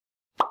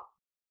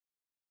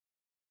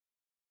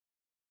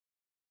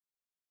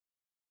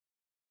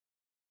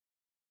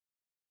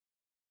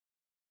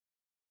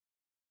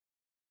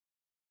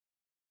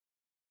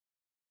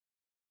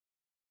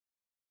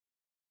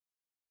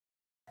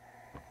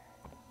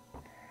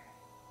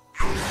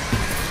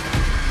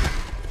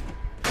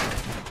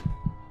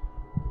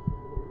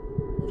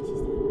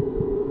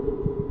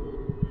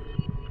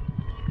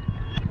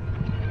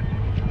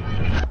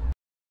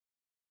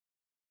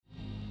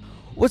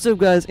What's up,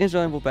 guys?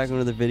 Angel back with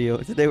another video.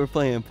 Today we're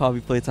playing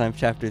Poppy Playtime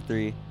Chapter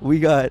 3. We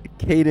got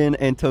Caden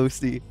and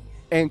Toasty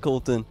and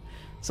Colton.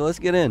 So let's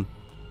get in.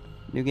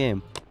 New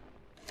game.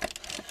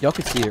 Y'all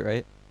can see it,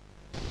 right?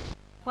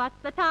 What's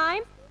the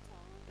time?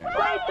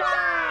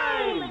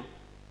 Playtime!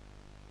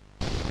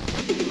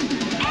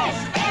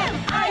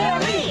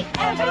 S-M-I-L-E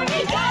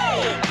every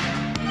day!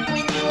 When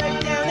you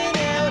are down and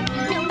out,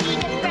 no need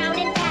to frown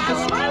and pout. The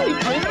smiley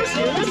critters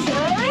here to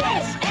say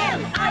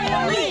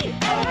S-M-I-L-E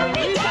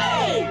every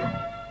day!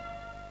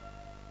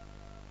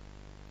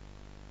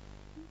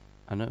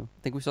 I know.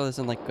 I think we saw this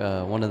in like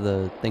one of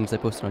the things I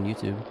posted on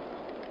YouTube.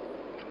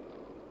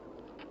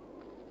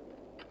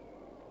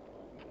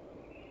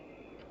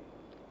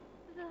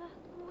 The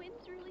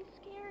wind's really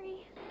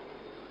scary.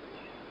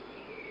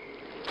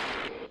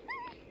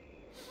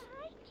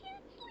 I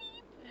can't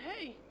sleep.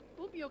 Hey,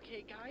 we'll be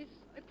okay, guys.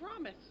 I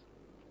promise.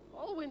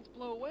 All winds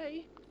blow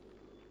away.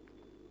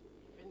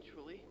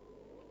 Eventually.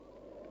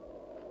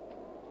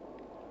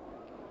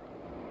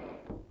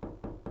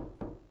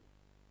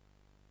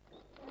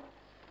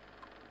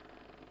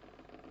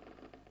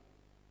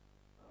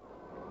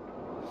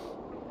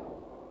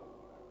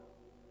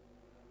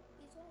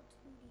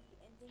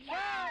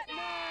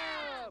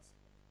 Catnap!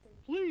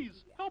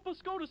 Please, help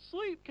us go to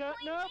sleep, Catnap!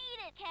 We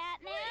need it,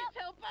 Catnap.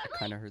 Please help us. I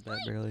kind of heard that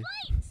barely.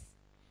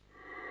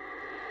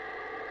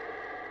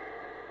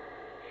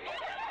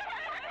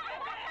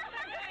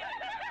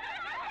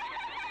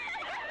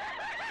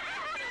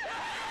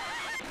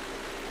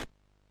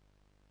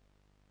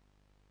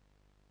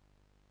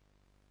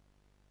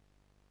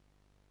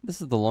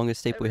 This is the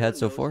longest tape we had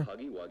so far.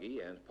 Huggy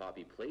Wuggy and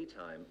Poppy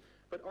Playtime,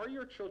 but are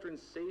your children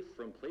safe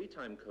from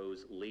Playtime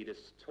Co.'s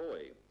latest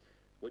toy?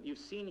 What you've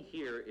seen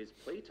here is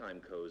Playtime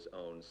Co.'s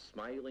own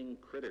Smiling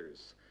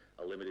Critters,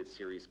 a limited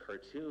series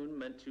cartoon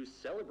meant to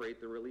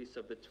celebrate the release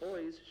of the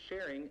toys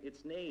sharing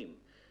its name.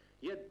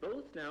 Yet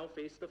both now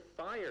face the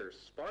fire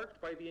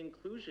sparked by the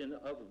inclusion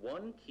of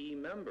one key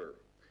member.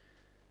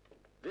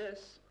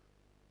 This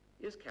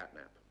is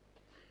Catnap.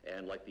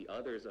 And like the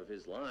others of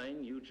his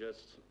line, you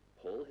just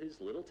pull his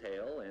little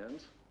tail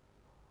and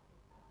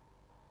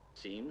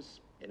seems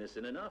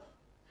innocent enough.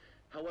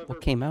 However,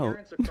 What came out?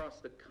 parents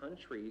across the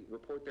country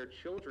report their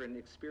children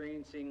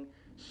experiencing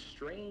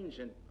strange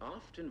and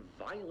often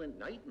violent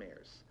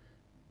nightmares.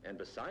 And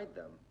beside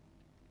them,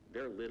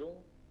 their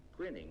little,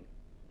 grinning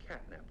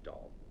Catnap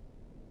doll.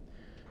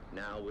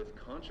 Now, with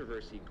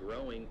controversy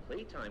growing,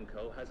 Playtime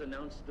Co. has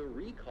announced the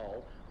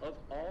recall of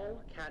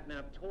all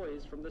Catnap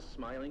toys from the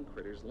Smiling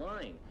Critters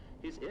line.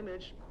 His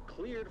image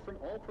cleared from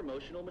all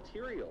promotional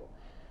material.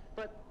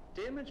 But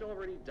damage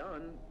already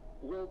done,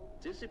 will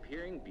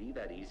disappearing be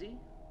that easy?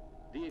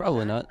 The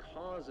Probably exact not.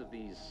 cause of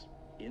these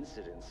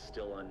incidents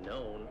still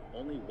unknown.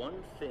 Only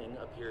one thing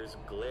appears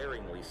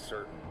glaringly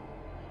certain.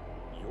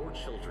 Your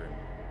children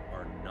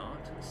are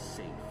not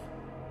safe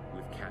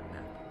with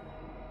Catnap.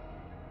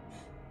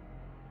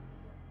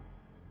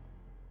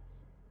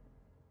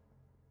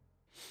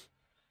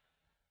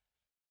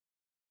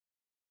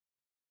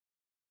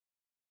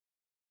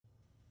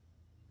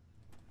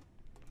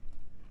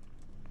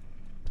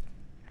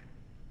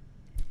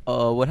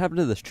 What happened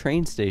to this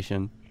train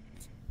station?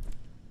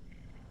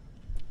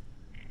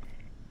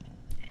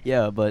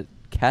 Yeah, but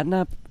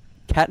Catnap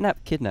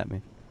kidnapped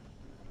me.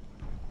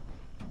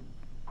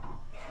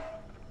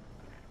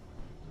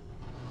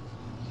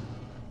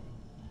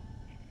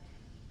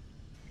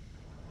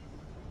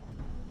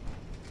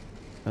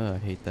 Oh, I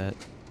hate that.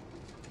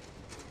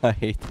 I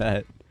hate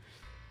that.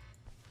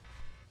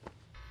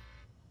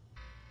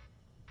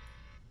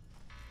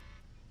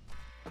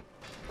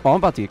 Oh, I'm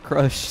about to get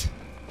crushed.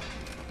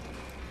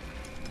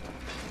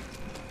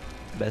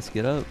 Best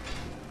get up.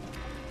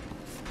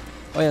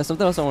 Oh yeah,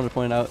 something else I wanted to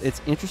point out. It's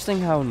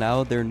interesting how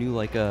now their new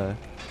like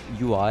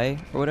UI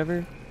or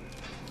whatever.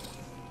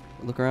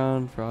 Look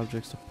around for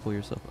objects to pull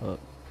yourself up.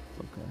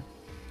 Okay.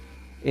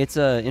 It's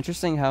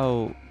interesting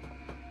how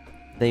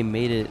they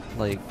made it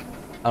like,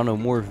 I don't know,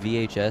 more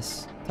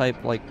VHS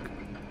type like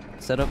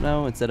setup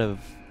now instead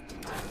of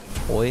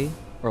toy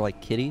or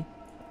like kitty.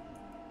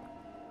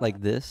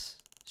 Like this.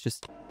 It's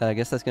just, I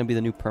guess that's gonna be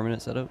the new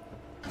permanent setup.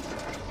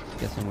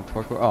 Guessing with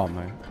parkour. Oh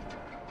my.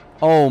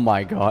 Oh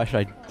my gosh,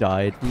 I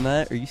died from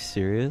that? Are you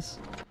serious?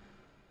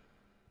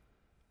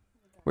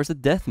 Where's the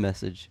death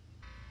message?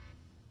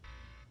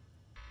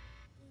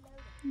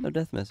 No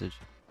death message.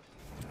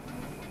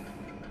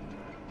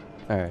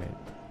 Alright.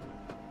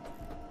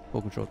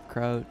 Hold control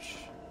crouch.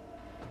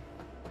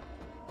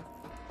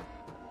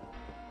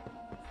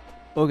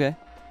 Okay.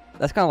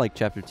 That's kind of like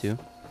chapter 2.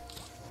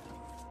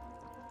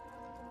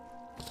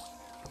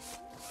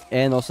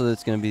 And also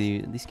it's going to be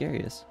the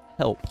scariest.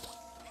 Help.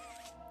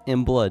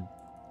 In blood.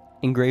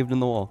 Engraved in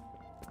the wall.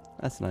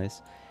 That's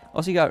nice.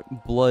 Also, you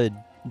got blood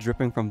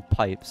dripping from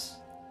pipes.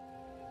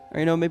 Or,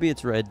 you know, maybe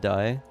it's red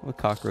dye with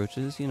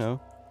cockroaches, you know.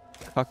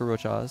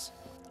 Cockroaches.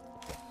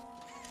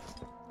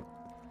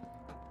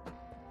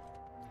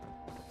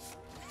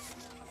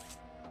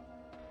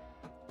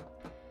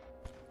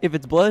 If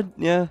it's blood,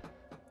 yeah.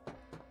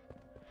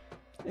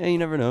 Yeah, you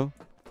never know.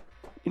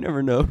 You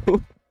never know.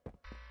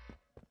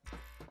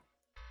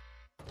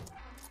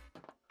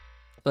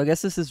 So I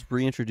guess this is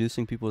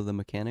reintroducing people to the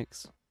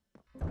mechanics.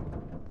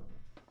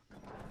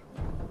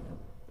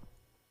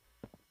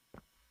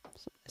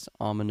 It's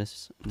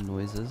ominous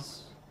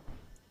noises.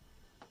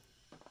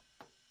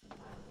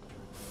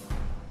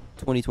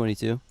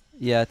 2022.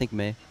 Yeah, I think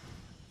May.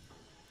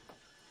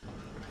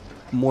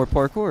 More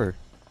parkour.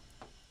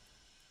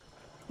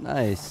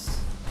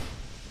 Nice.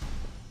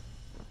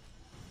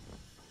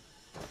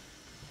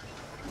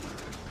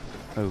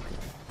 Okay.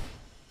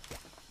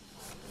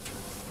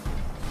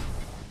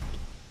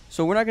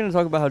 So we're not going to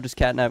talk about how just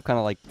Catnap kind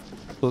of like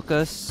took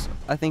us,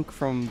 I think,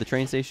 from the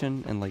train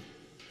station and like...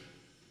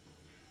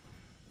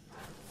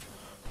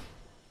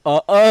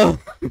 Uh-oh!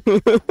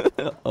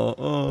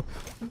 Uh-oh.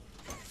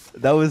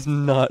 That was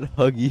not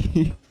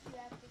Huggy.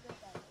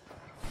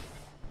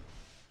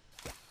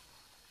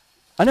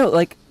 I know,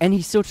 like, and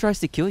he still tries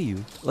to kill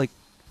you. Like,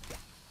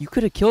 you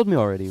could have killed me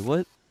already.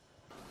 What?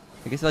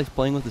 I guess he likes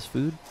playing with his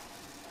food.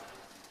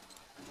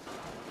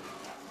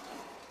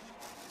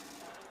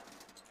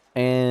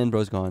 And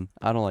bro's gone.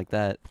 I don't like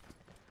that.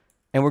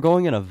 And we're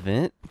going in a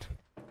vent?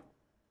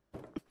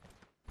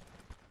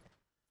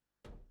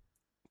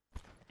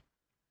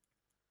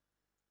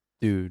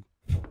 Dude.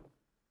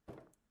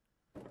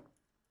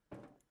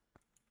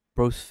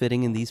 Bro's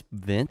fitting in these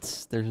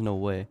vents? There's no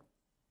way.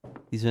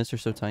 These vents are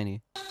so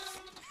tiny.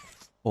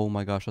 Oh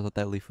my gosh, I thought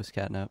that leaf was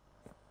Catnap.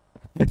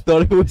 I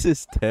thought it was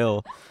his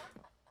tail.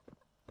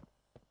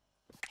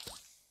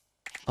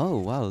 Oh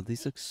wow,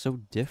 these look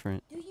so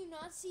different. Do you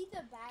not see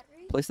the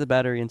battery? Place the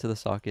battery into the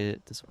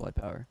socket to supply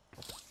power.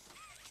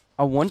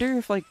 I wonder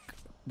if like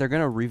they're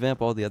gonna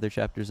revamp all the other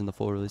chapters in the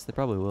full release. They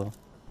probably will.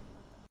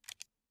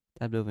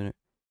 Tabbed over it.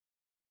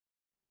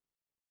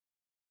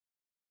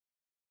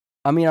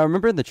 I mean, I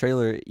remember in the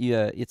trailer,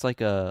 yeah, it's like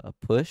a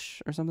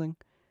push or something.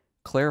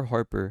 Claire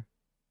Harper,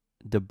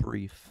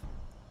 debrief.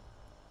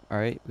 All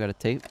right, we got a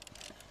tape.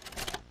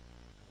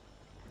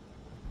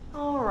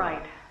 All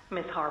right,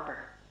 Miss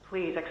Harper.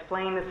 Please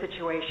explain the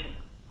situation.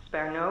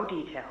 Spare no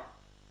detail.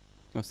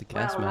 What's the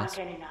cast well, mask?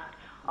 like any night,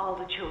 all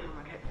the children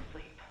were getting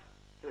sleep.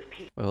 It was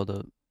peaceful, Wait, hold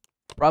up.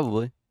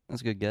 Probably.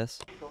 That's a good guess.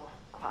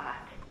 quiet.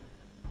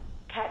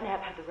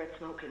 Catnap had the red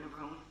smoke in the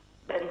room.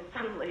 Then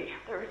suddenly,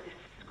 there was this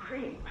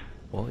scream.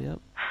 Well, yep.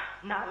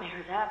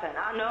 Nightmares happen,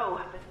 I know,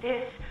 but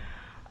this,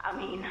 I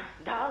mean,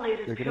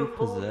 dilated They're getting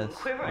pupils and possessed,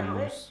 quivering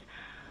almost. lips.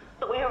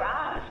 The way her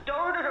eyes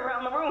darted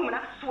around the room, and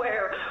I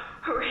swear,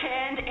 her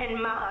hand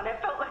in mine,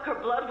 it felt like her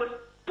blood was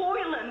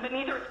boiling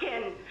beneath her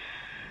skin.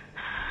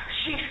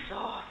 She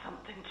saw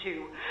something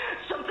too,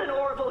 something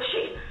horrible.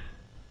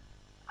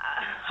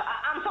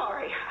 I'm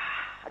sorry,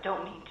 I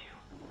don't mean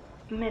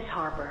to. Miss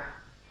Harper,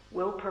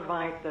 we'll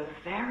provide the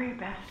very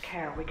best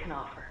care we can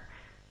offer.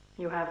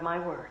 You have my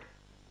word.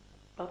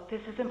 But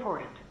this is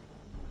important.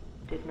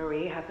 Did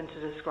Marie happen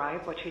to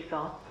describe what she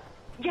saw?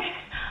 Yes,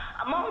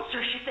 a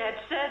monster, she said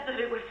that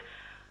it was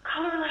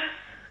colorless.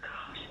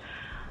 Gosh,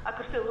 I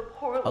could feel the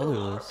poor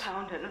little heart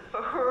pounding.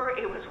 For her,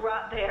 it was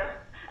right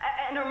there.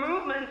 And her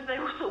movements, they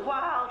were so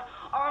wild.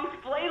 Arms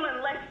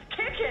flailing, legs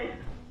kicking.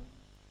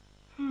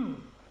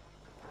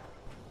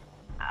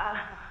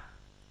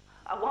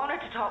 I wanted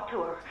to talk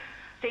to her,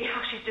 see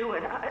how she's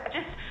doing.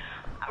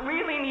 I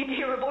really need to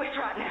hear her voice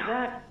right now.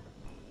 That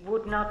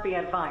would not be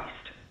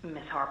advised,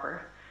 Miss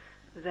Harper.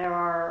 There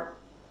are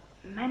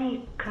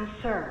many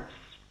concerns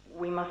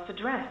we must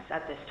address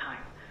at this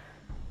time.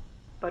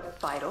 But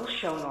vitals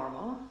show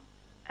normal,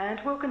 and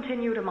we'll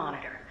continue to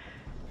monitor.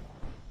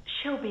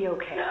 She'll be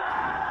okay. No!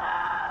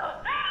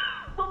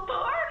 Well,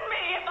 pardon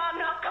me if I'm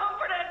not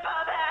comforted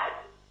by that.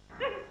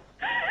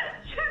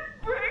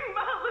 Just bring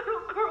my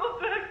little girl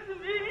back to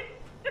me.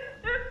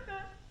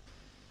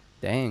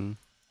 Dang.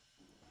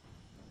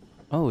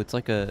 Oh, it's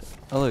like a...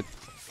 Oh, look.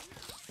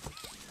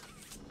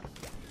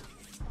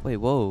 Wait,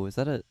 whoa. Is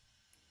that a...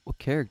 What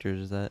characters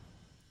is that?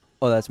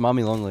 Oh, that's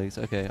Mommy Longlegs.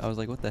 Okay, I was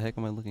like, what the heck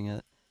am I looking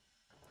at?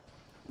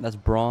 That's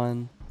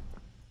Braun.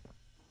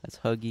 That's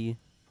Huggy.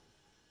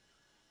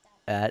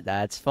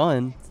 That's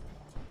fun.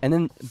 And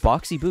then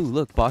Boxy Boo.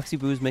 Look, Boxy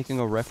Boo is making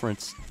a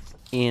reference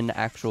in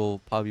actual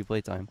Poppy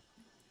Playtime.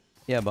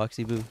 Yeah,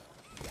 Boxy Boo.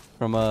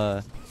 From,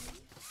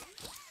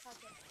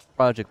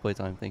 Project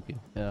Playtime, thank you.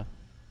 Yeah.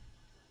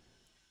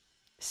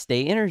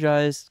 Stay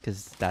energized,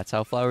 because that's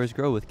how flowers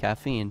grow, with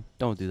caffeine.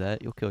 Don't do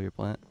that. You'll kill your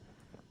plant.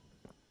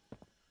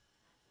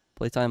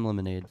 Playtime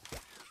lemonade.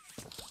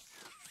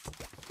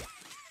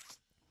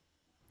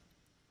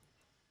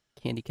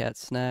 Candy cat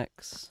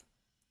snacks.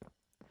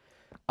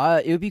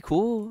 It would be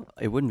cool.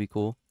 It wouldn't be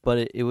cool,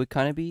 but it would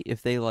kind of be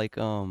if they like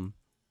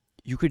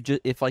you could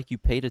just if like you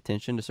paid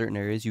attention to certain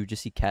areas, you would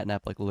just see Catnap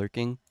like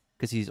lurking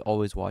because he's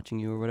always watching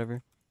you or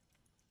whatever.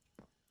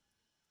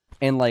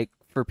 And like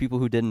for people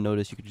who didn't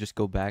notice, you could just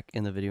go back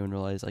in the video and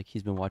realize like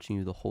he's been watching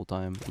you the whole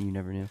time and you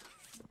never knew.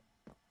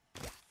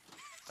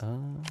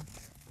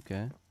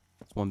 Okay.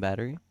 That's one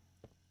battery.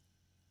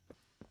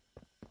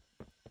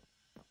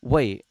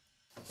 Wait.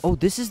 Oh,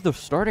 this is the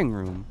starting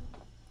room.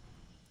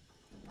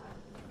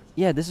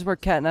 Yeah, this is where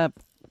Catnap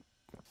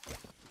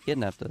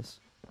kidnapped us.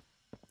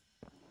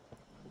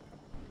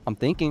 I'm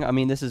thinking, I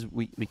mean, this is,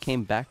 we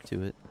came back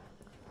to it.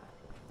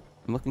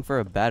 I'm looking for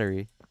a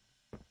battery.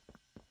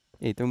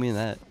 Hey, throw me in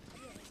that.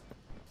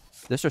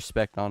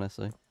 Disrespect,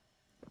 honestly.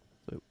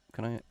 So,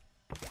 can I?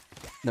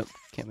 Nope,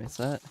 can't miss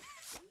that.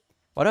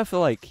 Why do I feel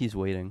like he's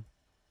waiting?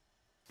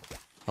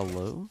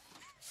 Hello?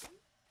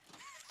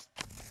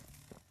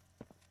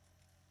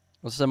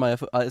 Let's set my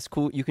it's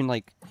cool. You can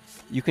like,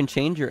 you can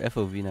change your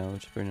FOV now,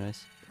 which is pretty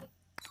nice.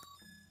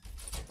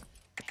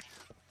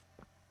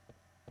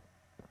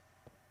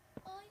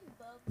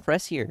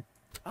 Press here.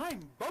 I'm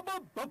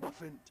Bubba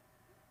Bubbaphant.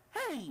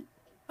 Hey,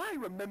 I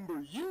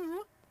remember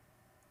you.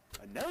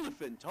 An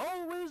elephant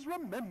always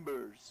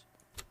remembers.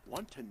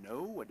 Want to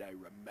know what I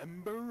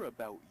remember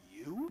about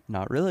you?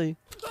 Not really.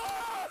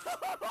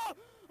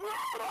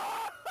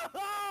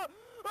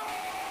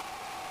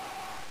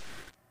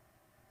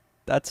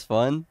 That's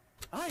fun.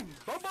 I'm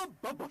Bubba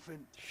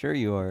Bubbaphant. Sure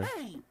you are.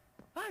 Hey,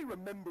 I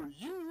remember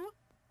you.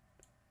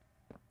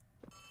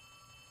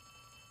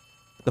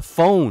 The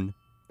phone.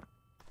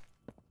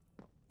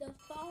 The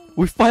phone.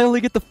 We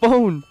finally get the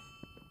phone.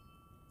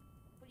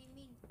 What do you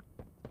mean?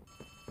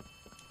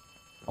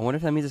 I wonder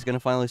if that means it's gonna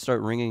finally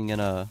start ringing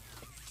in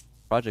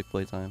Project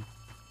Playtime. What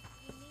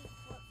do you mean?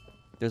 What phone?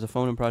 There's a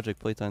phone in Project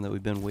Playtime that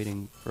we've been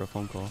waiting for a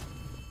phone call.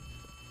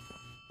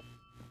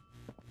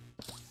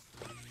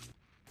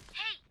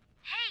 Hey,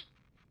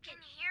 can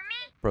you hear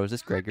me? Bro, is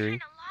this You look Gregory?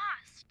 kinda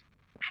lost.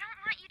 I don't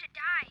want you to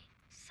die,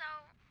 so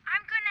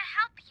I'm gonna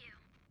help you.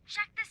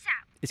 Check this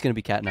out. It's gonna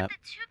be Get catnap. the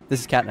two This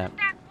is pins on catnap. the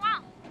back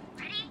wall.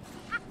 Ready?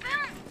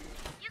 Boom!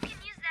 You can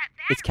use that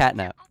It's battery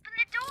to catnap. open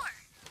the door.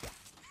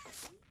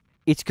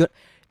 It's good.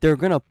 They're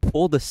gonna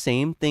pull the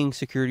same thing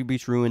Security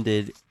Breach Ruin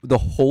did the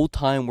whole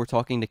time we're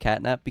talking to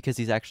Catnap because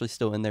he's actually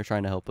still in there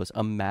trying to help us.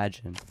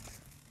 Imagine.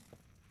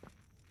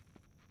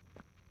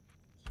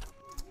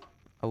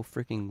 I'll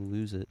freaking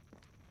lose it.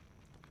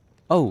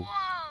 Oh,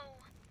 Whoa!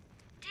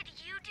 Did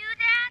you do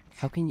that?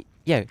 how can you?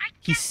 Yeah, I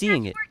he's guess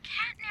seeing that's it. where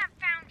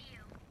Catnap found you.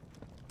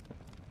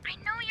 I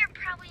know you're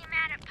probably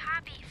mad at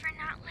Poppy for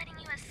not letting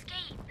you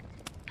escape,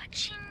 but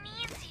she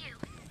needs you.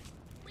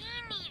 We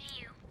need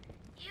you.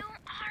 You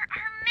are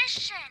our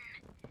mission.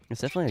 It's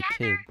definitely a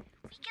kid. Together,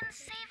 we can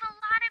save a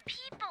lot of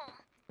people,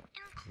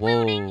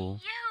 including Whoa.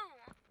 you.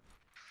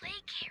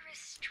 Playcare is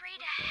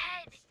straight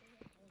ahead.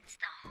 It's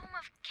the home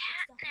of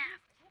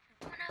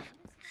Catnap, one of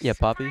the Yeah,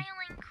 Poppy.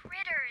 smiling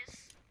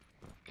critters.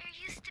 There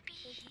used to be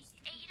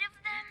 8 of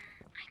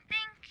them, I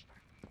think.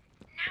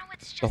 Now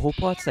it's just The whole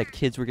plot's him. that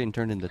kids were getting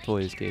turned into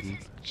toys, Playcare is Caden.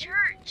 his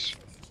church,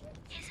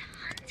 his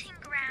hunting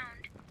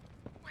ground,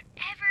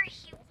 whatever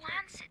he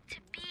wants it to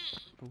be.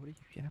 What are you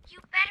yapping? You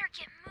better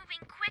get moving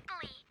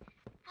quickly.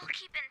 We'll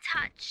keep in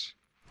touch.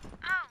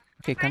 Oh,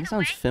 Okay, and by kind the of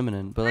sounds way,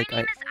 feminine, but like my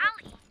name is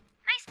Ali.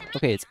 Nice to meet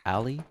Okay, you. it's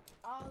Ali.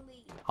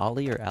 Ollie.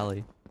 Ollie or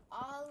Ali?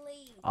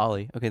 Ollie.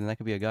 Ollie. Okay, then that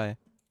could be a guy.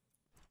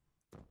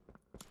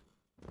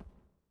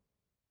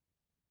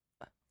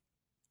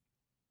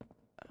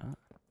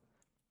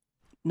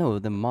 No,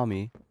 the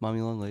mommy.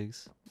 Mommy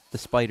Longlegs. The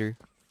spider.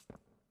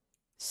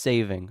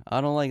 Saving.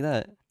 I don't like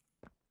that.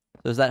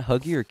 So is that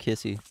Huggy or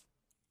Kissy?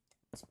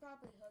 It's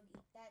probably Huggy.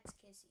 That's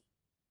Kissy.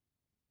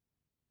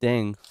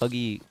 Dang,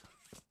 Huggy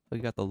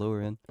got the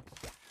lower end.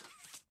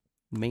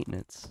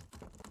 Maintenance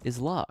is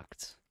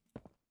locked.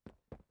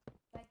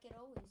 Like it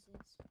always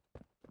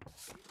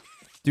is.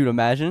 Dude,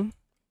 imagine.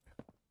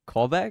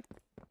 Callback?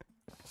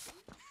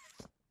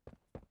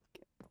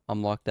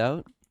 I'm locked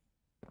out.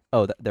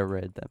 Oh, they're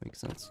red. That makes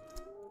sense.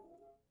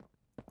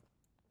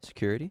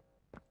 Security?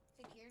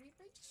 Security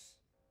breach?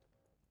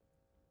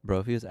 Bro,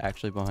 if he was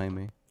actually behind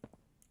me.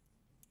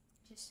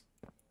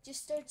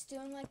 Just starts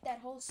doing like that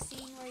whole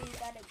scene where you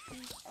gotta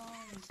keep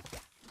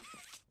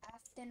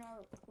Afton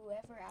or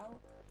whoever out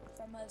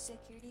from a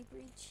security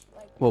breach.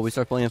 Like Well, we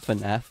start playing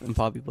FNAF in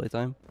Poppy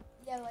Playtime.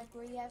 yeah, like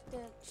where you have to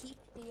keep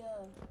the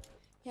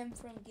him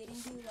from getting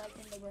you like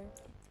in the room.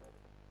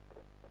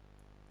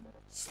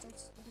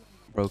 Starts doing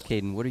that. Bro,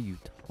 Caden, what are you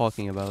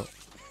talking about?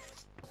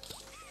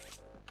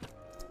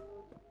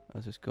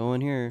 Let's just go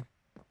in here.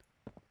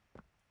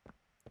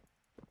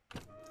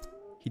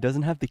 He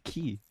doesn't have the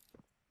key.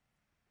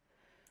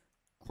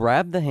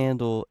 Grab the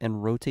handle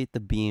and rotate the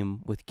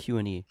beam with Q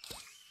and E.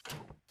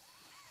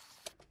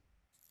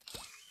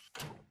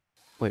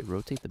 Wait,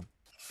 rotate the...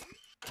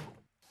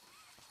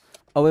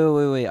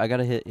 Oh, wait. I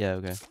gotta hit... Yeah,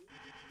 okay.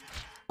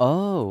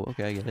 Oh,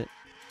 okay, I get it.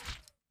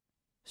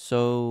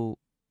 So...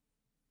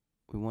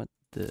 We want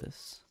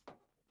this.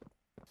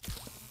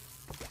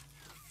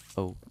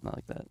 Oh, not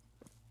like that.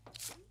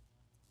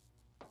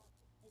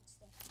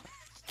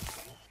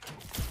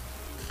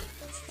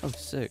 Oh,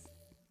 sick.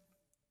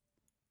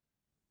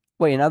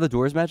 Wait, now the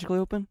door's magically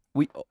open?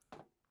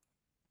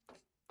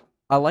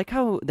 I like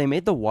how they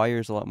made the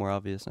wires a lot more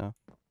obvious now.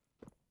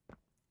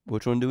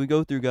 Which one do we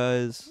go through,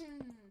 guys?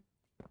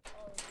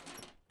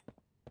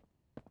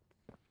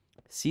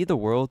 See the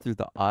world through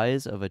the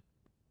eyes of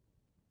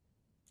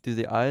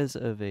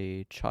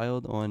a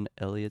child on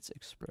Elliot's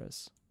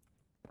Express.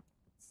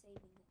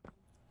 Saving it.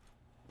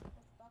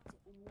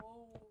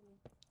 Whoa.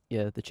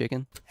 Yeah, the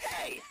chicken.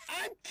 Hey,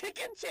 I'm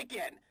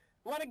Chicken.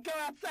 Want to go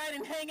outside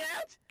and hang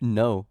out?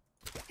 No.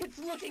 It's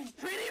looking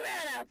pretty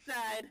bad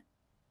outside.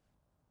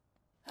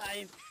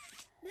 I've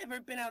never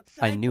been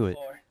outside I knew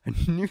before. it.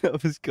 I knew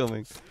that was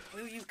coming.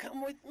 Will you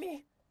come with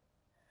me?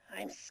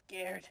 I'm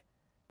scared.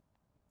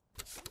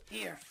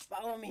 Here,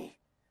 follow me.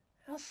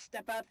 I'll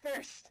step out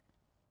first.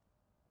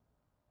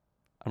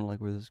 I don't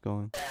like where this is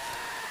going.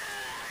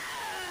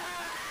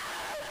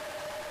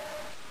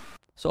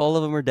 So all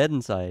of them are dead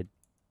inside.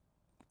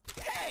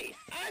 Hey,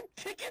 I'm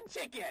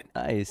Chicken.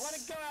 Nice. Want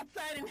to go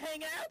outside and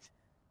hang out?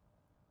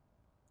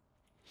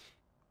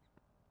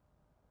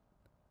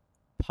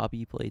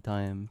 Poppy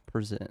Playtime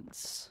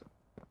presents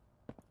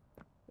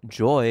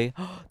Joy.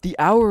 The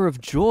Hour of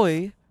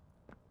Joy.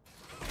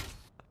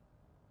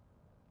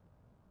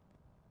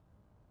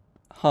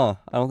 Huh.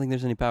 I don't think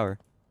there's any power.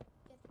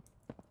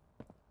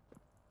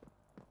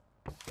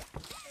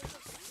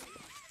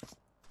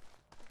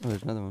 Oh,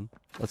 there's another one.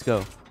 Let's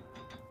go.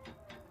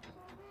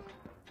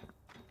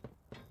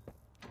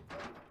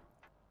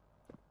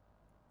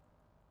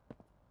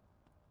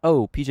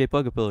 Oh, PJ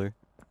Pug-a-Pillar.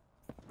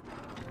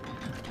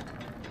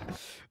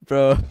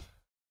 Bro.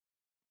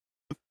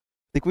 I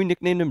think we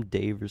nicknamed him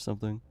Dave or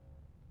something.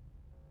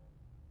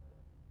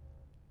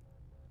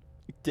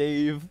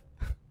 Dave.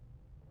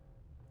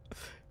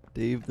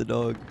 Dave the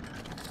dog.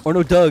 Or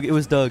no, Doug. It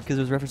was Doug, because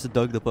it was reference to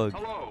Doug the pug.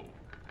 Hello.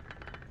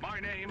 My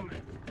name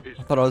is...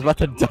 I thought I was about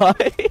to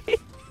die.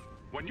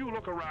 When you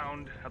look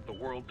around at the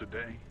world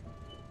today,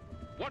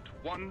 what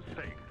one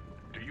thing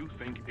do you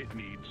think it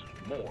needs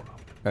more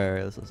of?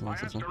 Alright, let's listen, I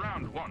let's asked listen.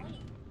 around once.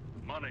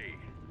 Money.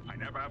 I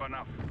never have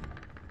enough.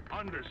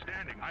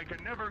 Understanding. I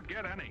can never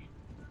get any.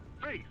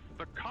 Faith.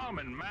 The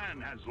common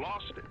man has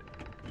lost it.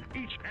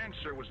 Each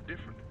answer was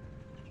different.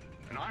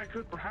 And I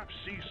could perhaps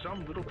see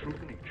some little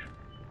truth in each.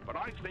 But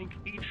I think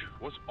each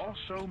was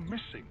also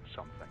missing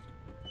something.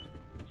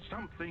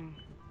 Something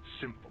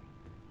simple.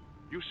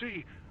 You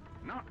see,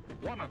 not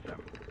one of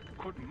them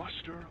could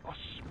muster a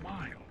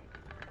smile.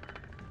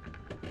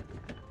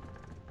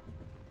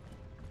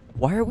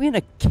 Why are we in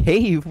a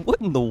cave?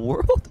 What in the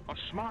world? A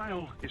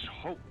smile is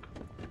hope.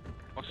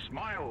 A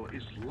smile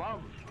is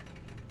love.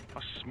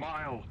 A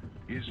smile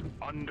is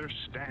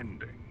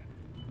understanding.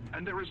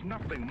 And there is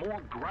nothing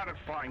more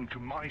gratifying to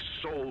my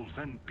soul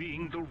than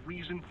being the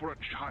reason for a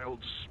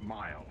child's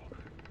smile.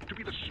 To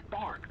be the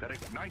spark that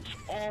ignites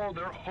all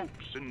their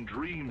hopes and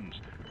dreams.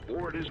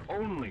 For it is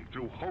only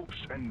through hopes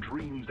and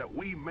dreams that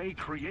we may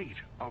create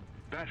a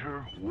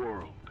better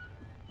world.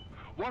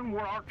 One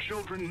where our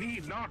children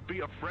need not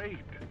be afraid.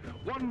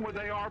 One where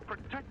they are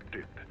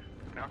protected.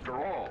 After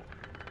all,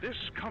 this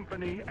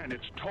company and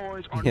its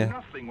toys are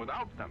nothing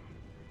without them.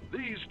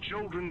 These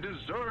children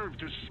deserve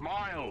to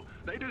smile.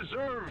 They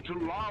deserve to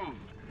love.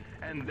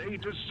 And they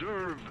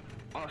deserve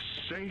a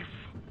safe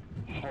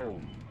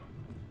home.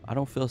 I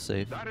don't feel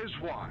safe. That is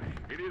why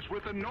it is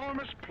with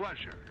enormous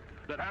pleasure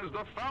that as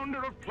the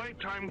founder of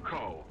Playtime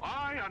Co.,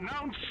 I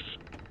announce...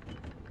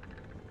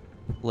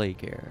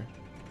 Playcare.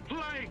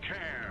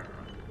 Playcare!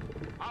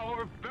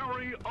 Our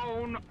very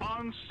own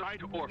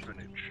on-site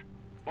orphanage.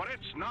 But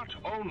it's not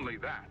only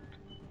that.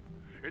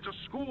 It's a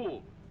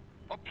school,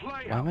 a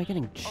playhouse, Why am I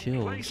getting a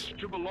chills? place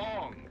to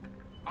belong.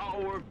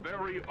 Our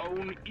very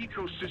own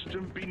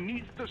ecosystem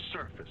beneath the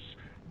surface,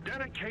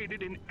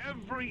 dedicated in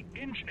every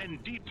inch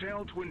and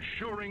detail to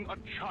ensuring a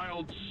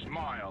child's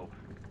smile.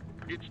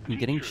 Its I'm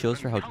getting teachers chills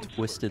for and how counselors,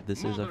 twisted this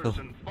is. I mothers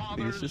feel and like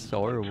fathers, it's just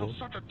horrible. until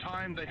such a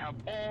time they have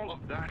all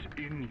of that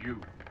in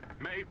you.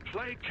 May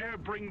Playcare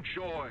bring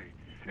joy,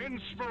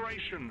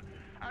 inspiration,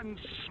 and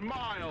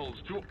smiles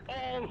to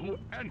all who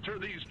enter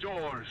these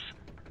doors.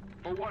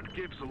 For what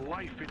gives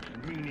life its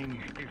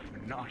meaning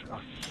if not a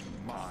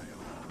smile?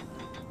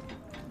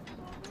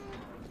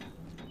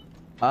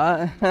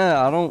 I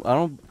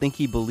don't think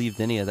he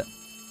believed any of that.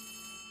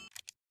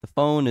 The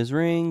phone is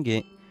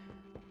ringing.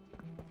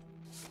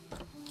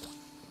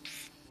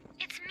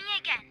 It's me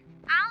again,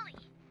 Ollie.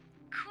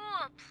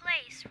 Cool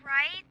place,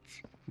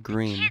 right?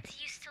 Green. Kids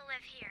used to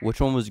live here.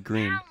 Which one was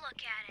green? Now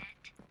look at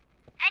it.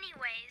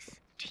 Anyways,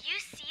 do you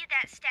see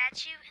that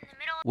statue in the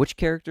middle Which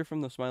character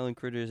from the Smiling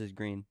Critters is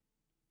green?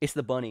 It's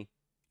the bunny.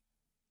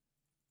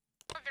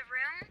 of the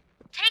room?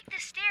 Take the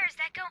stairs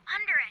that go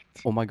under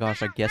it. Oh my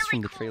gosh, I There's a guessed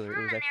really from the cool trailer it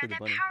room was in actually there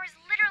the that bunny. powers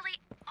literally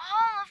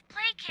all of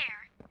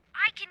Playcare.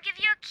 I can give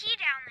you a key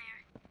down there.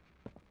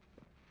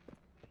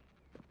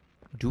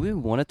 Do we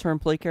want to turn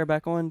Playcare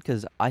back on?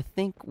 Because I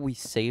think we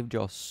saved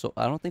y'all so...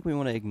 I don't think we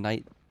want to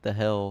ignite the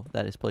hell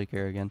that is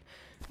Playcare again.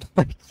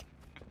 Like,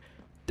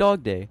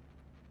 Dog Day.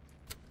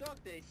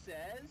 Dog Day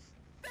says,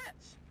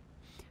 fetch.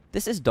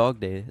 This is Dog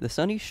Day. The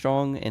sunny,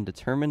 strong, and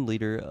determined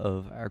leader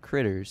of our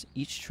critters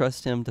each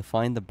trust him to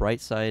find the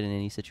bright side in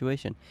any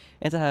situation,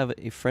 and to have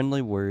a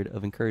friendly word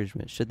of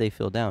encouragement should they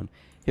feel down.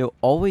 He'll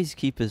always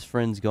keep his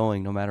friends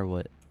going no matter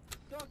what.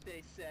 Dog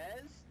Day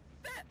says,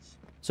 fetch.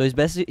 So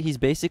he's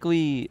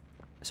basically...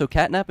 So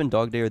Catnap and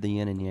Dog Day are the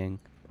yin and yang.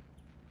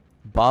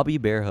 Bobby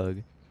Bear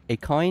Hug, A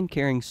kind,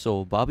 caring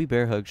soul, Bobby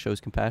Bearhug shows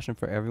compassion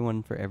for everyone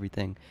and for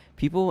everything.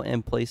 People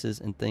and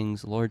places and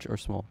things, large or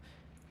small.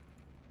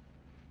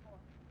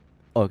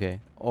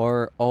 Okay.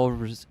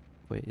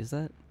 Wait, is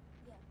that?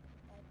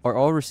 Are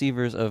all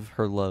receivers of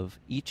her love,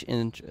 each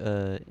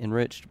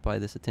enriched by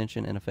this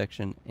attention and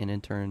affection, and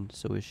in turn,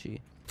 so is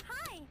she.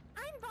 Hi,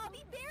 I'm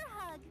Bobby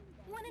Bearhug.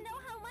 Want to know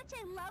how much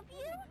I love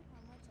you?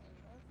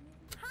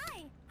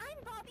 Hi,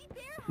 I'm Bobby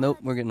Bearhug. Nope,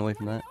 we're getting away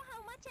from that. Know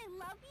how much I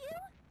love you?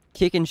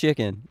 Kickin'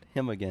 Chicken,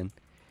 him again.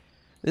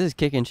 This is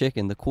Kickin'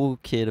 Chicken, the cool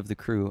kid of the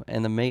crew,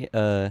 and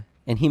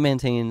and he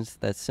maintains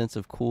that sense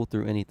of cool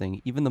through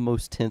anything, even the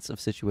most tense of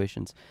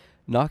situations.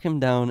 Knock him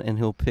down and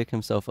he'll pick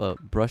himself up,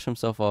 brush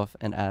himself off,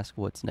 and ask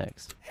what's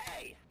next.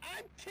 Hey,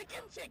 I'm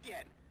Kickin'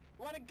 Chicken.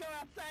 Want to go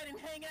outside and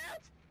hang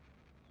out?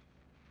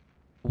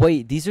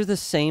 Wait, these are the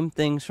same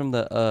things from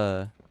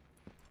the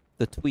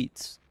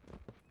tweets.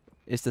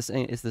 It's the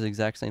same. It's the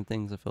exact same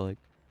things. I feel like.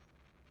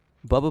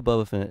 Bubba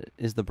Bubbafint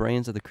is the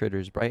brains of the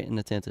critters, bright and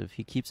attentive.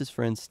 He keeps his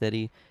friends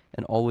steady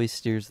and always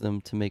steers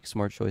them to make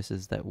smart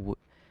choices. That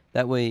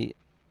way,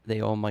 they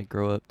all might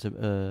grow up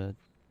to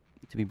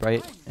be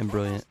bright and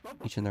brilliant,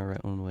 each in their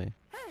own way.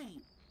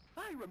 Hey,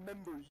 I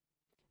remember.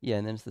 Yeah,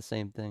 and then it's the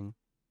same thing.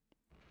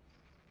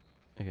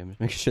 Okay, I'm just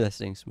making sure that's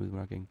staying smooth. We're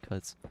not getting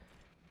cuts.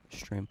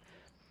 Stream.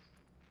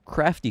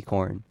 Crafty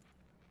Corn.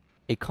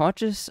 A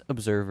conscious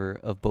observer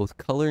of both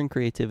color and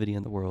creativity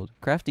in the world.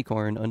 Crafty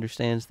Corn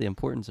understands the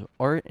importance of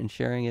art and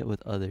sharing it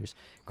with others.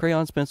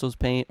 Crayons, pencils,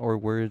 paint, or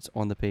words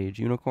on the page.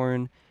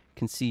 Unicorn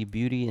can see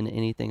beauty in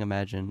anything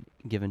imagined,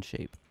 given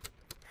shape.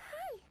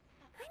 Hi,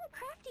 I'm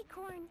Crafty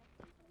Corn.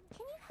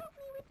 Can you help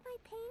me with my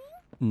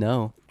painting?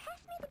 No. Pass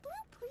me the blue,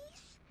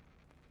 please.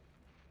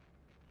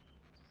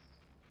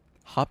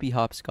 Hoppy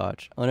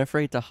Hopscotch.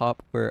 Unafraid to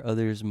hop where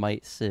others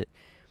might sit.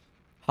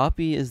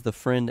 Hoppy is the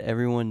friend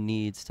everyone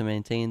needs to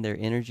maintain their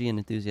energy and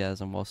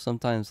enthusiasm, while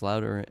sometimes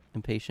loud or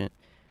impatient.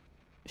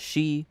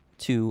 She,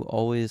 too,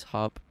 always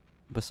hop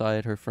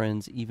beside her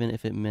friends, even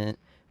if it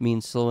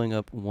means slowing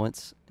up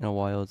once in a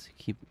while to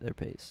keep their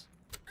pace.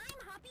 I'm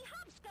Hoppy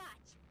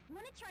Hopscotch.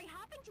 Want to try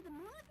hopping to the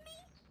moon with me?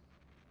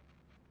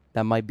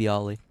 That might be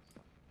Ollie.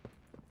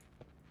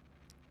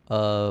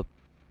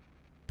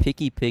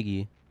 Picky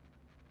Piggy.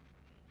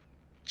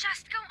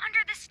 Just go under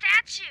the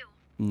statue.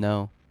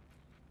 No.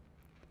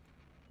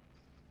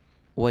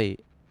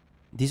 Wait,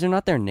 these are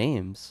not their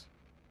names.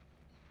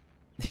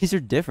 These are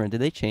different.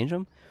 Did they change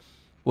them?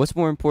 What's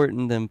more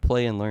important than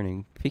play and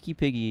learning? Picky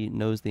Piggy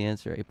knows the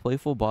answer. A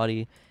playful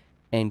body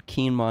and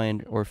keen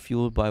mind are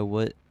fueled by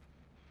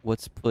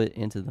what's put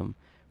into them,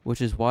 which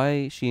is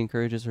why she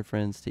encourages her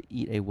friends to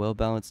eat a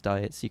well-balanced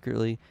diet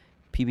secretly.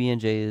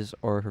 PB&Js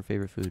are her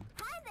favorite food.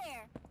 Hi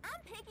there,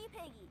 I'm Picky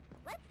Piggy.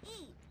 Let's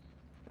eat.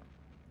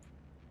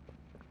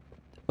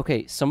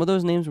 Okay, some of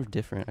those names were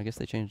different. I guess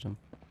they changed them.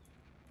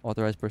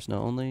 Authorized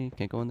personnel only.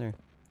 Can't go in there.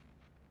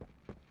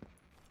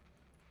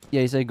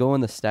 Yeah, he said go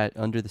in the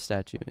under the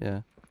statue.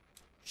 Yeah.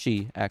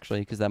 She, actually,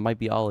 because that might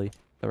be Ollie,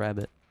 the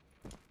rabbit.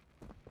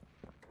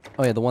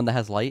 Oh yeah, the one that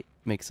has light?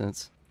 Makes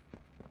sense.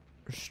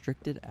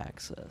 Restricted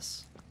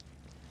access.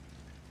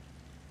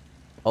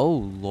 Oh,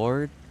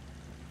 Lord.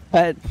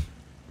 That...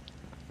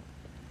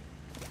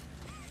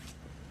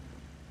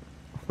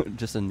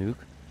 Just a nuke?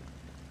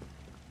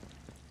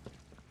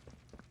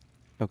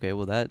 Okay,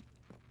 well that...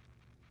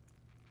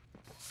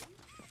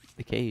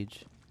 The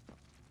cage.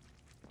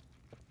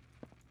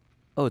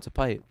 Oh, it's a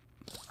pipe.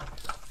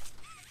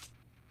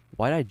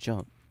 Why'd I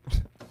jump?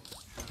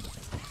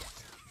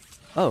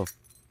 Oh.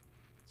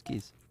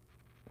 Keys.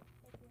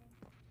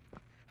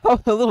 Oh,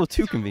 a little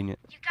too convenient.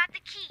 You got the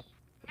key.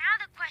 Now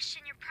the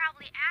question you're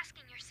probably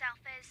asking yourself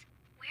is,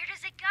 where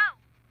does it go?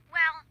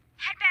 Well,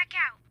 head back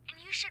out, and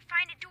you should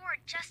find a door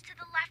just to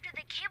the left of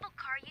the cable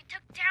car you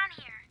took down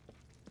here.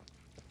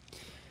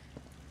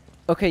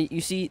 Okay,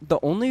 you see, the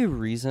only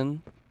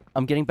reason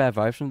I'm getting bad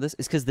vibes from this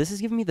is because this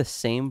is giving me the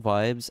same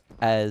vibes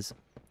as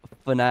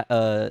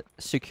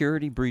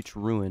Security Breach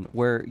Ruin,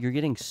 where you're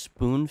getting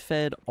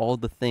spoon-fed all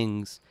the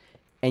things,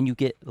 and you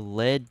get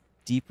led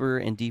deeper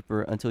and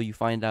deeper until you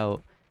find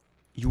out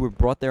you were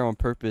brought there on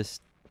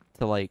purpose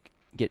to, like,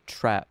 get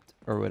trapped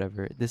or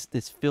whatever. This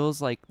feels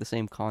like the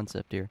same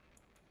concept here.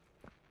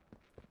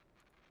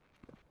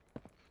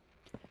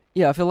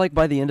 Yeah, I feel like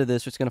by the end of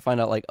this, we're just gonna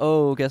find out, like,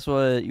 oh, guess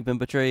what? You've been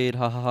betrayed.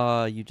 Ha ha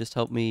ha. You just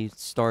helped me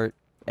start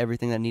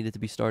everything that needed to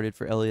be started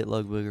for Elliot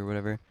Lugbug or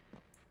whatever.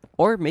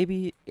 Or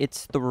maybe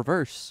it's the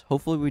reverse.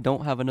 Hopefully we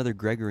don't have another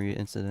Gregory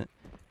incident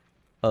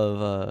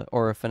of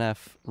or a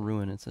FNAF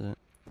ruin incident.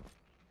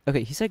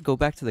 Okay, he said go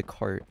back to the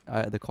car.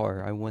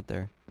 I went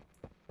there.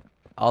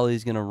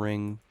 Ollie's gonna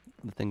ring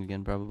the thing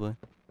again probably.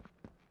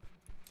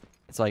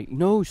 It's like,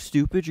 no,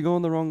 stupid, you're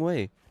going the wrong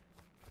way.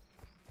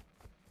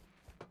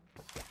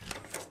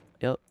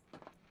 Yep.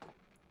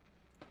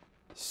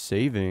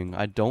 Saving.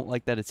 I don't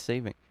like that it's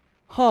saving.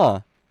 Huh.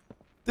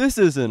 This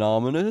isn't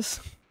ominous.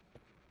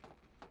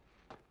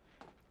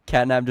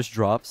 Catnap just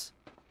drops.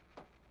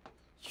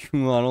 I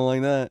don't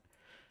like that.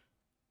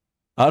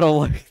 I don't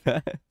like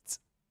that.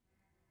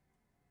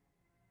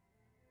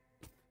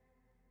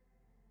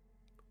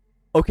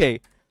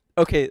 Okay,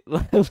 okay,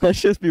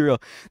 let's just be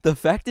real. The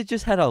fact it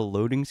just had a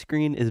loading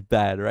screen is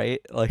bad, right?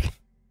 Like,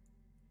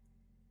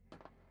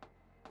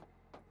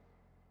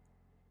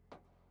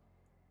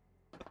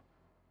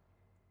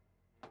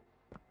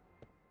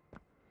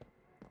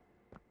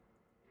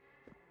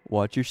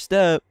 watch your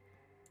step.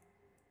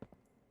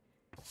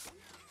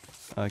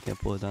 Oh, I can't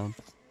pull it down.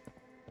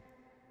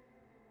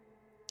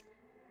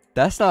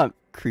 That's not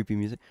creepy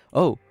music.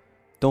 Oh,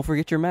 don't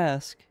forget your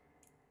mask.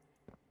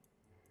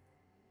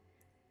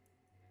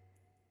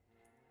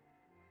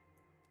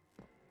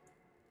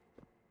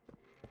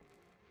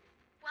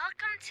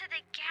 Welcome to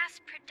the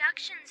gas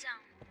production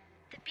zone,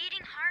 the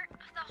beating heart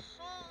of the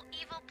whole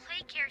evil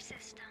play care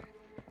system.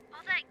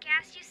 All that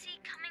gas you see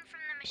coming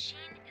from the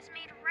machine is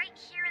made right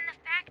here in the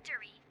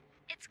factory.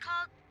 It's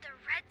called the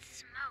red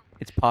smoke.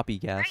 It's poppy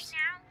Right gas.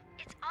 now,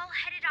 it's all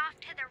headed off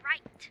to the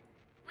right.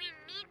 We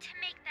need to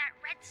make that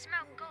red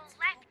smoke go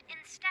left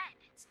instead.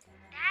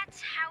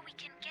 That's how we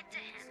can get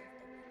to him.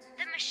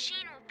 The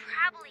machine will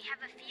probably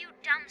have a few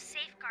dumb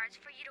safeguards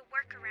for you to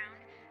work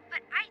around, but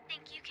I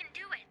think you can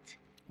do it.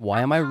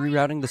 Why am I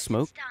rerouting the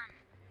smoke?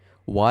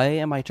 Why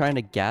am I trying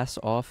to gas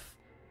off?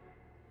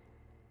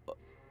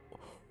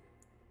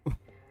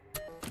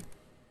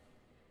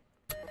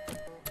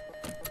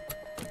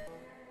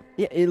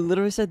 Yeah, it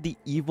literally said the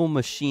evil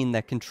machine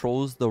that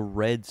controls the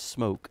red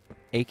smoke,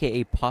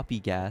 aka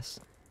poppy gas.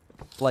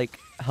 Like,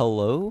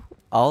 hello,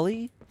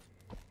 Ollie?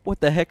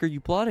 What the heck are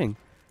you plotting?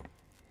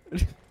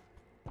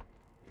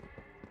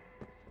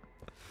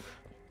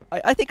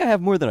 I think I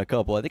have more than a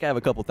couple. I think I have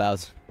a couple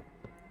thousand.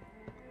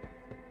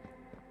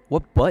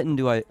 What button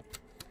do I...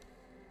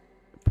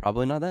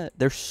 Probably not that.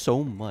 There's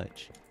so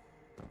much.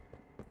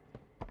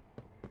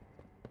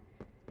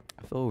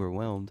 I feel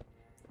overwhelmed.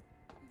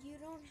 You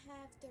don't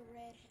have the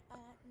red.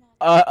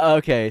 Not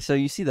Okay, so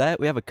you see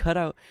that? We have a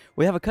cutout.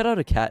 We have a cutout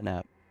of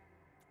catnap.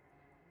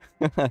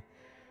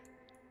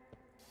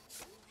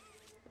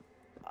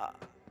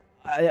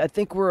 I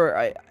think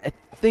I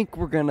think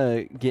we're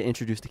gonna get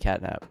introduced to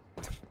catnap.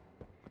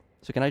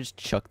 So can I just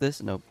chuck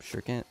this? Nope,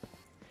 sure can't.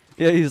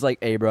 Yeah, he's like,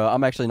 hey, bro,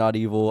 I'm actually not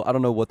evil. I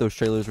don't know what those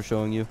trailers were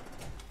showing you.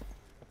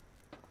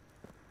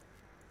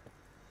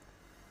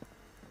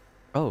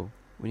 Oh,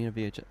 we need a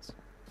VHS.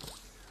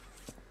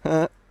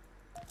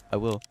 I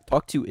will.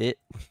 Talk to it.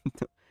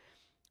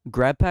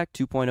 Grab Pack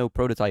 2.0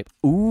 prototype.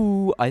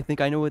 Ooh, I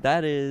think I know what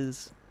that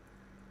is.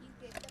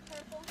 you get the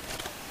purple.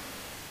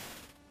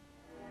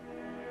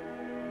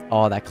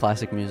 Oh, that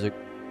classic music.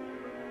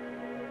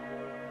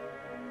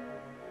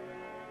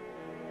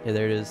 Yeah,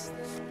 there it is.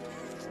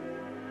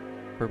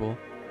 Purple.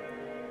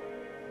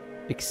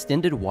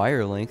 Extended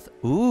wire length.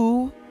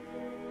 Ooh.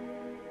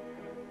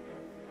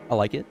 I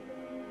like it.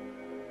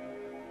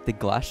 Did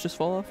glass just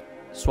fall off?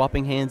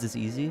 Swapping hands is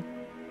easy.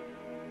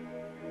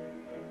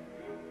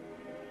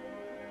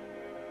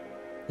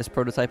 This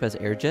prototype has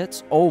air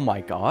jets. Oh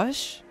my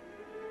gosh.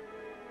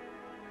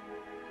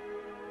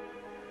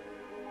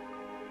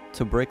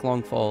 To break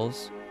long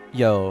falls.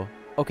 Yo.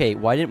 Okay,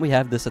 why didn't we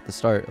have this at the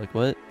start? Like,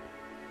 what?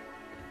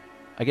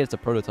 I get it's a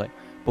prototype.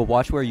 But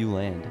watch where you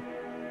land.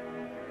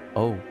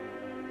 Oh.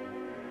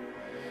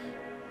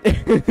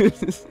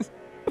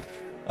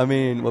 I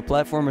mean, what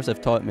platformers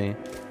have taught me.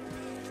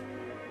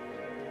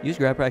 Use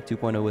Grab Pack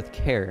 2.0 with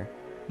care.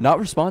 Not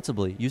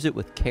responsibly. Use it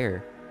with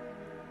care.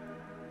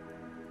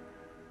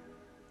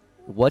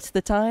 What's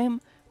the time?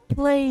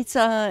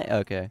 Playtime!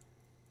 Okay.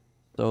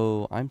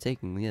 So, I'm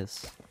taking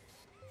this.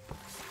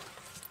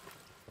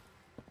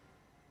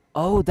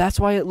 Oh, that's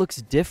why it looks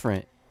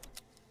different.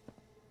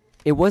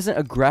 It wasn't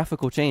a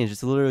graphical change.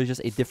 It's literally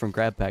just a different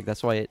grab pack.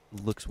 That's why it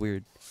looks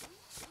weird.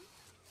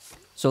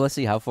 So let's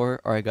see how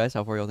far. All right, guys,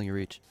 how far y'all think you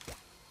reach?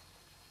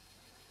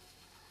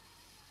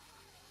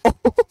 The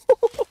other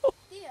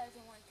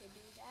one could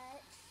do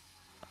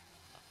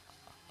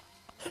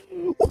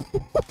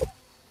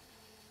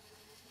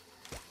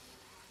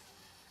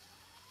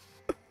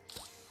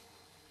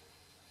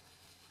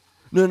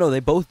that. No, they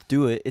both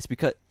do it. It's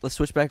because let's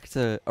switch back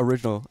to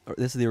original.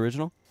 This is the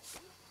original.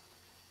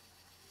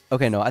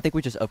 Okay, no, I think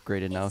we just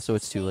upgraded now, so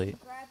it's too late.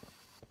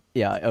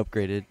 Yeah, I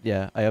upgraded.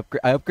 Yeah, I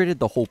upgraded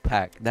the whole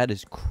pack. That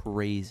is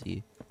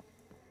crazy.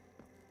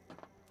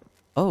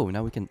 Oh,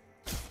 now we can.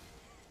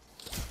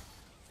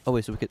 Oh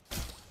wait, so we could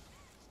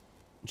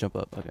jump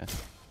up. Okay.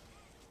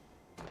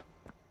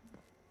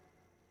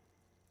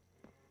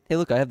 Hey,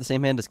 look, I have the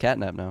same hand as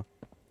Catnap now.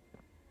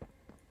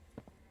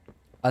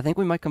 I think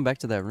we might come back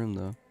to that room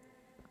though.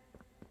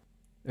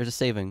 There's a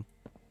saving.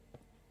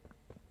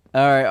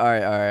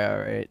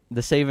 Alright.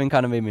 The saving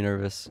kind of made me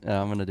nervous.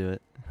 Yeah, I'm gonna do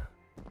it.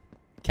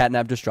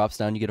 Catnap just drops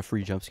down, you get a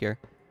free jump scare.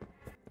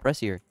 Press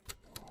here.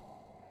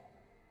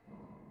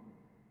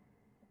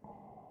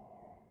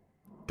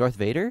 Darth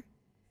Vader?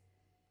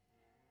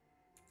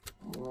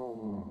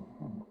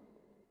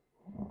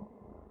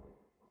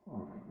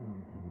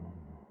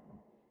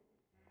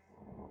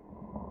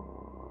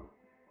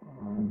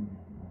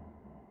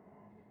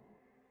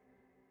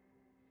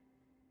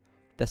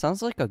 That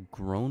sounds like a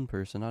grown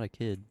person, not a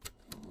kid.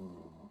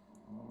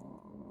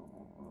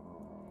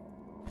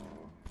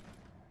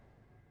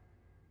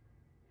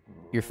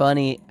 You're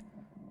funny.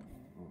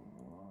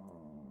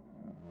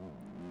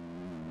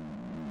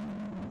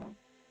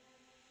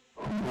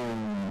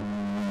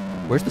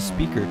 Where's the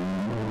speaker?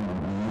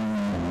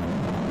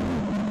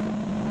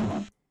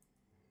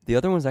 The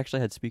other ones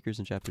actually had speakers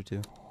in chapter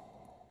 2.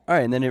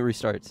 Alright, and then it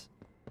restarts.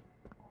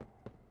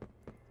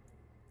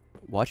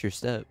 Watch your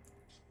step.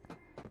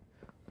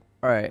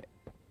 Alright.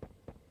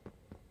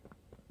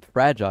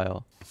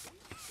 Fragile.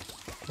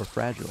 Or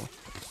fragile.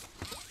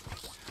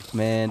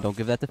 Man, don't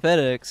give that to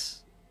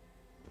FedEx.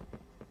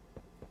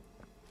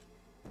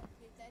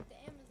 Give that to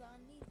Amazon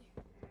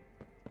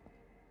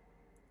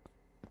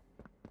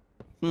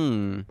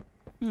neither.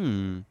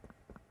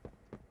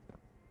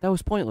 That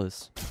was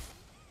pointless.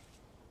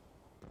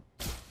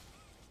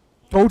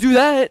 Don't do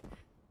that!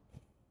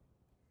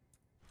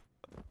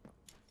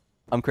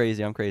 I'm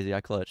crazy, I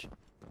clutch.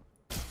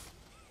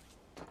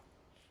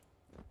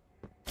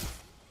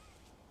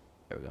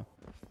 There we go.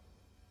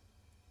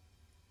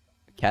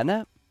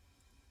 Catnap?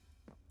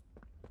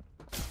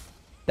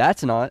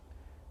 That's not.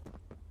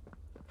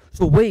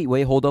 So wait,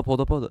 hold up.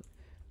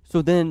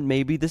 So then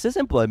maybe this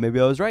isn't blood. Maybe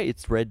I was right.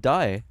 It's red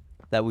dye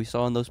that we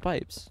saw in those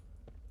pipes.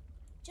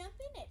 Jump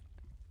in it.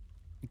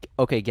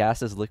 Okay,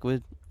 gas is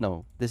liquid?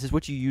 No, this is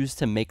what you use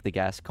to make the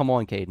gas. Come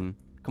on, Caden.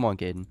 Come on,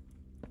 bro.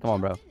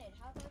 Jump in it.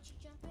 How about you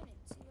jump in it?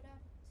 See what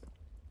happens.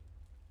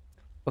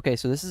 Okay,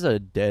 so this is a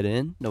dead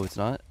end. No, it's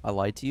not. I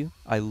lied to you.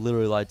 I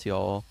literally lied to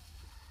y'all.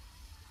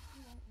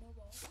 You won't know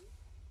about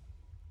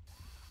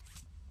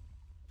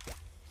it.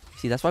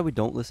 See, that's why we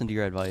don't listen to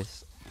your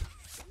advice.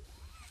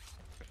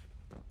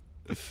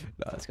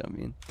 Nah, that's kind of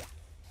mean.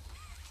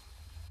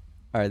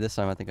 Alright, this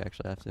time I think I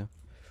actually have to.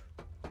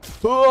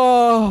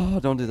 Oh,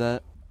 don't do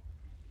that.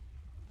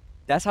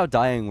 That's how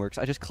dying works.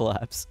 I just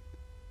collapse.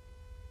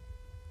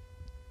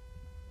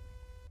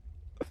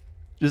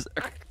 Just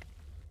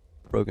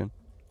broken.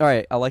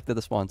 Alright, I like that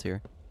the spawn's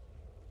here.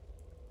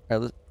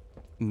 Alright,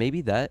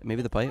 maybe that.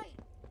 Maybe the pipe.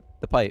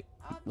 The pipe.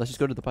 Let's just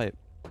go to the pipe.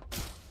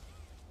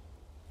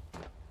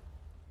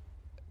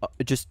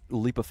 Just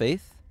leap of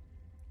faith?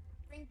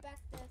 Bring back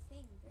the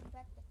thing. Bring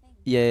back the thing.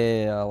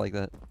 Yeah, I like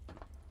that.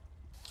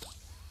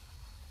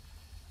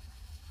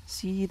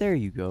 See, there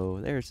you go.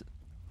 There's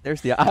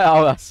the.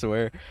 I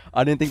swear,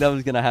 I didn't think that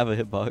was gonna have a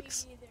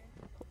hitbox. Me neither.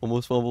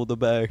 Almost fumbled the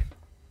bag.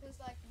 Because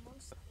like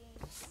most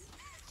games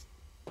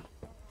don't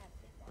have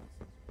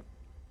hitboxes.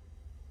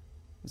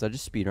 Was that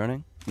just speed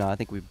running? No, I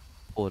think we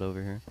pull it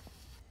over here.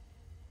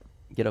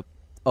 Get up.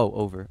 Oh,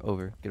 over.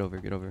 Get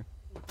over.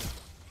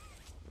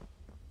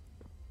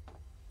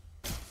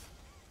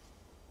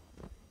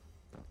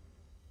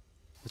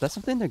 Was that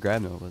something to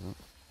grab? No, it wasn't.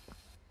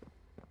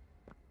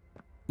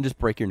 Just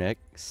break your neck.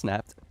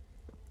 Snapped.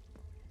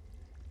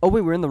 Oh,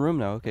 wait, we're in the room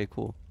now. Okay,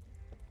 cool.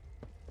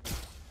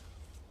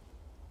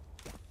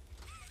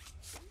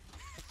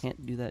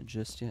 Can't do that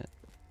just yet.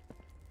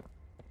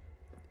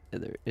 Yeah,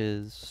 there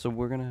is. So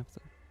we're gonna have to...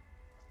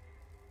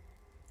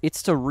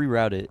 It's to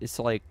reroute it. It's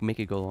to, like, make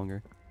it go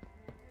longer.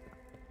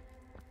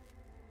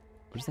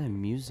 What is that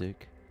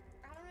music?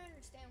 I don't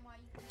understand why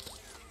you can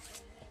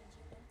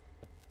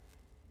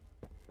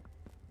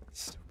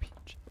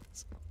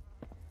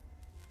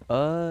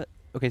never use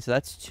Okay, so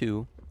that's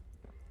 2.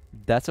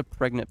 That's a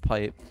pregnant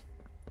pipe.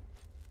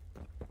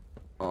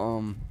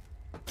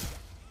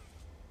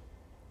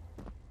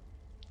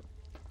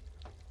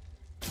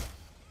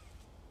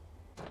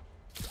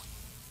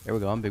 There we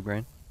go, I'm big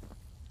brain.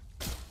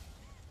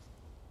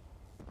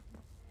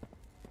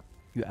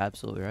 You're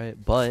absolutely right,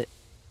 but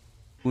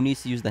who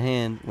needs to use the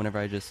hand whenever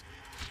I just...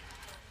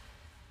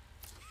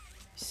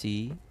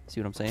 See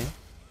what I'm saying?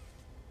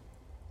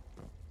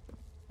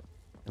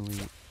 And we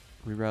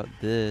reroute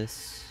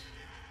this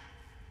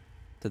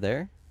to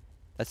there.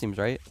 That seems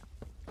right.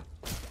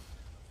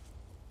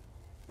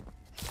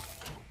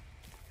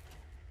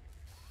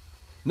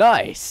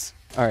 Nice.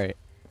 All right.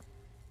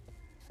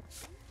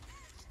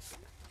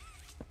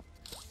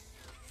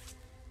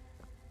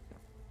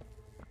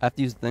 I have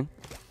to use the thing.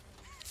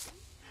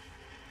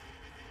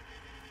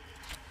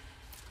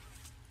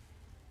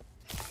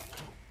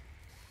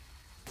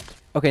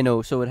 Okay,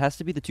 no, so it has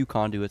to be the 2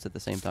 conduits at the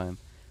same time.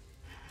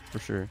 For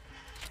sure.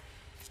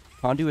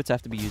 Conduits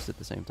have to be used at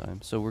the same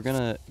time. So we're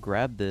gonna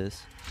grab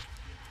this.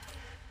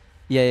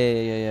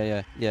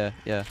 Yeah.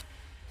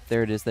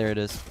 There it is.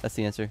 That's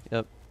the answer.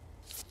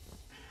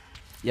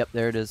 Yep,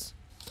 there it is.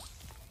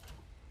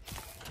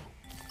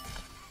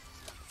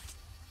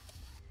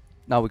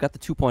 Now we got the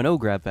 2.0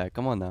 grab back.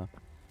 Come on now.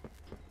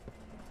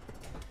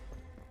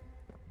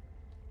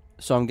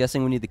 So I'm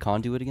guessing we need the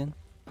conduit again?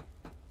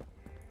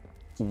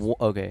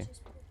 Okay.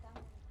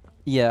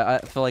 Yeah,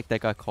 I feel like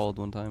that got called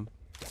one time.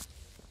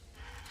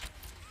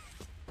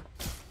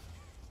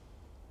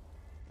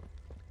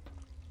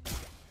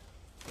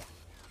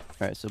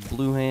 Alright, so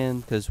blue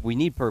hand, because we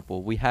need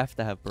purple. We have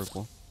to have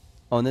purple.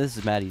 Oh, and this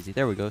is mad easy.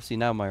 There we go. See,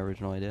 now my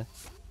original idea.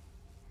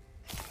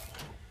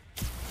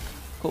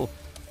 Cool.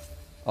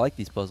 I like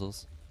these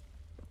puzzles.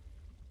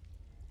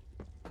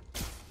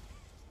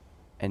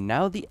 And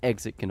now the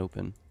exit can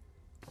open.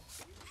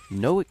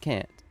 No, it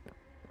can't.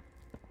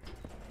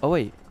 Oh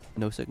wait,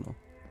 no signal.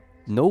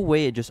 No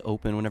way it just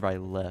opened whenever I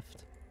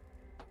left.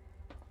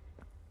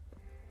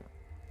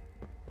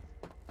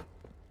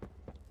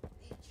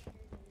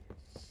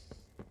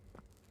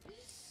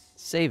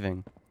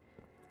 Saving.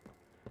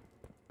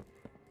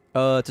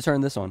 To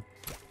turn this on.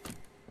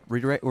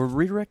 Redirect. We're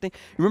redirecting.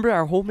 Remember,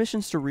 our whole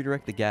mission's to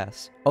redirect the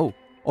gas. Oh.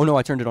 Oh no,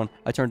 I turned it on.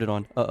 I turned it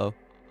on. Uh-oh.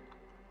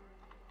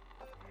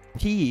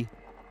 P.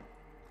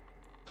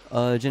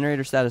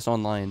 Generator status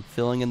online.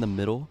 Filling in the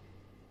middle.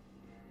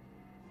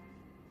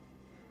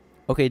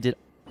 Okay, did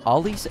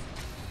Ollie say...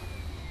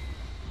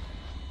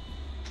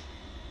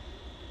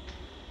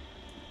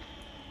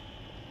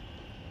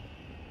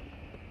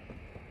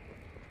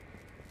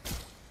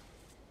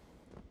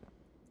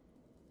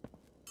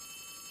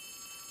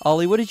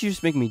 Ollie, what did you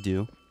just make me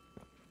do?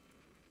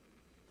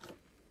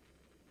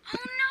 Oh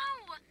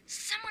no!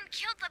 Someone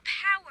killed the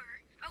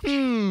power.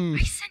 Okay,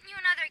 I sent you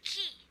another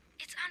key.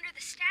 It's under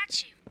the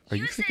statue. Are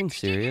you Use freaking it to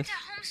serious? Get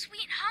into Home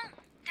Sweet Home.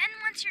 Then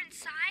once you're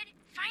inside,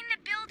 find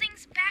the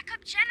building's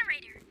backup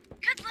generator.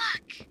 Good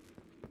luck.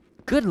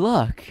 Good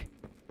luck.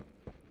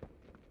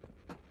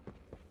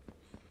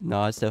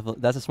 No, it's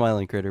definitely... That's a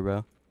smiling critter,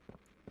 bro.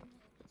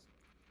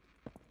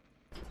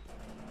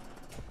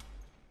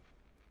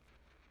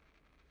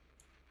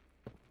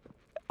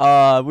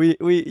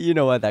 You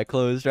know why that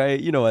closed, right?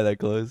 You know why that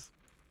closed.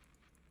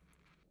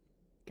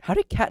 How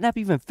did Catnap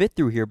even fit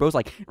through here? Bro's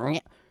like...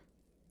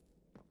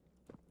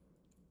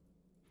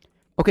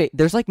 Okay,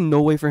 there's like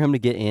no way for him to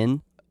get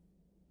in.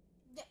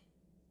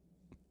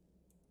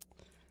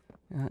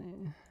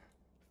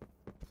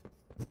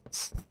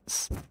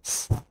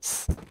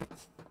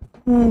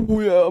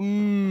 Ooh, yeah,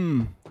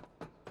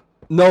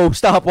 No,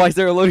 stop. Why is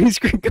there a loading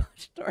screen?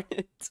 Gosh darn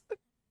it.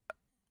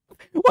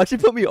 Watch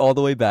it put me all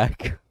the way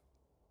back.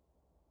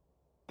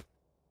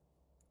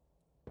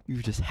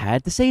 You just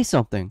had to say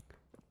something.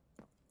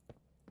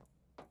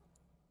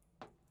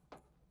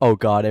 Oh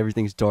god,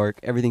 everything's dark.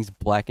 Everything's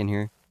black in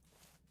here.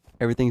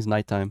 Everything's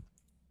nighttime.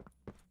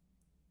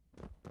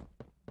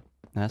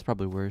 That's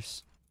probably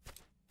worse.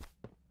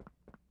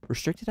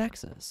 Restricted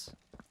access.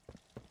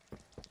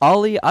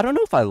 Ollie, I don't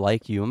know if I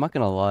like you. I'm not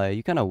gonna lie.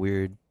 You kind of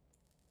weird.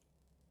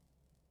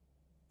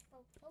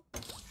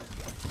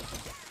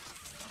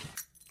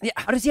 Yeah,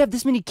 how does he have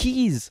this many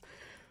keys?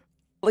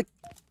 Like...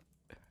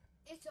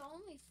 It's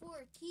only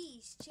 4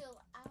 keys. Chill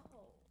out.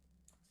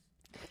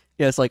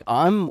 Yeah, it's like,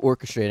 I'm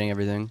orchestrating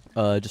everything.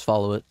 Just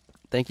follow it.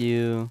 Thank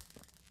you.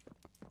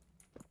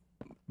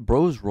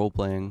 Bro's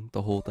role-playing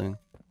the whole thing.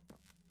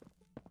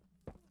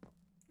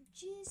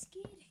 Just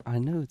kidding. I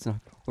know it's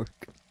not gonna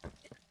work.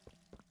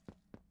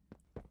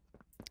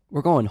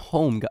 We're going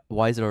home.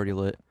 Why is it already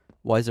lit?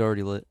 Why is it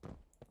already lit?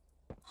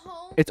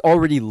 Home. It's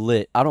already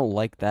lit. I don't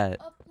like that.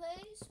 A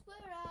place where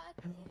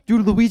I can...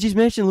 Dude, Luigi's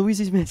Mansion.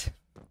 Luigi's Mansion.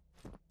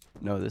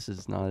 No, this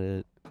is not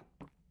it.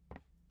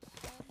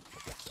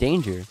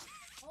 Danger.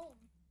 Home.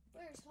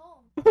 Where's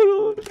home?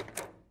 Hold on.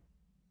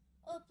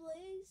 A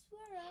place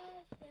where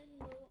I can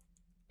go.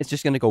 It's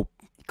just gonna go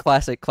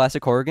classic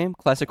horror game.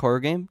 Classic horror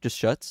game. Just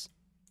shuts.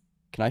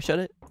 Can I shut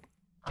it?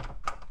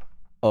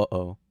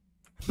 Uh-oh.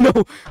 No.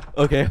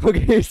 Okay.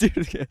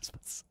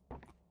 Yes.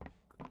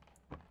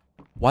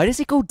 Why does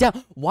it go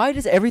down? Why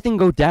does everything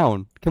go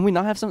down? Can we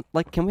not have some,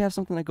 like, can we have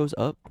something that goes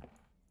up?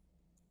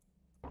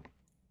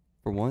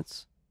 For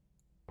once?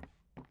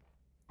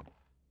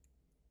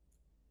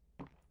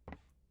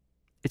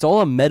 It's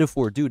all a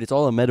metaphor, dude. It's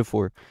all a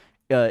metaphor.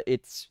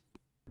 It's...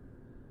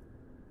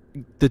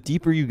 The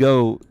deeper you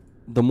go,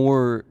 the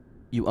more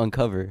you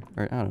uncover.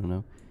 Or, I don't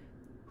know.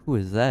 Who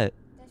is that?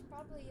 That's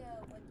probably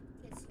what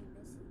gets you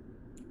missing.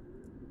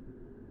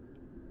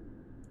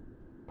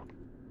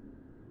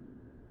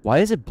 Why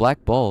is it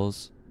black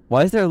balls?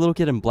 Why is there a little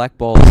kid in black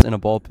balls in a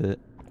ball pit?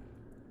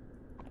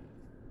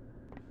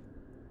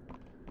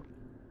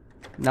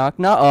 Knock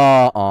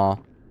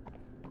knock.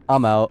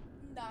 I'm out.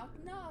 Knock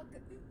knock.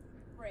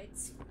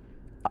 Braids.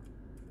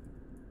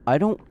 I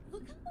don't...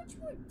 Look how much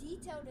more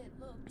detailed it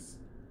looks.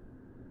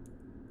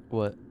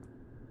 What?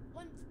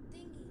 One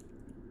thingy.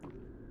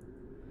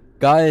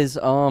 Guys,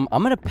 I'm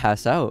gonna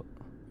pass out.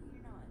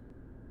 You're not.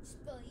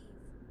 Just believe.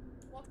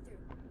 Walk through.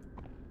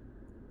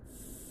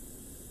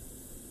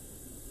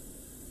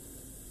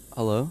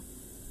 Hello?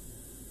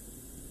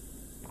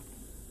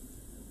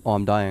 Oh,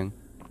 I'm dying.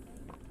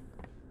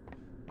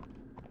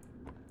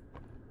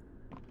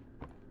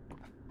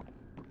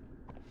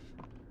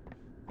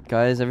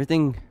 Guys,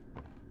 everything...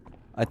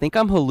 I think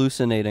I'm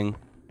hallucinating.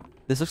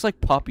 This looks like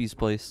Poppy's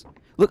place.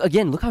 Look,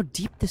 again, look how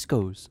deep this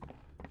goes.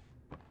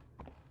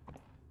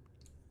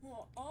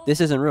 This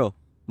isn't real.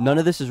 None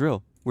of this is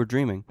real. We're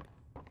dreaming.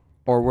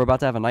 Or we're about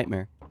to have a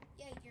nightmare.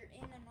 Yeah, you're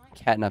in a nightmare.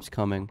 Catnap's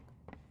coming.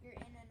 You're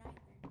in a nightmare.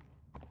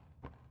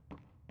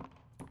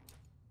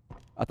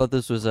 I thought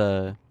this was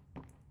a...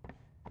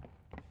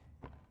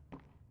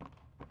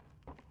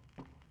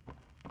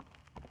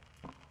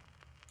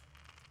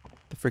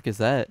 The frick is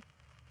that?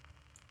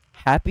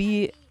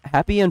 Happy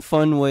and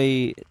fun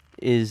way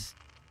is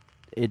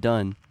it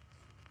done.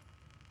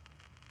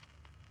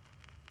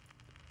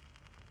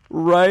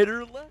 Right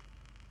or left?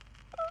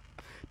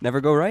 Never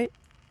go right?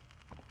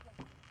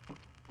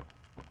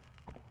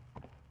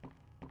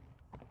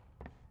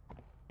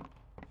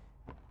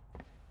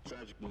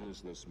 Tragic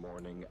news this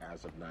morning.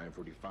 As of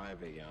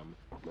 9:45 a.m.,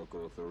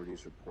 local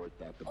authorities report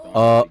that the body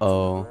of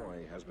Uh-oh.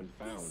 boy has been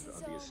found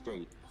on the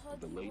estate of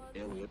the late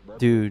Elliot Ludwig,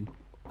 Dude.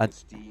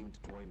 esteemed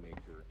toy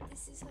maker.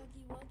 This is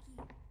Huggy Wuggy.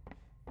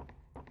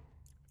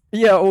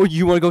 Yeah, oh,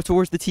 you want to go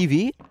towards the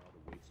TV?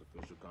 Awaits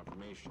official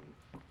confirmation.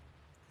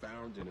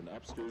 Found in an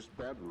upstairs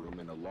bedroom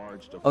in a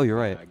large duffel Oh, you're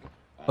right. bag,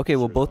 Okay,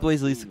 well, officers both on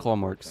ways leads to scene claw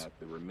report marks. that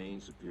the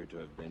remains appear to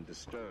have been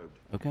disturbed.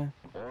 Okay.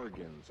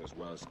 Organs, as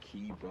well as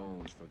key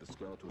bones for the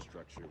skeletal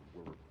structure,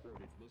 were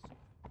reported missing.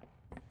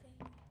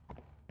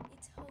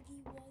 It's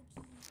Huggy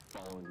Wuggy.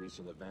 Following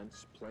recent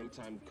events,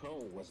 Playtime Co.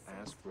 was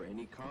asked for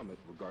any comment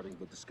regarding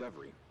the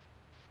discovery.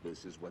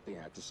 This is what they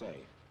had to say.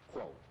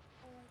 Quote,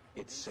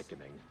 "It's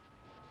sickening.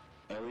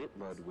 Elliot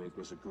Ludwig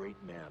was a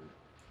great man.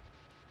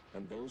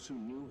 And those who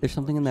knew him There's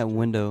something in that understood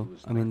window. he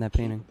was I mean, not that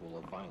painting. capable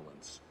of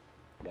violence,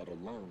 let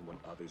alone what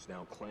others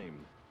now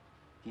claim.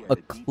 He had A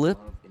deep clip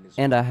love in his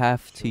and a heart for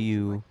half to children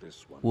you like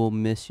this one, will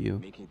miss you.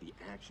 making the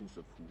actions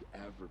of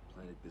whoever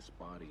planted this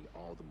body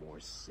all the more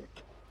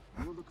sick.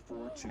 We look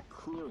forward to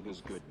clearing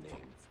his good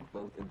name,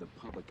 both in the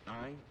public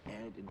eye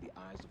and in the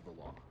eyes of the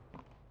law."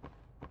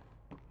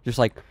 Just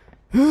like...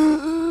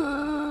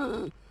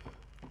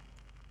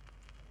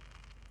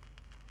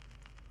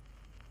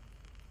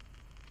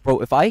 Bro,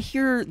 if I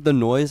hear the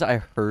noise I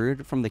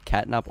heard from the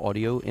catnap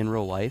audio in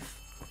real life...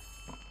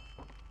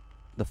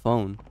 The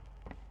phone...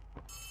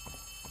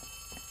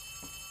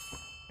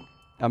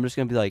 I'm just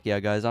gonna be like, yeah,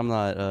 guys, I'm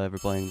not ever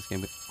playing this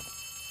game.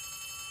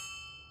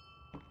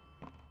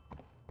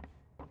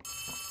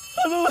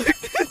 I don't like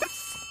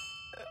this.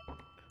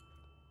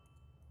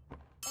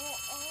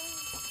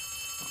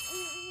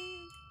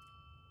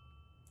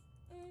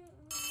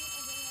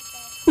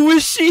 Who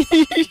is she?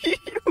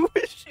 Who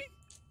is she?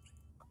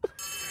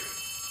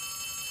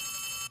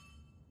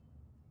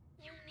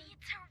 You need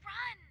to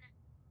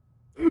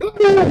run.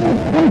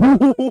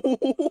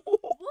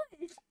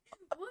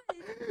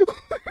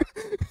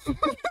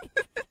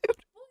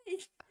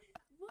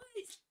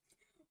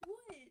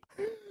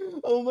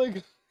 Oh my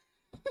god.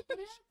 What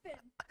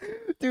happened?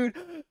 Dude,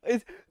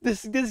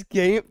 this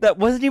game, that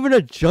wasn't even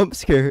a jump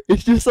scare.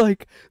 It's just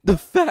like the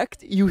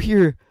fact you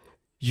hear,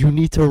 you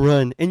need to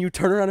run, and you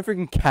turn around and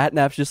freaking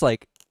catnap's just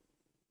like,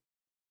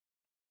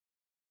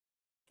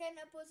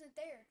 Catnap wasn't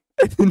there.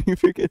 and then you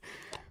freaking,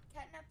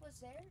 Catnap was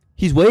there?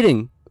 he's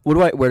waiting.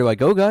 Where do I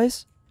go,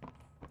 guys?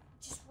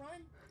 Just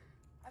run.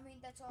 I mean,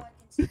 that's all I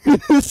can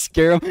say.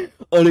 Scare him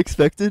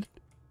unexpected.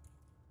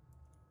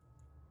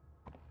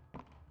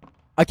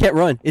 I can't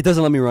run. It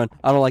doesn't let me run.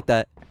 I don't like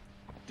that.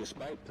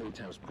 Despite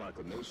Playtime's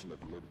proclamation of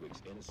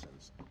Ludwig's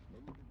innocence,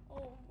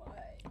 Oh my.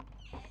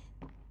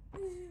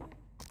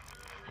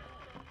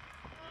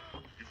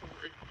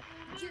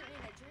 You're in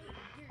a dream.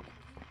 You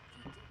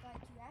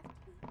like you have to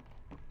be.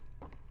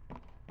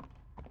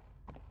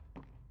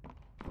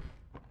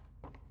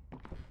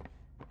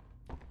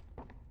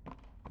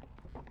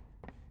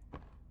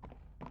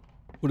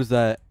 What is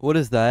that? What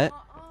is that?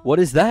 What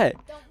is that?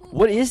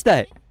 What is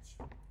that?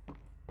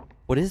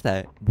 What is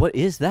that? What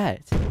is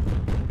that?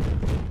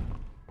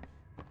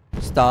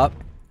 Stop.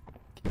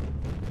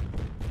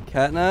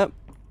 Catnap?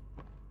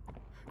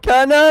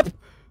 Catnap!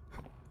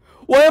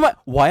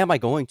 Why am I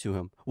going to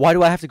him? Why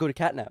do I have to go to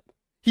Catnap?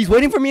 He's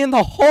waiting for me in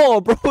the hall,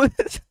 bro.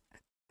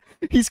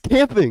 He's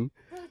camping.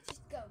 Bro,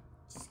 just go.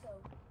 Just go.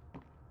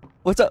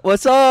 What's up?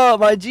 What's up,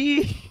 my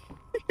G?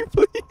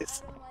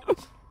 Please. I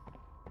don't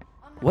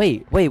like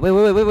it.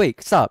 I'm not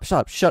Wait. Stop.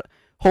 Shut.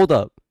 Hold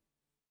up.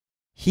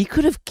 He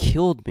could have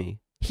killed me.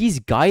 He's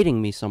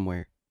guiding me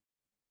somewhere.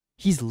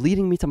 He's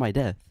leading me to my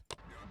death.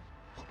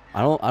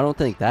 I don't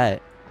think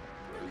that.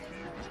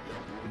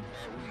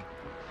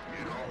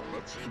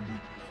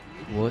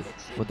 What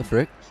the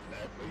frick?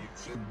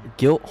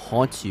 Guilt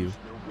haunts you.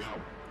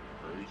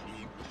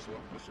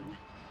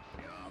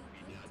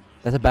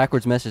 That's a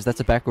backwards message. That's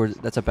a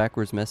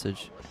backwards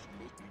message.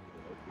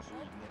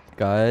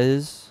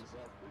 Guys,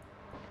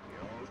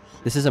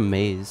 this is a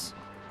maze.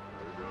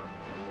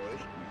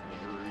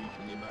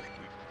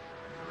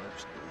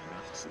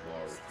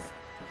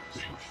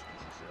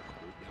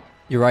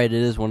 You're right, it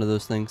is one of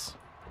those things.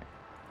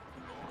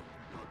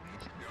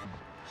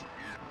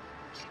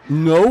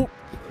 Nope.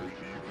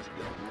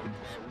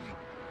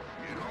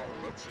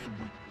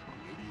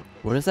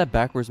 What is that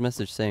backwards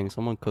message saying?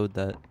 Someone decode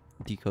that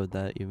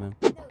even.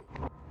 You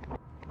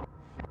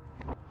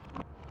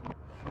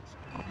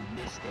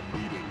missed the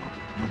meeting.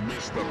 You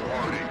missed the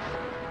party.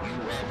 You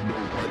have no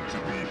right to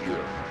be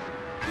here.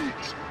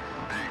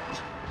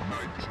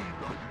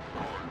 8/8/1995.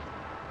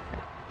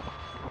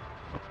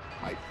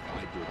 I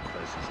find your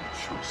presence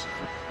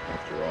intrusive.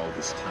 After all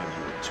this time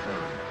you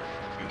return.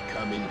 You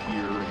come in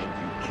here and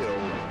you kill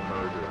and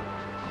murder.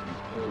 You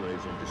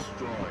pillage and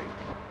destroy.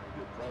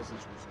 Your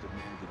presence was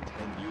demanded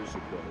 10 years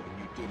ago and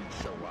you didn't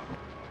show up.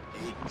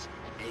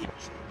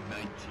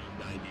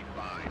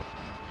 8/8/1995.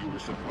 You were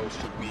supposed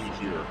to be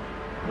here.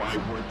 Why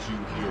weren't you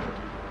here?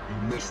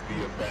 You missed the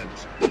event.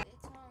 It's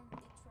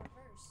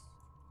reverse.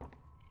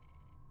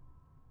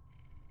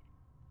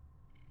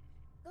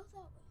 Go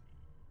that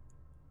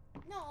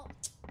way. No,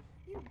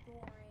 you're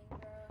boring,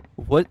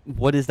 bro.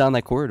 What is down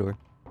that corridor?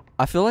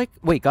 I feel like,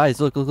 wait, guys,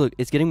 look.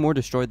 It's getting more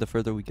destroyed the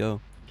further we go.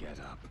 Get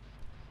up.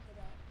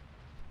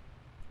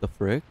 The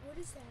frick? What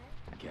is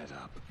that? Get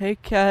up. Hey,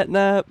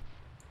 catnap.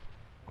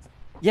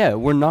 Yeah,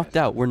 we're knocked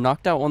out. We're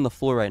knocked out on the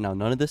floor right now.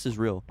 None of this is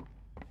real.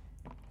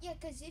 Yeah,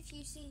 because if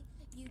you see,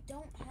 you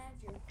don't have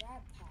your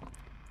grab pack.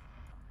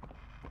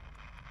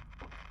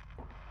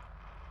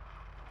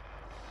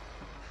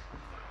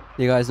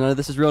 Yeah, guys, none of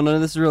this is real. None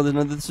of this is real. None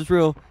of this is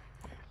real.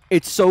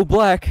 It's so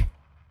black.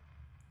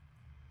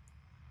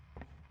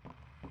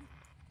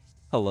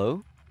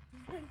 Hello?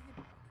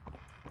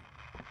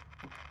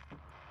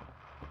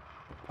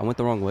 I went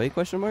the wrong way?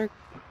 Question mark?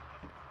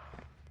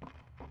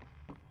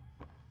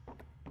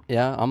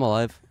 Yeah, I'm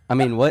alive. I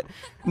mean, what?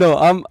 No,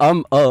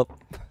 I'm up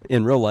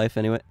in real life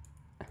anyway.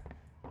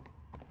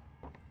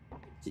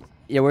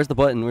 Yeah, where's the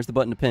button? Where's the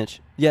button to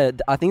pinch? Yeah,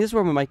 I think this is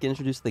where we might get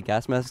introduced to the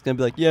gas mask. It's gonna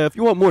be like, yeah, if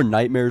you want more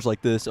nightmares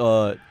like this,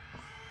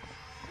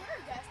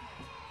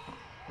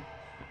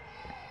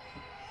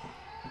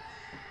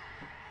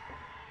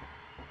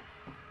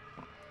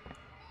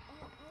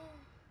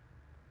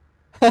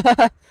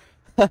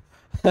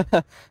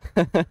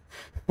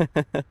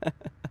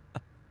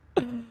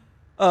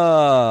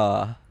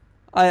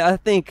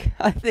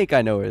 I think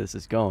I know where this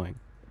is going.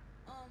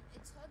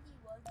 It's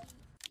Huggy Wuggy.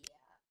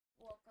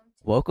 Yeah.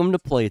 Welcome to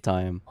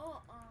Playtime.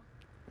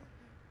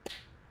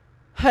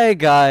 Hey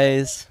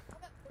guys.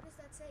 What does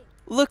that say?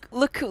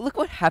 Look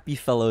what happy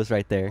fellows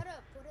right there.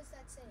 What does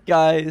that say?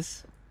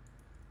 Guys.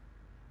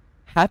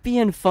 Happy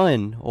and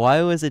fun.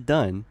 Why was it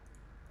done?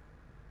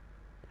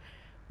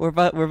 We're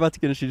about to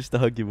get introduced to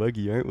Huggy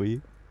Wuggy, aren't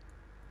we?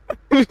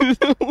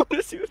 What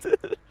is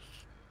it?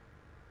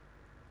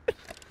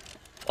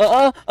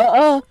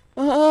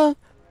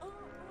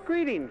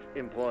 Greetings,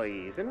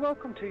 employees, and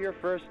welcome to your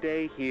first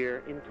day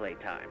here in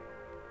Playtime.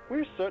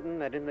 We're certain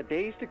that in the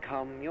days to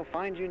come, you'll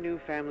find your new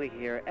family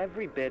here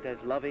every bit as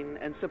loving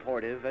and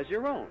supportive as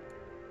your own.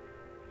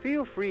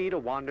 Feel free to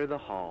wander the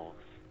halls,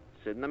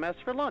 sit in the mess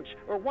for lunch,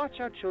 or watch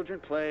our children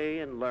play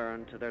and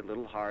learn to their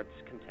little hearts'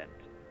 content.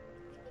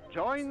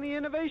 Join the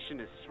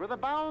innovationists where the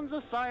bounds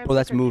of science Oh,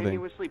 that's are moving.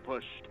 continuously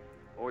pushed.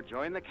 Or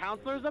join the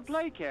counselors of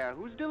Playcare,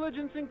 whose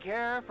diligence and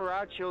care for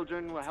our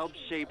children will help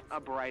shape a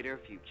brighter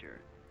future.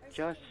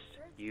 Just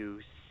you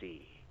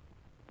see.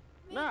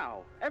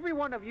 Now, every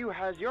one of you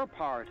has your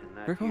part in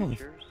that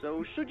future,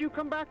 so should you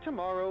come back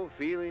tomorrow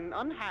feeling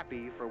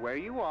unhappy for where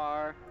you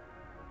are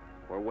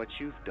or what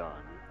you've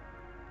done,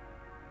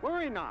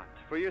 worry not,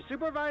 for your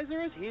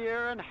supervisor is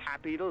here and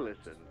happy to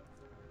listen.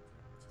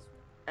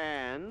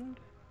 And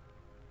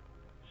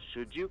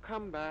should you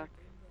come back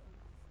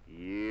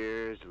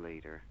years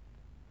later,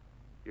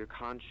 your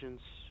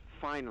conscience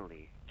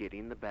finally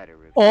getting the better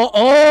of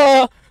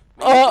you.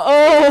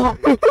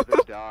 Into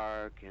the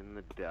dark and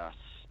the dust.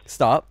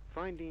 Stop.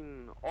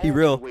 Finding He all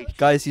real. the ways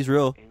Guys, he's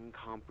real.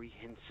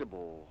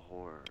 incomprehensible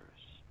horrors,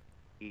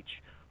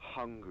 each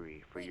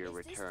hungry for your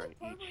return,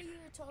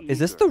 each Is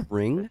this the eager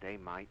ring? that they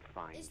might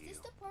find Is this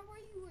the part where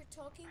you were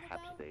talking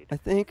about? I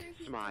think.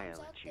 Smile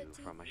at you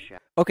from a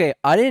shadow. Okay,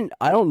 I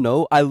don't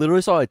know. I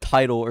literally saw a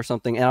title or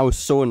something and I was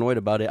so annoyed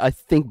about it. I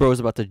think bro's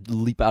about to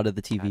leap out of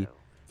the TV.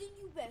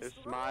 Their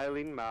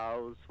smiling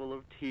mouths full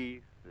of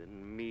teeth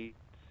and meat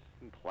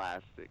and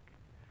plastic.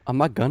 I'm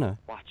not gonna.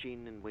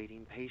 Watching and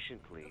waiting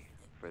patiently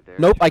for their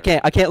Nope, I turn.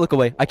 can't. I can't look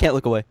away. I can't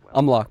look away.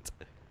 I'm locked.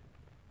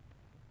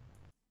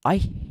 I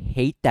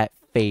hate that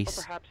face.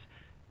 Perhaps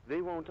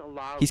they won't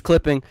allow He's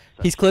clipping.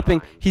 He's such clipping.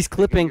 time He's to take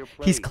clipping. your He's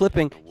place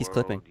clipping. in the He's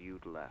clipping. world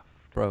you'd left.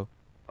 Bro.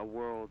 A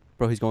world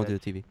Bro, he's going through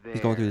the that's TV.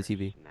 He's going through the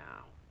TV. theirs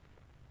now.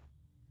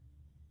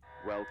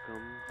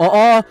 Welcome.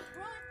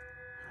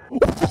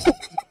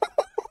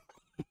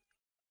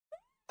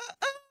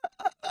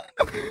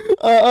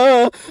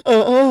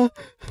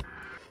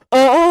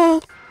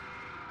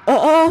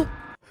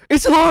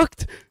 It's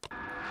locked.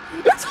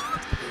 It's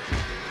locked.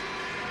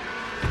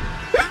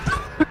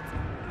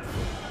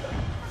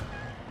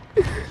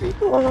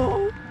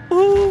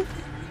 Oh.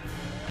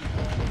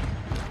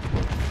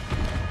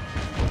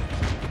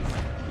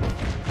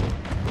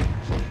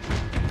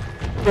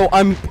 Bro,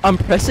 I'm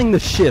pressing the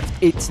shift.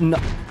 It's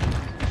not.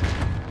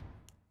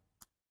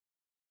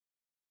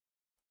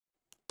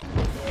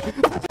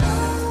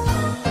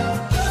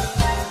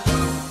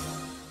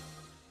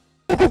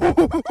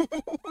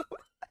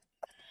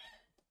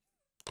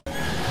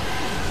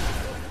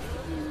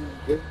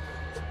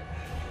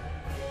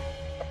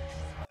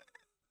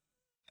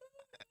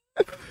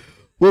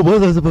 What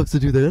was I supposed to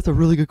do there? That's a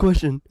really good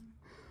question.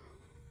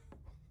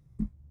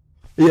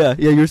 Yeah,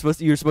 you're supposed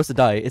to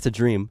die. It's a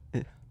dream.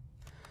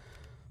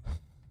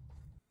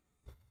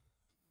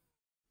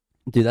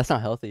 Dude, that's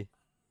not healthy.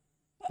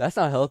 That's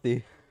not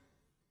healthy.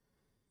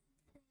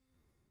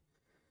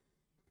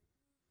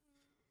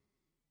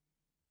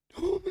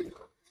 Oh my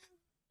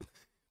god.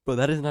 Bro,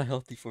 that is not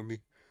healthy for me.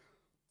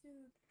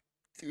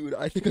 Dude,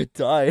 I think I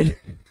died.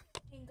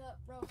 Hang up.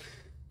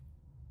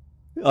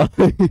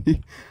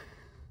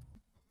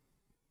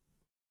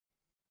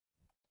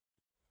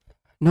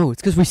 No,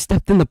 it's because we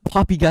stepped in the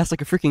poppy gas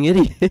like a freaking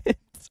idiot.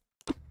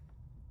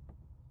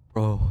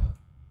 Bro.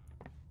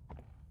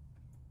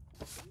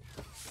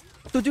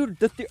 So, dude,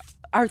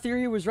 our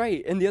theory was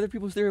right, and the other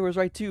people's theory was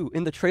right too.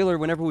 In the trailer,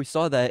 whenever we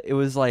saw that, it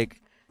was like,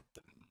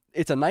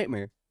 it's a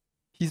nightmare.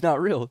 He's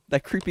not real.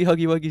 That creepy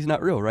Huggy Wuggy's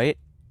not real, right?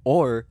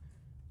 Or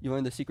you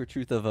learn the secret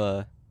truth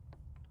of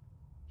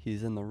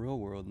he's in the real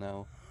world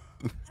now.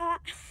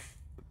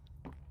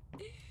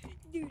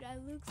 Dude, I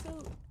look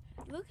so.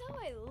 Look how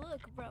I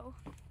look, bro.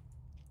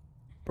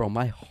 Bro,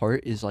 my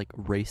heart is like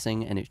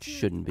racing, and it Dude,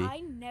 shouldn't be. I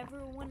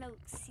never want to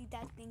see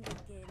that thing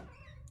again.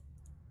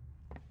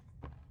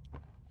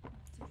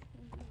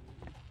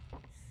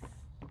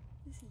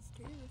 This is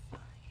terrifying.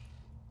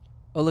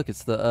 Oh, look,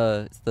 it's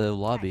the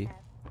lobby.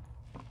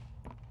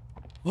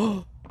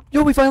 Oh,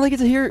 yo, we finally get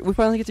to hear. We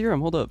finally get to hear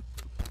him. Hold up.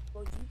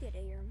 Well, you get to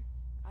hear him.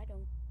 I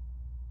don't.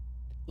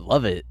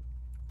 Love it.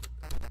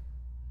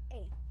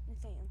 Hey,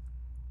 Nathaniel.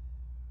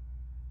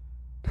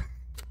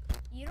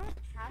 You don't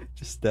have to.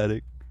 Just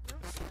static. You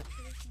don't have to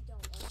if you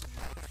don't want to.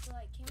 So,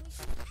 like, can we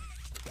just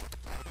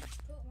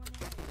put one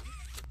in?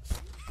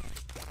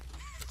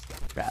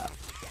 Yeah.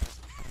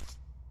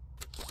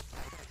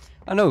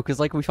 I know,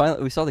 cause like we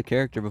saw the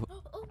character before.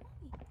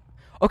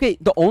 Okay,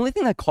 the only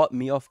thing that caught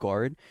me off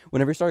guard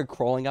whenever he started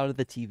crawling out of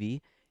the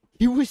TV,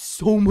 he was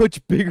so much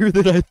bigger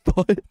than I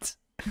thought.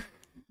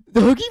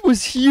 The Huggy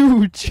was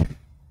huge.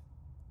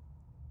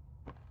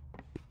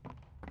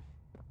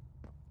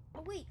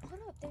 Oh wait, hold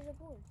up. There's a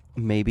board.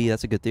 Maybe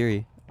that's a good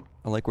theory.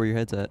 I like where your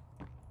head's at.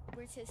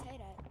 Where's his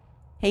head at?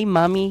 Hey,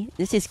 mommy,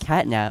 this is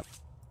Catnap.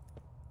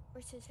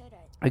 Where's his head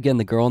at? Again,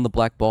 the girl in the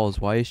black balls.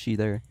 Why is she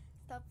there?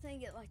 Stop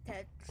saying it like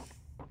that.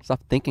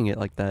 Stop thinking it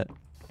like that.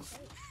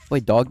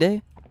 Wait, dog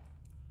day?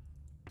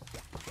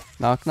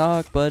 Knock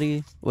knock,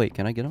 buddy. Wait,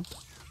 can I get him?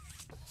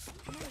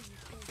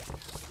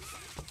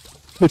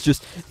 It's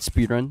just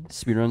speedrun.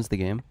 Speedruns the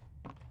game.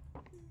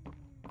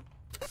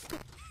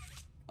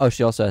 Oh,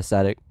 she also has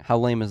static. How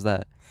lame is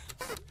that?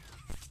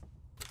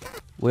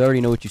 We already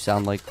know what you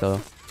sound like,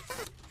 though.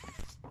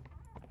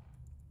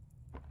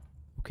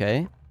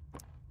 Okay.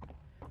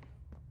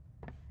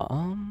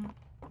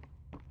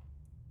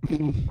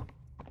 Dude,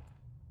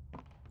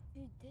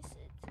 this is.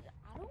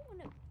 I don't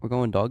want to. We're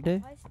going dog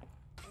day?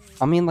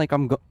 I mean, like,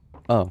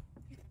 Oh.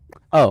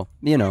 Oh,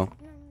 you know.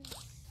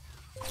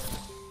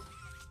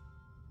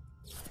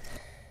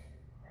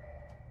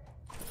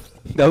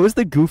 That was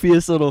the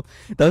goofiest little.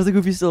 That was the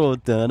goofiest little.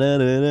 Da -da -da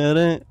 -da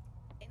 -da.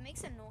 It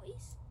makes a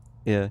noise.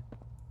 Yeah.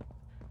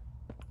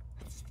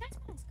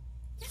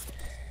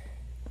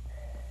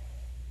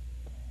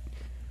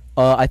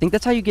 I think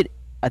that's how you get.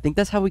 I think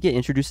that's how we get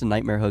introduced to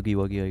Nightmare Huggy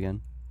Wuggy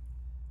again.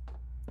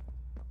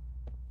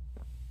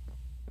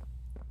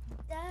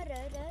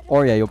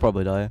 Or yeah, you'll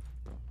probably die.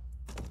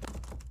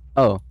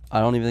 Oh, I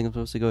don't even think I'm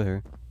supposed to go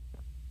here.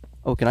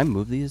 Oh, can I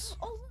move these?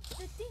 Oh,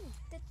 look,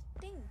 the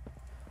thing.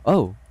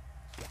 Oh.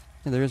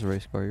 Yeah, there is a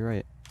race car, you're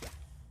right.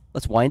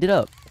 Let's wind it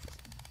up.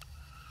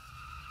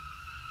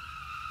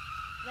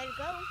 Let it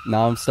go.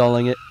 Now I'm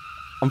stalling it.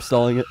 I'm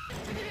stalling it.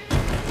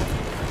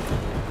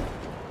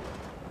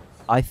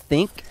 I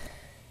think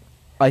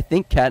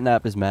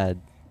Catnap is mad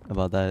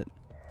about that.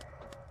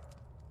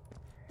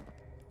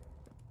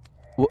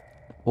 What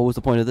was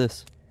the point of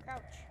this?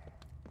 Crouch.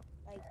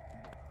 Like.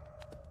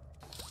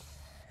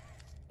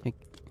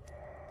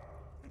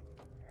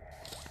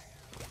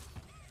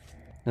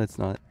 No, it's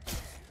not.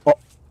 Oh.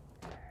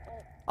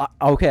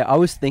 Okay, I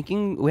was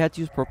thinking we had to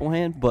use purple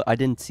hand, but I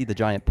didn't see the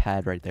giant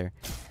pad right there.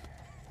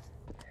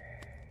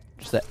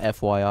 Just a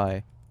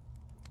FYI.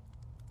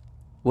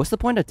 What's the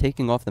point of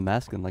taking off the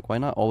mask then? Like, why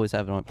not always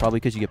have it on? Probably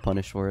because you get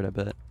punished for it, I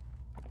bet.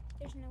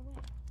 There's no way.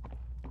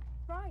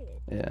 Try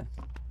it. Yeah.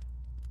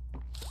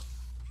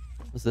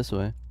 What's this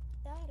way?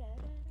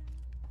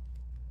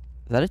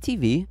 Is that a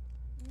TV?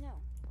 No.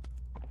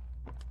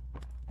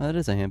 Oh, that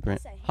is a handprint.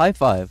 It's a High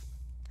five.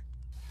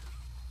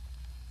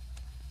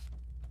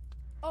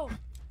 Oh,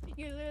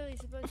 you're literally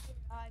supposed to do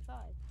a high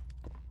five.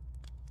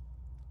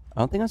 I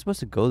don't think I'm supposed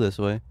to go this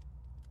way.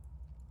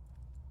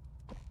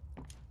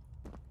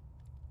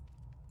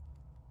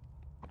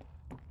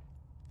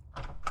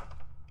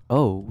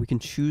 Oh, we can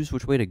choose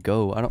which way to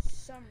go. I don't.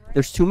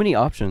 There's too many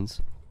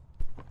options.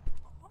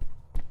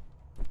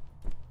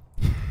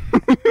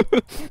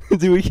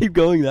 Do we keep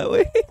going that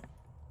way?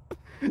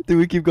 Do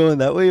we keep going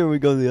that way, or are we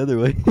going the other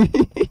way?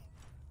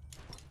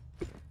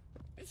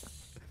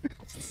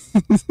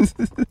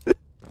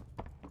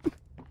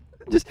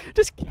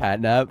 just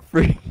catnap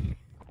free.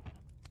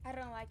 I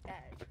don't like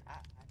that.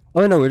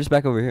 Oh no, we're just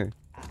back over here.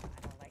 I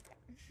don't like that.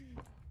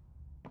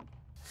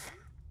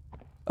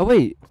 Oh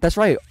wait, that's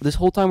right. This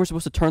whole time we're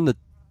supposed to turn the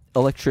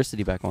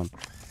electricity back on.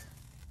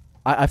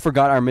 I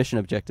forgot our mission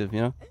objective,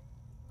 you know?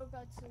 I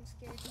got so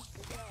scared he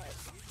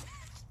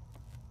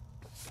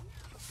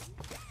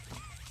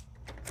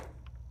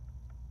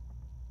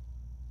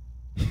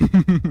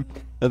forgot.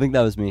 I think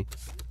that was me.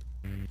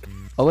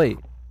 Oh wait,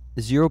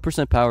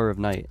 0% power of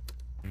night.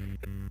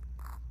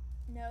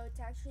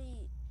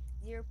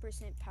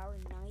 0% power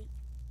night.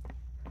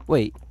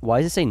 Wait, why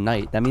does it say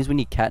night? That means we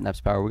need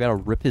Catnap's power. We gotta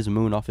rip his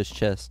moon off his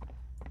chest.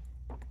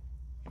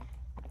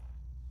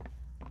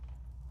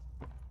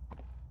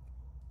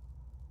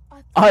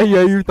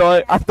 Yeah, you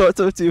thought. I thought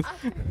so too. I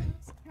thought it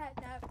was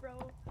Catnap, bro.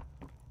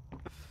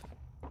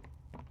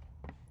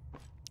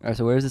 Alright,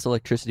 so where's this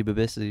electricity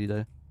babicity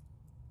though?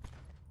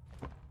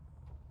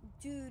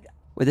 Dude,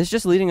 Wait, this is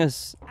just leading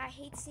us. I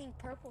hate seeing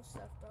purple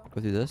stuff, bro.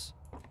 Go through this.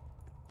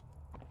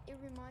 It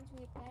reminds me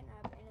of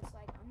Catnap, and it's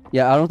like I'm not.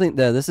 Yeah, I don't think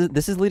that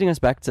this is leading us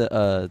back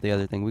to the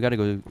other thing. We gotta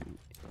go.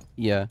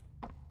 Yeah.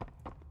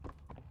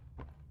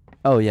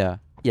 Oh yeah,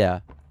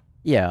 yeah,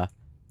 yeah.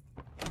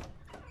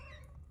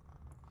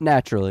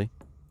 Naturally.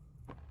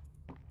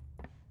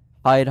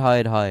 Hide,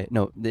 hide, hide.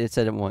 No, it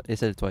said it once. It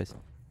said it twice.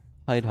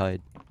 Hide,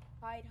 hide.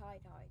 Hide, hide,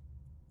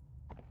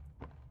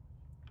 hide.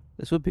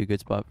 This would be a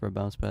good spot for a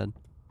bounce pad.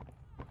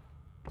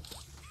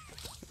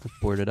 Let's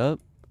board it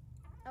up.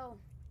 Oh.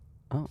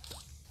 Oh.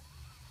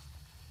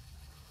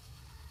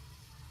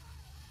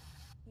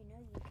 You know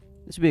you can.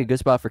 This would be a good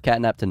spot for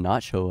Catnap to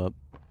not show up.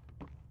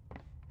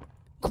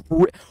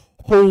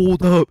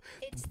 Hold up.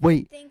 It's the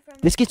Wait. thing from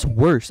This the gets kid.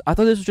 worse. I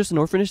thought this was just an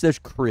orphanage. There's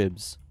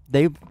cribs.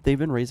 They've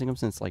been raising them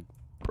since like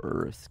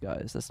birth,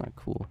 guys. That's not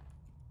cool.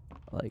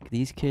 Like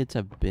these kids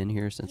have been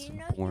here since You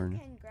know born. you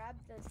can grab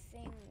the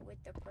thing with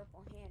the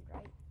purple hand,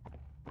 right?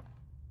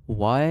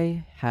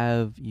 Why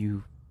have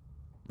you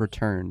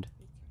returned?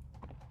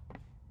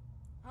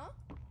 Huh?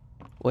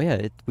 Well,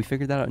 yeah, we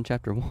figured that out in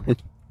chapter 1. What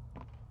did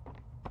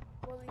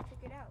we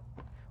figure out?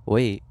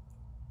 Wait,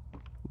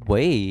 What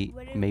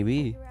did we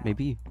maybe, figure out?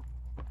 maybe.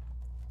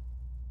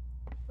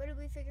 What did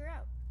we figure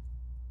out?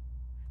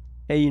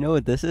 Hey, you know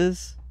what this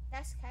is?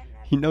 That's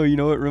Catnap. You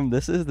know what room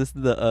this is? This is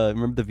the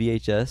remember the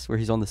VHS where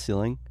he's on the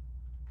ceiling?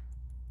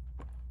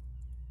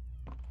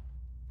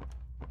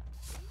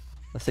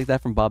 Let's take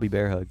that from Bobby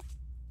Bear Hug.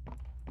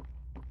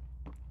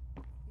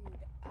 Dude,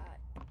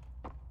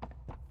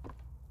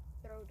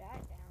 throw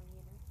that down,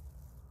 you know.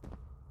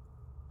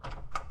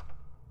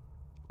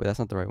 But that's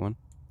not the right one.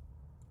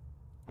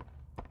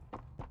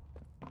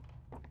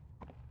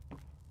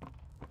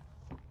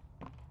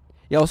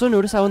 Yeah, also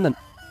notice how in the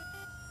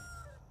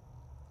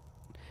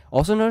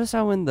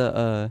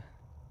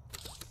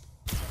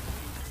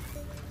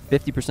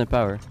 50%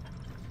 power.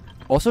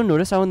 Also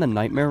notice how in the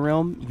Nightmare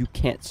Realm you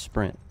can't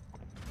sprint.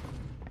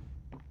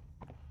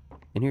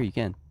 In here you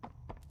can.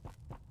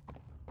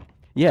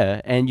 Yeah,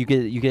 and you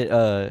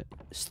get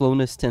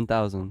slowness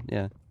 10,000.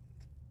 Yeah.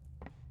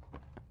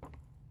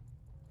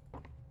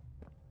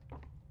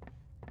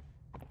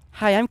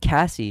 Hi, I'm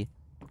Cassie.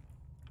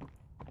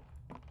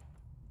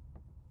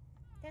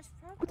 That's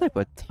probably What type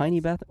of tiny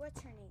bath?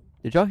 What's her name?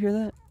 Did y'all hear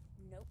that?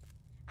 Nope.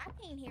 I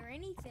can't hear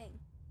anything.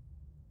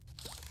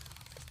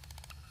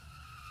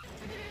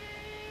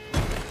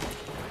 That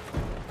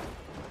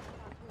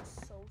was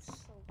so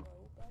slow,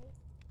 buddy.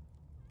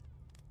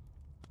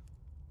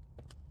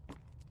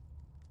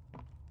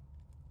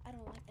 I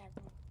don't like that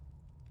room.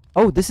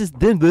 Oh, this is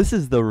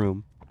the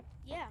room.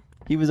 Yeah.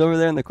 He was over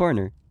there in the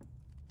corner.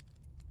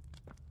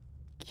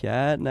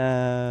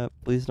 Catnap.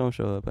 Please don't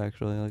show up,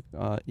 actually.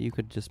 Like, you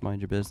could just mind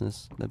your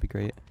business. That'd be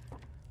great.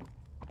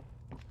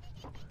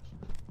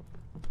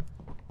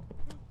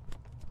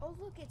 Oh,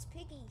 look, it's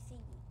Piggy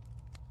thingy.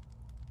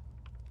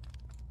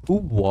 Who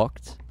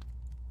walked?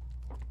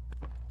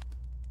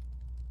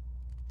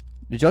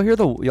 Did y'all hear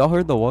y'all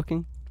heard the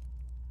walking?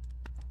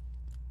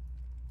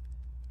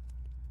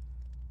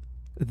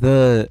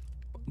 The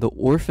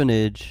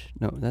orphanage.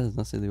 No, that does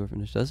not say the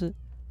orphanage, does it?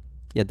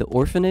 Yeah, the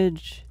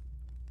orphanage.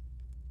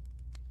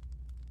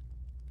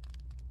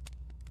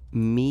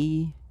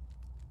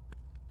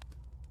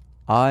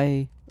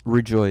 I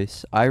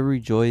rejoice. I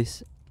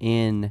rejoice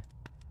in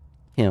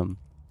him.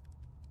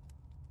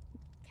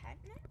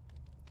 Catnap?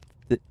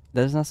 That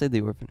does not say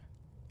the orphan.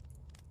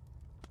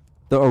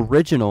 The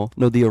original.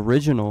 No, the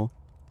original.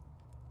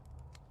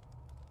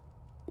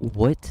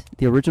 What?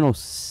 The original.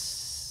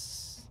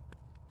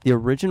 The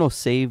original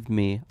saved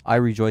me. I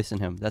rejoice in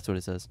him. That's what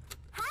it says.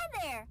 Hi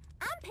there,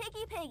 I'm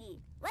Piggy Piggy.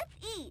 Let's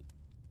eat.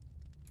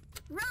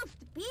 Roast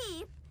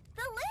beef,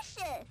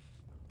 delicious.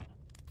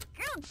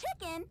 Grilled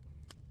chicken,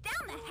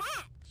 down the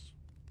hatch.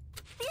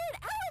 Seared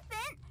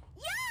elephant,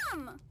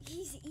 yum.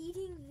 He's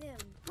eating them.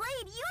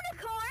 Played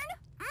unicorn,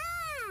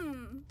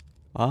 mmm.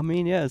 I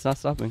mean, yeah, it's not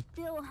stopping.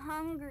 Still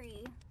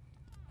hungry.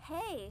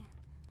 Hey,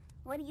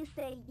 what do you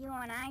say you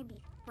and I be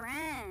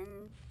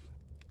friends?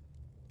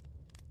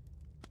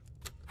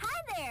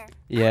 Hi there.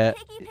 Yeah. I'm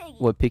Piggy Piggy.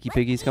 What, Picky Let's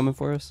Piggy's eat. coming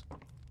for us?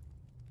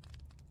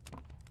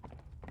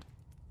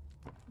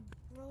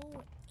 Bro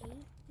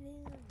ate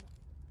them.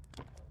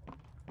 Gosh,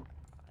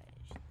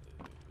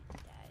 dude,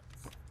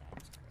 that's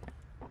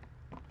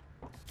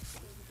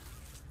great.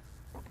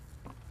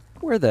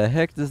 Where the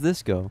heck does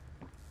this go?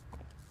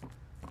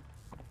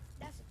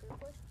 That's a good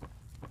question.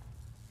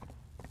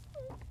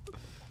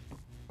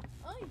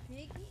 I'm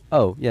Piggy.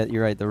 Oh, yeah,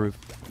 you're right, the roof.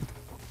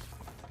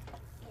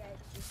 Yeah,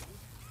 it's just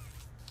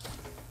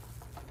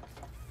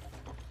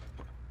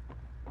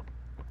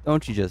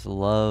Don't you just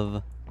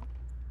love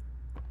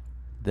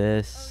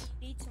This. Oh,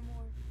 you need some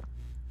more.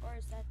 Or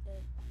is that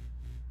the...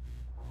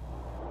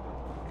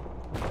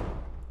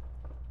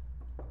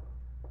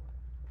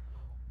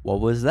 What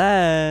was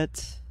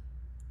that?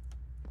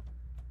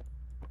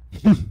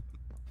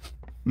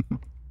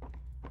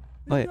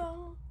 Wait.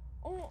 No.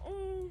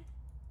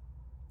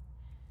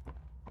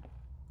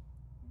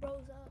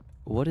 Bros up.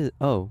 What is?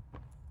 Oh,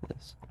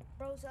 this.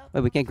 Bros up.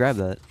 Wait, we can't grab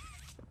that.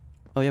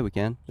 Oh yeah, we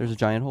can. There's a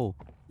giant hole.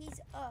 He's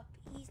up.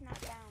 He's not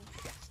down.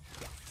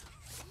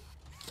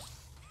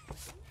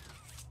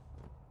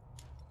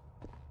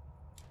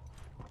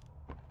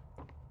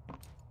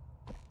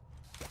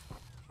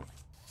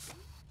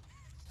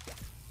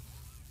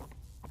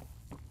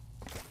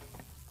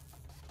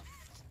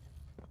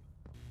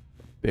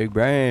 Big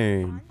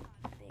brain. I'm not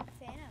a big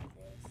fan of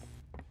this.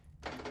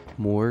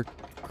 More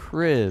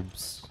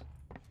cribs.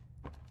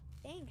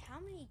 Dang, how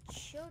many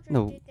children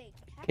No, did they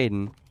catch?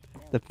 Caden.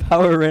 The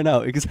power ran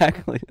out.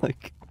 Exactly.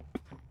 Like.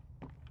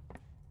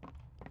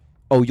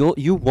 Oh,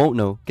 you won't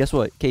know. Guess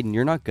what, Caden?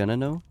 You're not gonna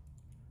know.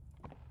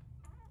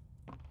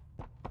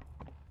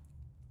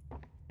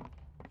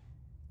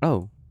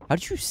 Oh, how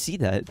did you see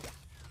that?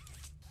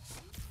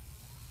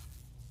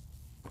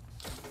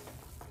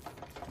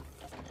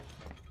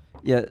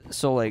 Yeah,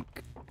 so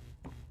like...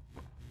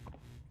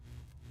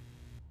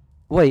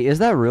 Wait, is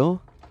that real?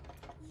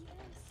 Yes.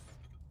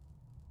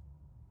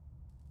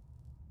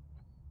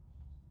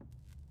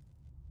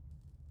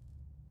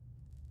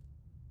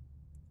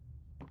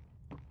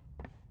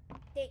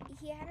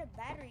 He had a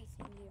battery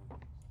thingy.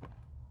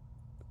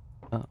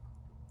 Oh,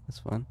 that's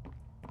fun.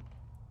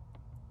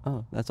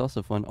 Oh, that's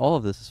also fun. All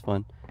of this is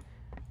fun.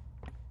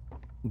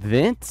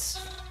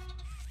 Vince?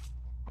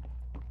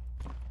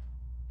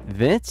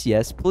 Vince,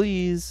 yes,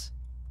 please.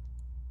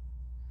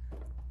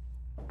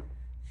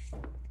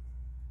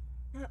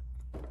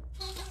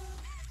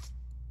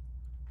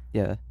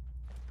 Yeah,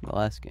 the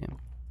last game.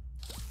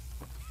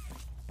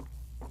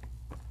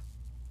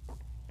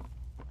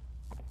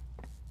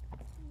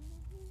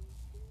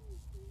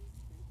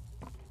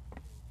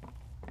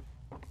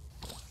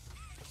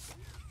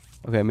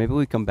 Okay, maybe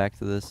we come back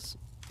to this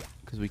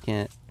because we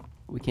can't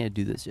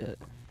do this yet.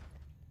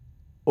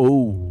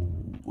 Oh,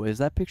 wait, is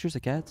that pictures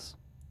of cats?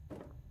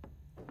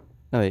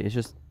 No, wait, it's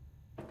just...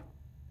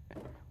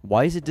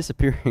 Why is it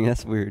disappearing?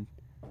 That's weird.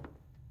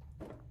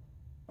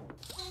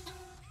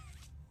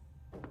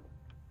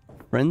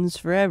 Friends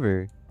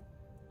forever.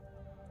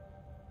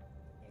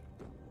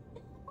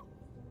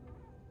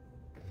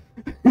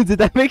 Did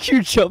that make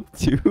you jump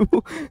too?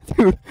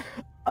 Dude.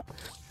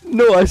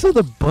 No, I saw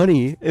the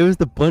bunny. It was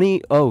the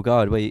bunny. Oh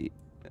god, wait.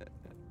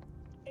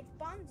 It's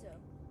Bonzo.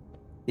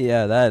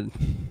 Yeah, that.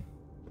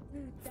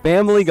 Dude,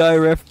 Family Guy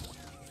ref.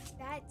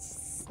 That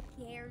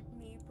scared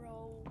me,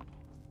 bro.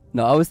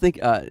 No, I was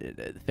thinking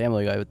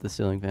Family Guy with the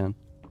ceiling fan.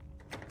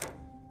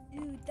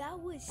 Dude, that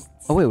was...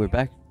 Oh wait, we're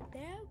back.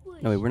 That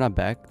was... No wait, we're not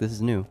back. This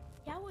is new.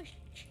 That was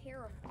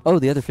terrible. Oh,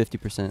 the other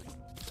 50%.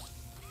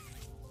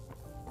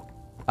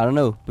 I don't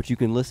know, but you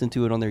can listen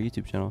to it on their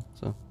YouTube channel,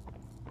 so.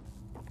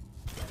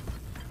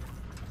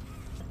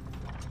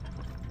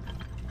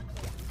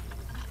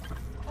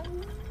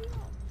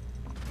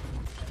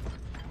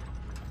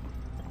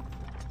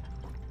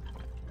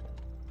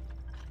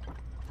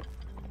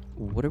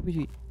 What are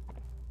we...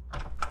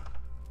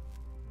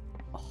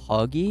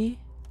 Huggy?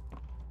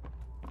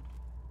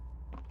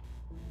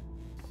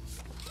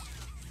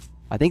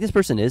 I think this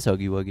person is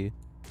Huggy Wuggy.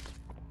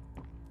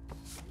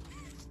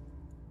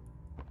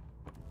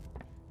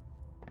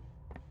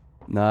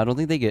 No, I don't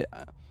think they get...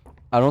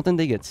 I don't think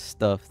they get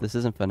stuff. This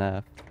isn't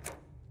FNAF.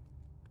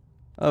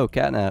 Oh,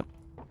 catnap.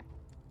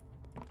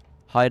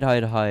 Hide,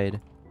 hide,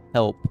 hide.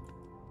 Help.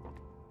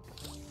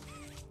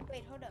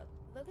 Wait, hold up.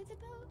 Look at the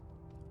boat.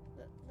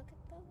 Look at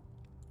the boat.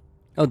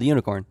 Oh, the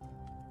unicorn.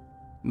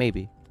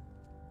 Maybe.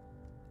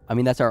 I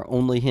mean, that's our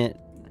only hint.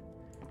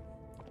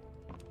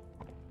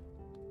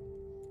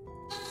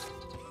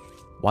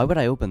 Why would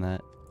I open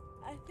that?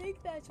 I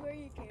think that's where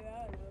you came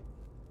out of.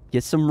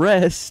 Get some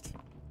rest.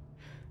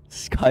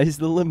 Sky's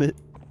the limit.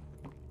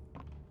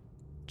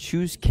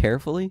 Choose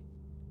carefully?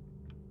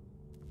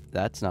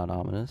 That's not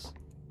ominous.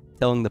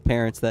 Telling the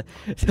parents that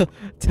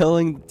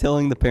telling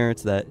the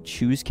parents that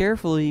choose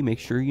carefully, make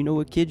sure you know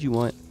what kid you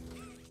want.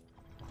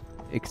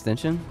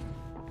 Extension?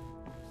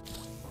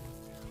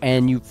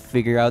 And you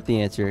figure out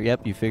the answer.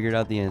 Yep, you figured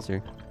out the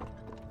answer.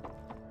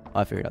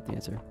 I figured out the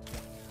answer.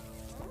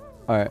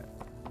 Alright.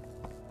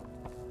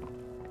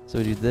 So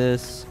we do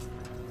this.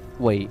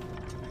 Wait.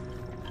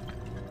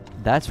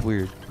 That's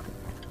weird.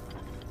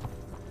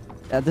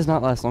 That does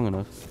not last long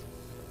enough.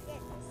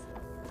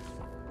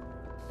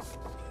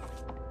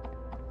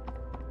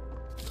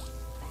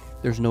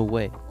 There's no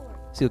way.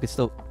 See, look, it's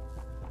still...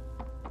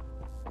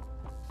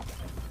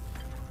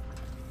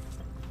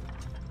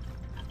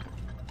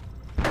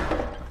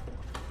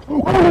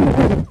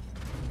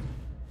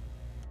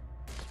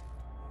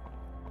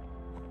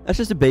 That's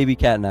just a baby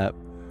catnap.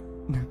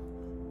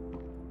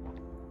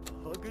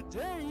 Hug a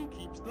day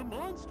keeps the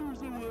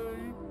monsters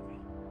away.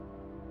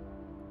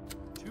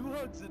 2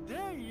 hugs a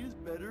day is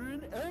better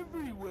in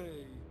every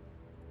way.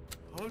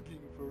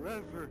 hugging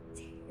forever.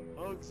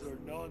 Hugs are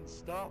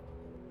non-stop.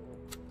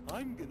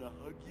 I'm gonna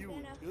hug you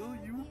until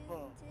you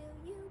pop.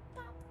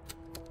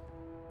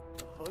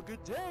 A hug a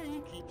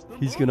day keeps the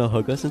He's gonna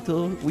hug us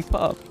until we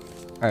pop.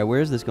 Alright,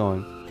 where is this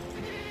going?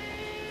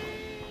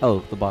 Oh,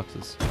 the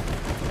boxes.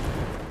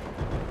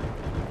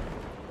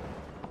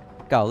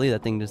 Golly,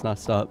 that thing does not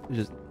stop. It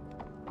just...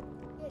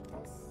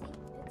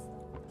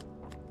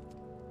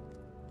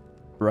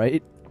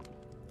 Right?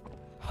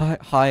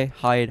 Hide. Hide.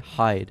 Hide.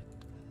 Hide.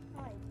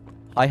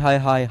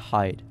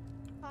 Hide.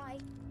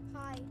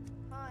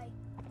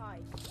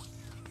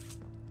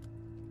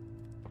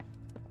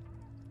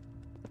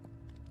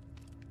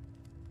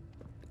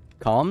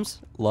 Comms?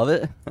 Love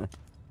it.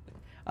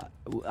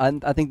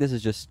 I think this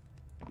is just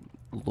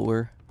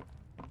lore.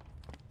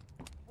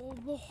 Oh,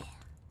 Lord.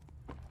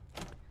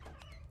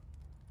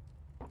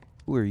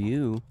 Who are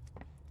you?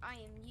 I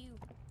am you.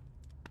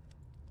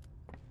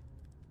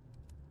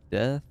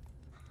 Death?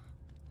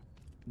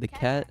 The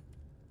cat?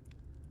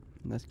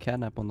 That's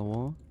catnap on the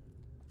wall.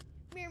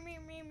 Mirror,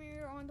 mirror, mirror,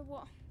 mirror on the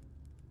wall.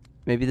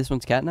 Maybe this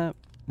one's catnap?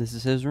 This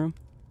is his room?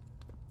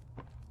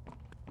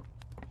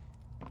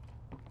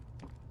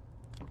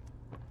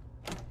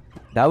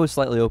 That was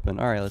slightly open.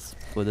 Alright, let's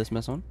put this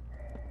mess on.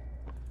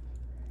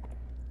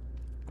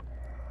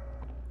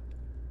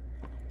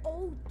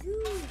 Oh,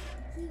 dude,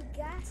 he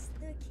gassed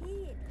the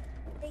kid.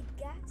 They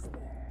gassed it.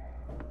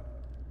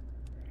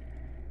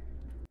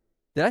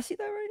 Did I see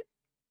that right?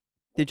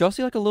 Did y'all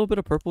see like a little bit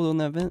of purple on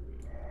that vent?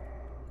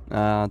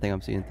 I don't think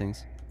I'm seeing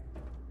things.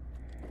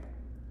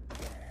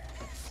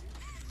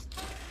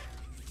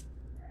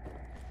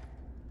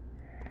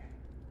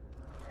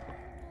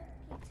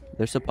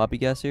 There's some poppy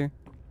gas here.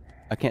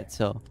 I can't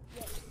tell.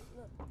 Yeah,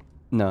 look.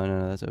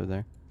 No, that's over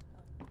there.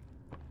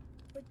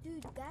 But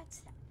dude,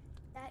 that's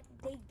that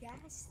they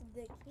gassed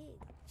the kid.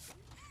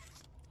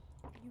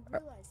 You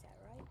realize that,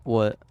 right?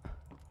 What?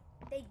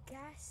 They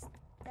gassed.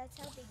 That's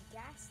how they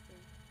gassed him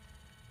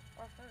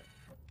or her.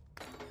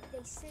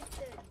 They sent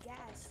the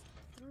gas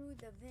through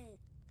the vent.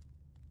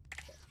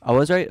 I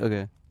was right?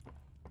 Okay.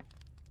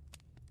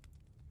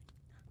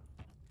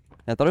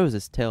 I thought it was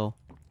his tail.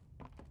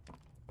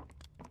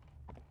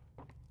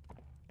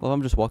 Well,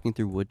 I'm just walking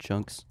through wood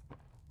chunks.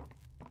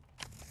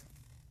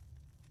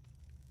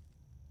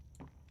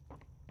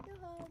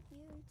 Hug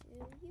you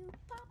till you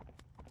pop.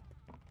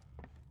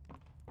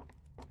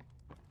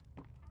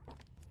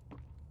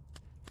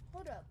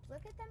 Hold up,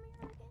 look at that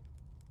mirror again.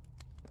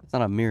 It's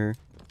not a mirror.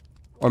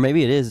 Or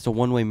maybe it is. It's a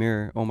one-way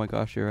mirror. Oh my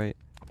gosh, you're right.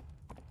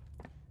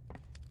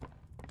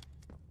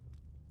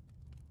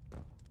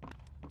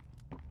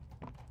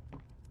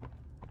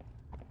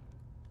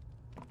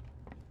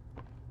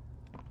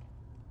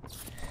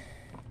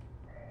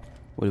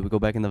 What, did we go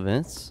back in the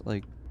vents?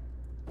 Like...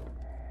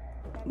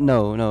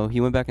 No,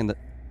 he went back in the...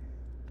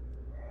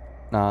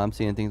 Nah, I'm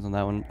seeing things on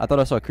that one. I thought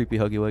I saw a creepy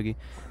Huggy Wuggy.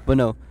 But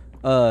no.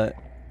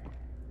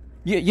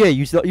 Yeah,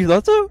 you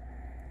thought so?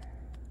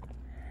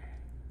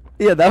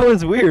 Yeah, that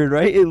was weird,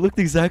 right? It looked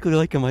exactly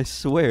like him, I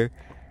swear.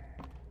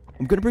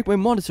 I'm gonna break my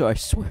monitor, I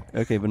swear.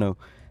 Okay, but no.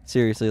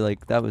 Seriously,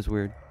 like, that was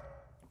weird.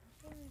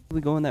 Did we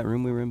go in that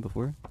room we were in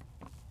before?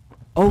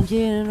 Oh,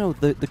 yeah, no,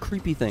 the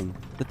creepy thing.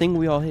 The thing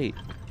we all hate.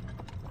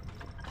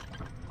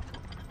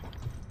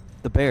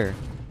 The bear.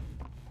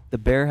 The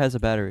bear has a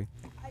battery.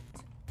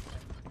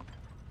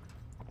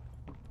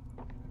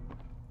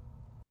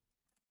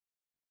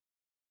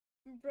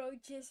 Bro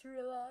just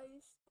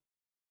realized.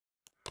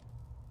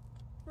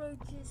 Bro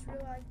just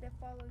realized that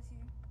follows you.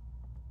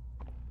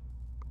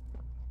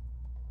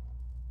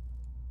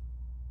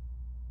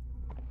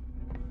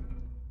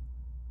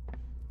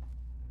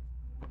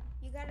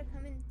 You gotta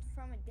come in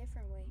from a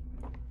different way.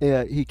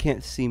 Yeah, he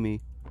can't see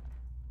me.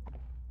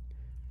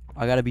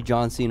 I gotta be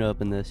John Cena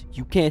up in this.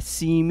 You can't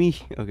see me.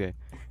 Okay.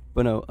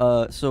 But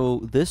no,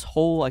 so this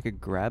hole, I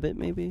could grab it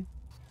maybe?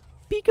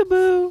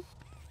 Peekaboo!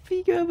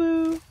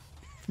 Peekaboo!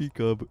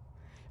 Peekaboo.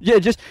 Yeah,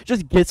 just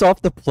gets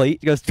off the plate.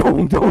 He goes,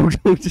 don't,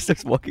 just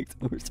starts walking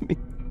towards me.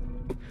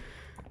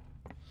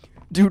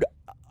 Dude,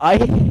 I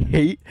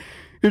hate...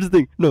 Here's the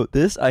thing. No,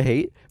 this I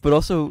hate. But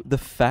also, the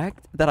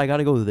fact that I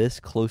gotta go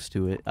this close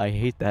to it. I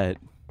hate that.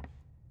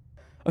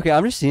 Okay,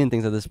 I'm just seeing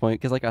things at this point.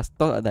 Because, like, I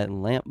thought that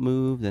lamp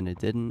moved and it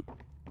didn't.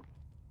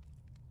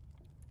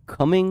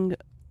 Coming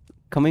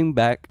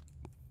back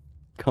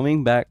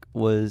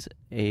was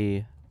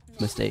a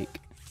mistake.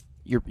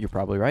 You're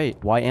probably right.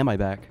 Why am I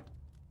back?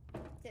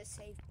 To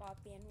save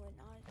Poppy and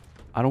whatnot.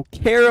 I don't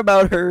care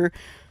about her.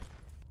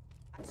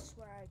 I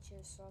swear I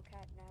just saw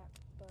catnap,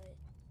 but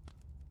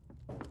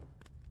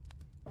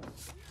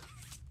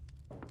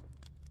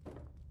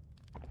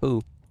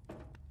Who?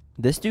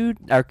 This dude?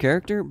 Our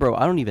character? Bro,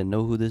 I don't even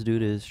know who this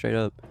dude is, straight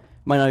up.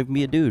 Might not even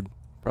be a dude.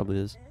 Probably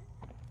is.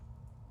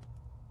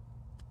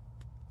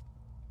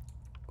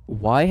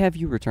 Why have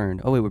you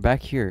returned? Oh wait, we're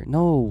back here.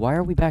 No, why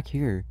are we back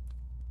here?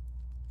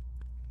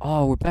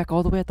 Oh, we're back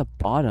all the way at the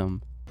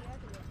bottom.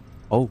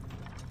 Oh.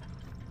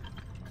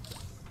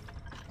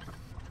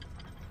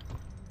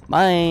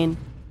 Mine.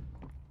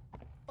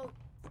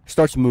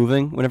 Starts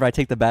moving whenever I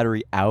take the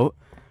battery out.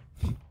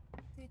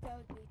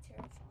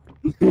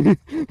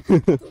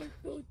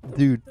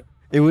 Dude,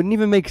 it wouldn't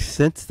even make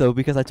sense though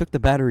because I took the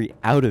battery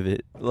out of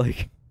it.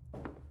 Like,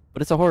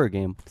 but it's a horror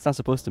game. It's not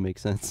supposed to make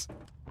sense.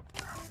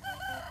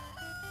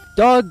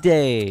 Dog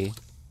day.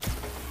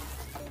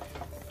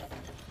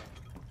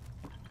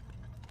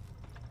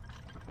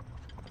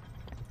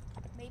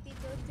 Maybe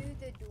go through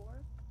the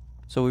door.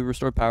 So we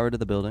restored power to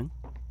the building.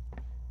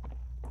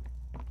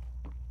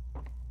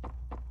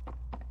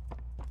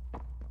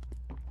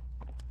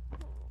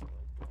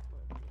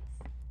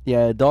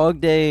 Yeah,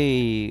 dog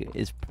day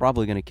is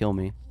probably gonna kill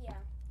me. Yeah.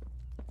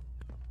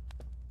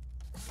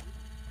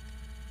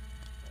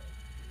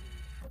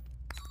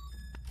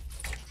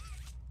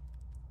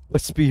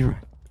 What speed run?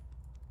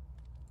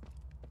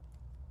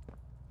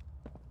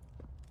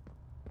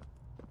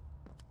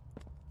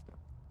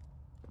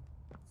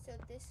 So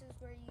this is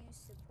where you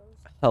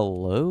supposed to...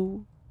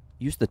 Hello?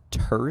 Use the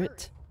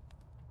turret?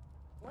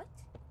 What?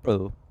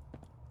 Bro,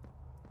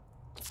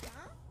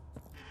 Huh?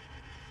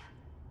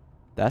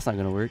 that's not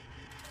gonna work.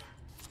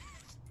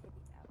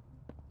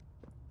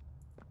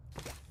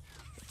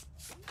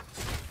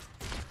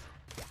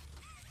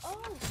 Oh!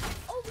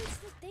 Oh, it's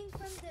the thing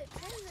from the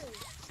trailer!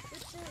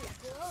 With the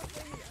girl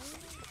from the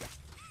onion.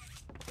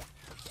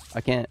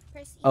 I can't.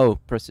 Press E. Oh,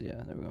 press it.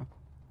 Yeah, there we go.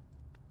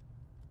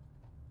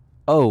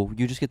 Oh,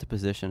 you just get to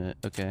position it.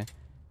 Okay.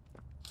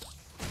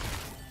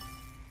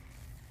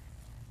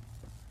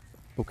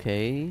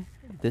 Okay.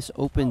 This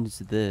opens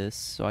this,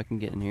 so I can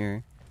get in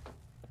here.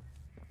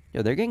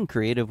 Yo, they're getting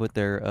creative with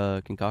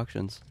their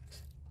concoctions.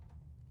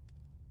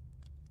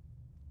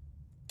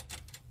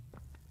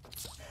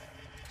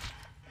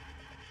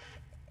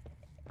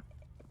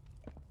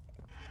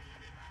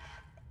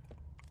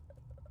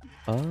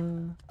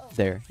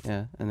 There,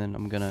 yeah. And then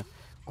I'm gonna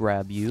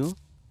grab you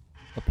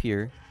up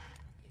here.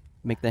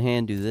 Make the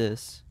hand do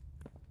this.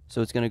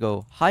 So it's gonna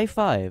go high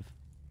five.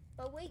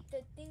 But wait,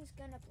 the thing's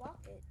gonna block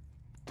it.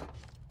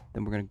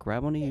 Then we're gonna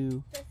grab onto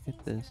you. The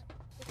Hit thing's this.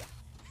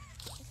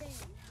 gonna...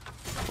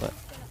 What?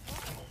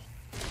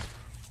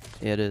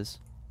 Yeah, it is.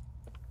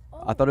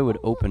 I thought it would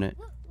open it.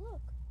 Look,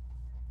 look.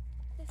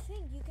 The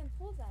thing, you can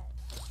pull that.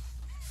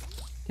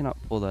 Cannot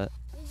pull that.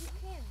 Yeah, you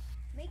can.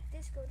 Make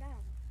this go down.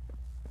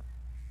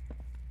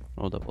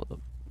 Hold up, hold up.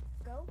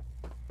 Go.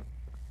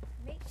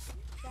 Make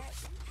that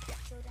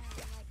go down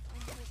and like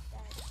unhook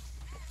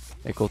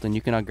that. Hey, Colton,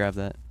 you cannot grab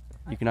that.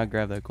 You cannot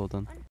grab that,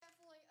 Colton.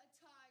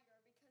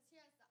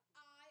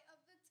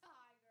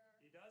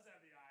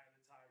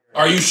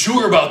 Are you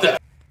sure about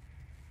that?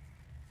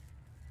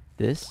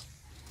 This?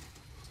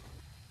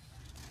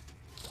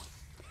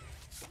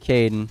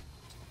 Caden.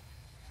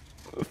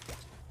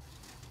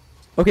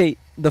 Okay,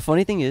 the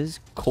funny thing is,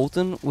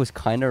 Colton was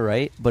kind of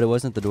right, but it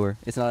wasn't the door.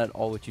 It's not at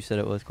all what you said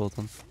it was,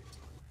 Colton.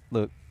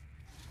 Look.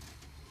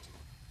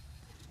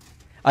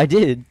 I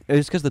did. It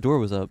was because the door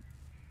was up.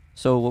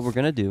 So what we're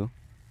gonna do...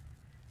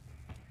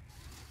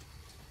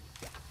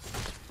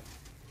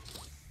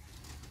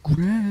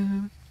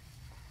 Grab.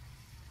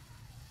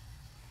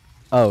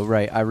 Oh,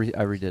 right. I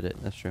redid it.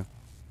 That's true.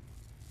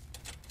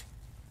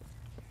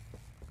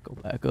 Go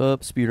back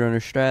up.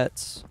 Speedrunner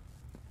strats.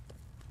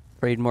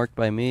 Trademarked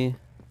by me.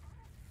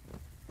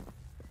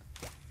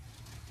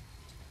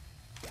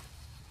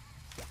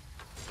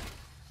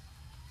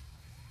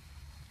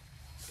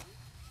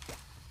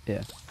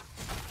 Yeah.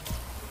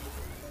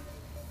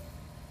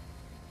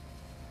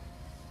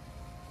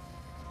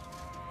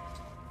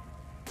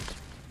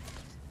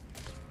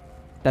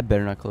 That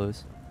better not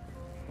close.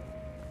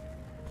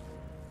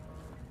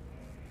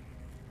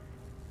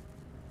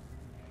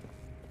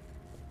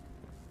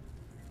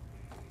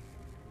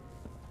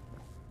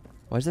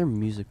 Why is there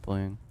music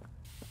playing?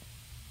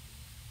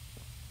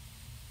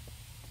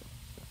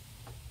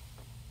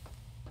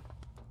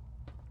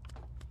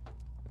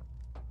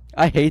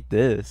 I hate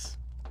this.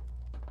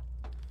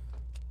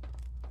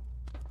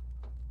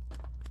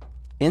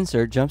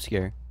 Insert jump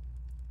scare.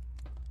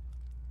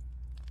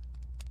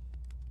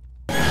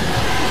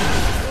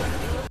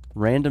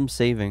 Random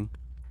saving.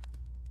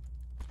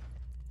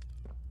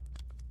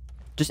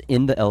 Just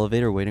in the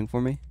elevator waiting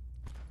for me.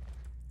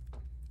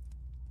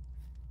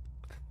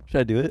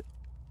 Should I do it?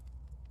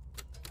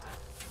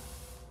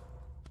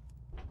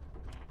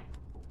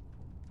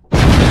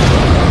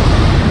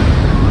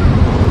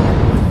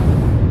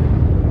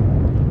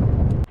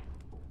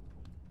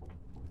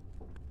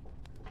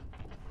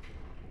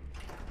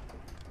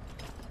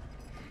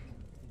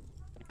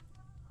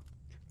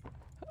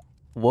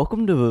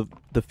 Welcome to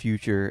the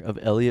future of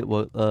Elliot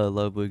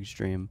Ludwig's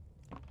dream.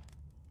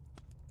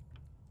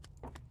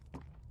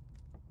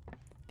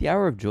 The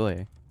hour of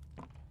joy.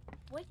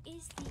 What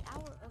is the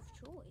hour of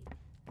joy?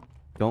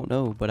 Don't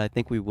know, but I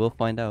think we will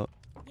find out.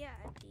 Yeah,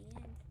 at the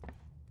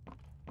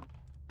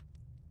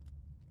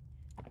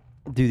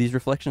end. Dude, these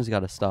reflections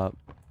gotta stop.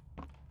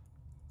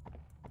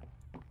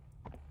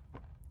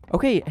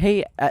 Okay,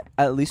 hey,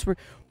 at least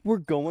we're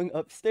going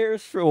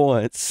upstairs for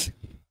once.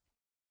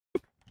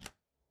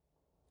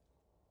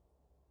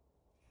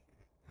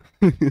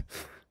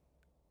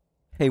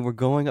 Hey, we're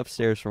going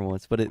upstairs for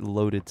once, but it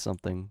loaded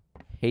something.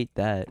 Hate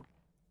that.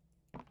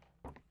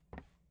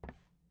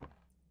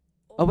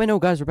 Oh wait, no,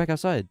 guys, we're back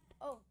outside.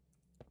 Oh.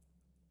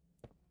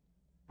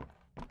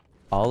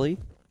 Ollie?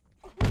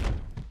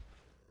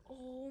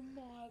 Oh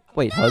my god.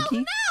 Wait, No, Huggy?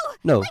 no!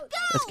 No, Let go!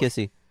 that's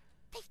Kissy.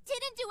 They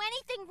didn't do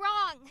anything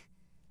wrong.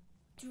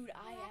 Dude,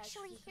 I'm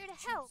actually here got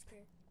to help.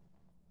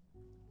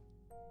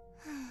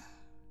 jump-scared.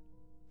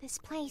 This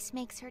place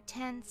makes her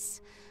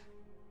tense.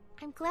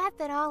 I'm glad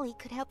that Ollie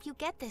could help you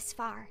get this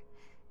far.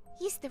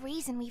 He's the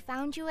reason we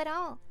found you at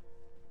all.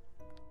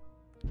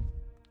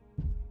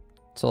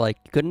 So like,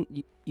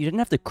 you didn't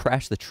have to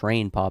crash the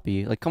train,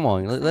 Poppy. Like, come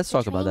on, let's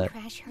talk about that. The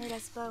train crash hurt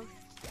us both.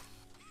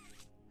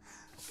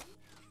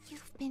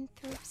 You've been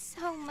through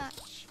so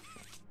much.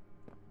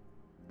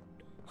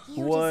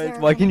 You What?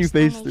 deserve Why an can you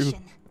phase through?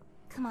 explanation.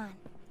 Come on.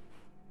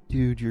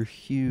 Dude, you're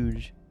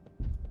huge.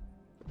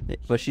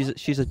 But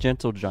she's a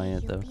gentle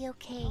giant You'll though. be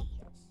okay.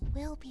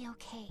 We'll be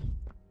okay.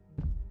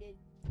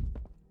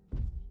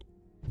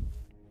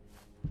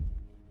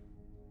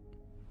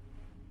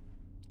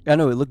 I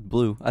know it looked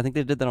blue. I think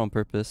they did that on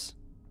purpose.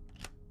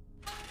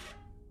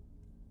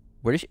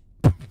 Where did she?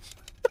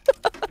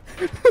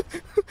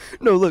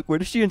 No, look. Where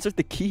did she insert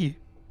the key?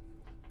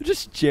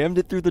 Just jammed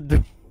it through the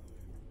door.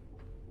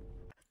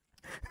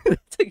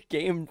 That's a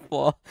game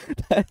flaw.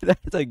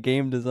 That's a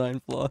game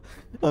design flaw.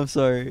 I'm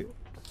sorry.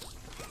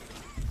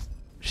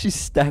 She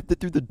stabbed it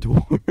through the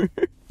door.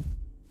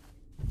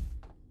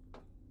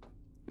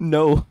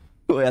 No.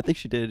 Wait, I think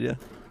she did, yeah.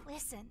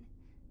 Listen,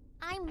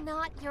 I'm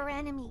not your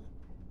enemy,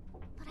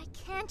 but I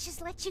can't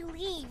just let you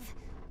leave.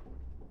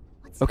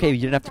 What's Okay, you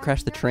happening didn't have to down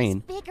crash the here is train.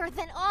 bigger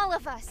than all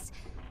of us.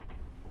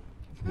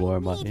 You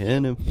are my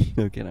enemy.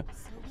 Okay, no.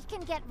 So we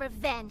can get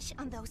revenge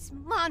on those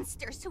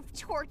monsters who've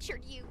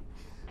tortured you.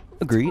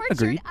 Who've Agreed,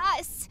 tortured agreed.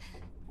 us.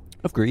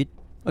 Agreed.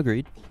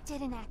 Agreed. They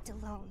didn't act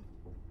alone.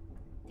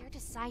 They're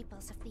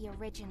disciples of the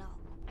original.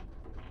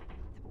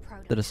 The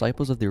prototype. The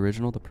disciples of the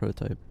original, the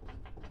prototype.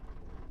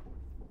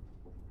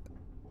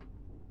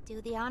 Do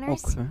the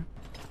honors. Okay.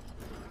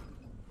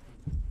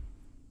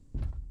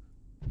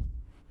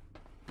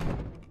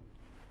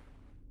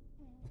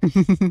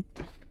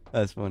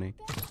 That's funny.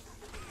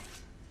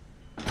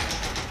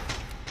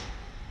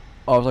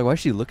 Oh, I was like, why is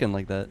she looking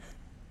like that?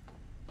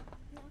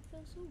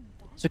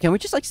 So can we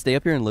just like stay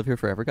up here and live here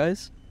forever,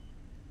 guys?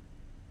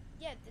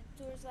 Yeah,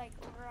 the door's like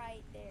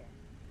right there.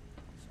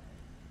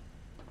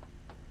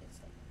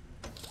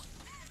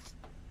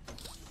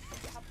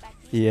 Hop back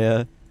in.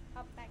 Yeah.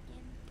 Hop back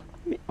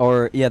in.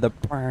 Or yeah, the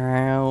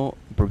brown,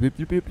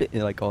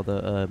 like all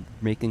the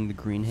making the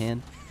green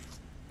hand.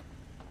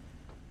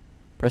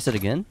 Press it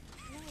again.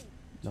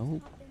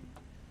 No.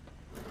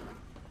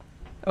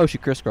 Oh, she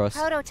crisscrossed.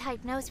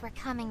 Prototype knows we're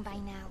coming by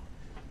now.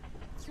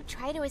 You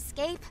try to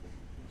escape,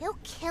 he'll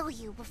kill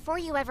you before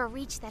you ever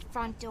reach that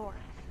front door.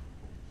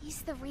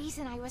 He's the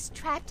reason I was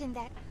trapped in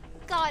that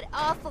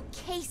god-awful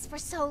case for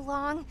so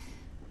long.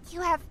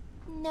 You have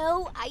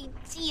no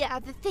idea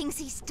the things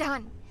he's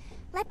done.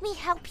 Let me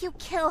help you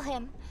kill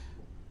him.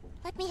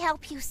 Let me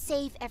help you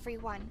save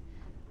everyone.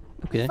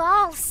 Okay. We've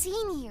all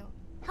seen you,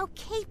 how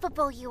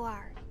capable you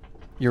are.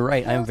 You're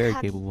right. I am Killed very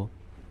Huggy. capable.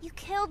 You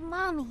killed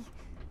Mommy.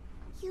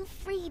 You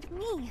freed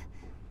me.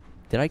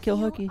 Did I kill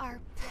You Huggy? are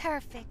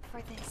perfect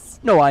for this.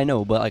 No, I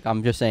know, but like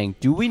I'm just saying.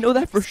 Do we know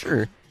that for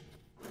sure?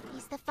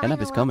 He's the Kenneth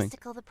final is coming.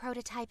 obstacle the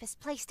prototype has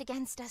placed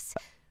against us.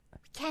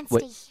 We can't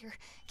Wait. stay here.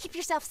 Keep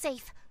yourself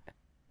safe.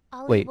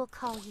 Ollie Wait. will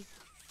call you.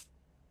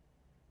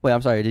 Wait,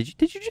 I'm sorry. Did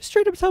you just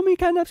straight up tell me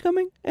Catnap's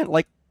coming? And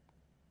like,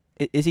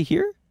 is he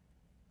here?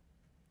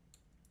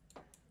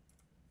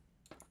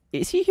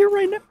 Is he here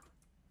right now?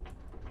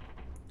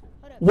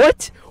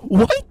 What?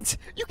 What?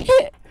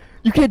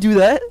 You can't do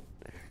that.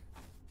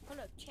 Hold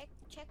up, check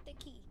the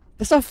key.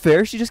 That's not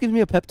fair. She just gives me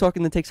a pep talk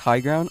and then takes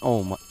high ground.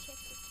 Oh my.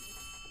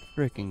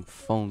 Freaking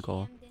phone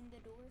call.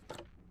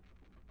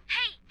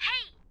 Hey,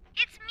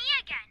 it's me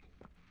again.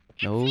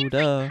 No, Seems duh.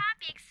 like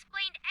Poppy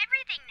explained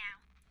everything now.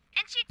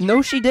 And she No,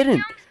 turned she on the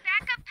didn't. dome's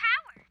backup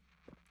power.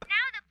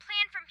 Now the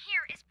plan from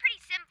here is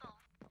pretty simple.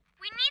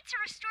 We need to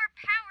restore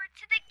power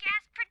to the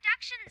gas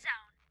production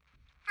zone.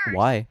 First,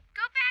 Why?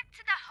 go back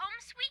to the home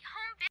sweet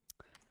home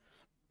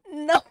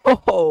No,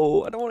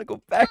 I don't want to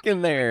go back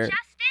in there.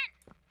 just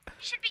in. You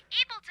should be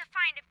able to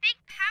find a big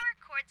power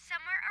cord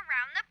somewhere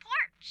around the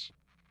porch.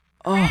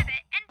 Oh, Grab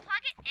it and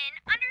plug it in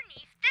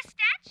underneath the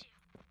statue.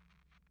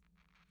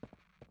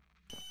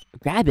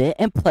 grab it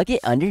and plug it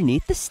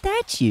underneath the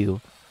statue.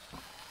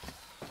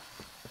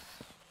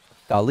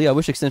 Golly, I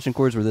wish extension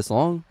cords were this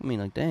long. I mean,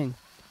 like, dang.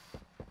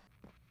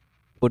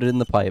 Put it in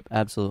the pipe.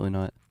 Absolutely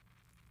not.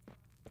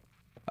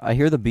 I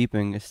hear the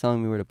beeping. It's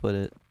telling me where to put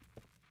it.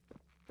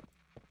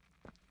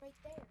 Right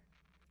there.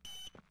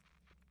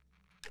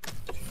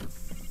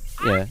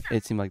 Yeah,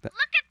 it seemed like that.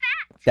 Look at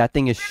that! That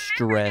thing is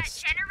Remember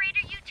stressed. that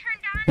generator you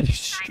turned on That is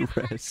inside of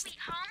Home stressed.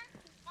 Sweet Home?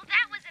 Well,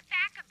 that was a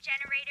backup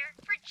generator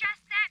for just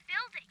that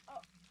building.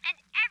 And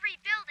every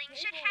building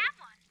should have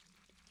one.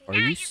 Are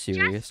you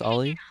serious,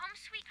 Ollie? Home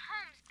Sweet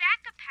Home's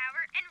backup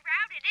power and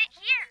routed it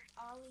here.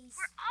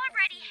 We're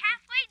already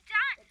halfway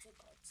done.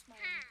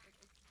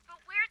 But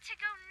where to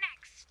go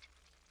next?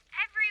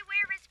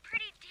 Everywhere is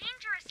pretty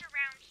dangerous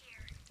around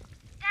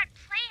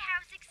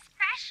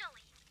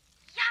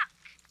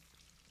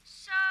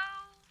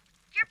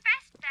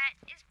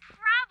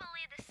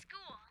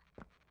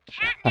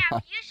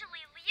Catnap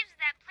usually leaves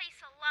that place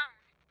alone.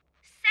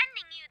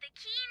 Sending you the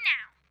key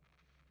now.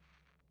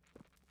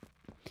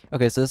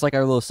 Okay, so it's like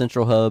our little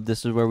central hub.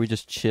 This is where we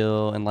just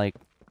chill and like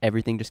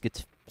everything just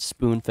gets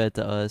spoon fed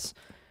to us.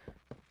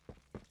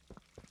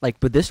 Like,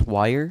 but this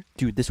wire,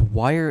 dude, this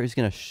wire is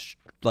gonna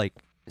like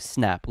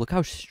snap. Look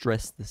how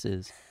stressed this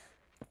is.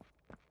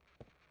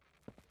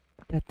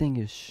 That thing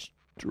is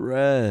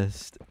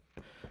stressed.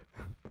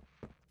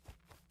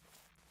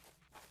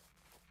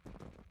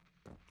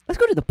 Let's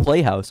go to the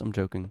playhouse. I'm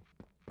joking.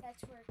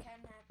 That's where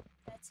Catnap,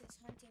 that's his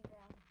hunting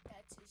ground.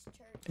 That's his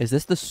church. Is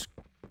this the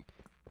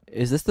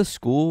is this the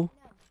school?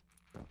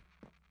 No.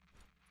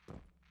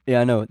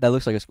 Yeah, I know. That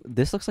looks like a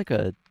this looks like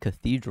a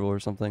cathedral or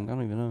something. I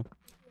don't even know.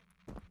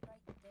 Right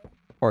there.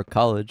 Or a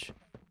college.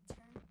 Turn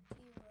to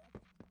your left.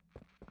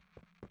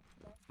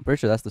 I'm pretty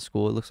sure that's the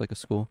school. It looks like a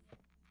school.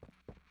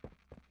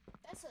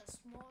 That's a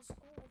small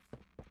school.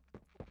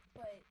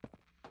 But,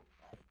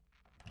 like...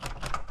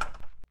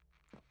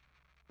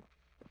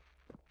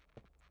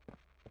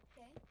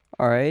 Okay.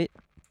 Alright.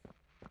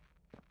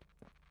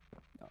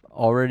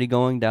 Already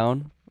going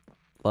down.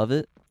 Love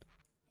it.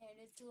 And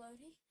it's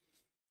loading.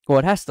 Well,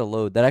 it has to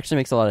load. That actually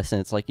makes a lot of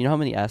sense. Like, you know how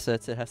many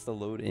assets it has to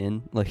load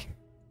in? Like...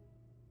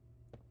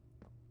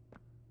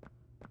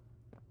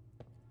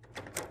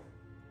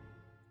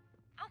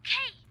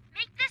 Okay,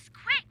 make this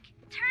quick.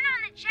 Turn on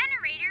the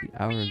generator,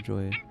 The hour of leave,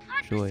 joy. and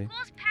plug Joy. the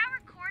school's power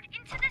cord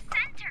into the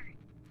center.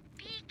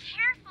 Be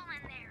careful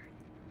in there.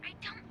 I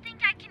don't think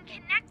I can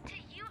connect to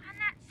you on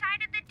that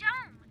side of the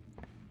dome.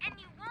 And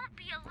you won't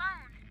be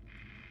alone.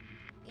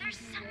 There's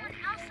someone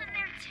else in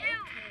there too.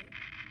 They're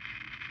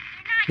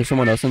not There's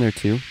someone else in there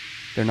too?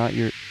 They're not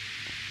your...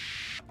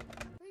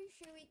 Pretty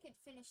sure we could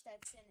finish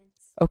that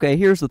sentence. Okay,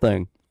 here's the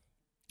thing.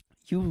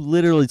 You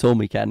literally told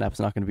me Catnap's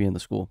not going to be in the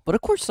school. But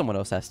of course someone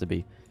else has to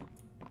be.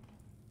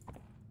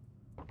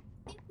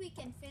 I think we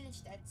can finish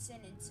that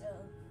sentence of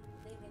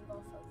leaving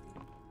both of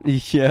you.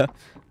 Yeah.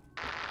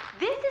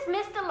 This is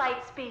Miss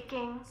Delight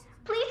speaking.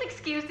 Please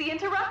excuse the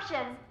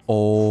interruption.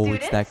 Oh,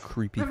 Students, it's that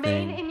creepy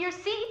remain thing. in your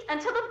seat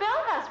until the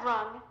bell has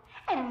rung.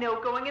 And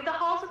no going in the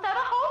halls without a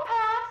hall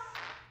pass.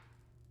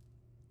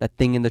 That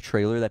thing in the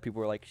trailer that people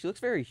were like, she looks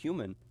very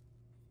human.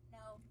 No,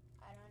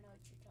 I don't know what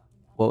you're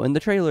talking about. Well, in the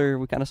trailer,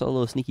 we kind of saw a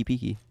little sneaky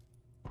peeky.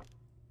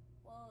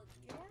 Well,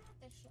 you're gonna have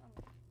to show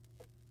me.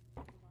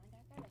 Mind,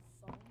 I got a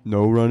phone.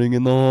 No running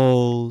in the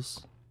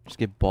halls. Just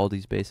get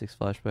Baldi's Basics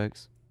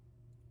flashbacks.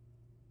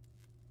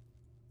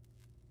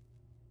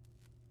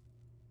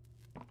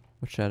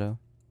 What shadow?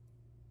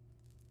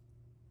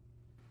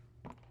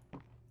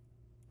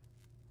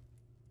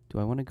 Do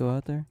I want to go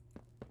out there?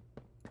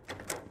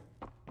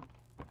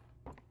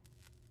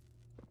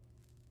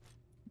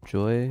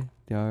 Joy?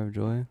 The hour of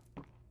joy?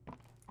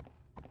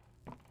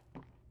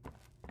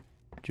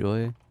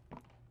 Joy?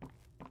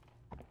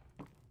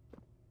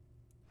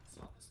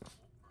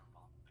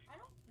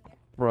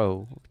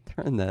 Bro,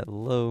 turn that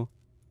low.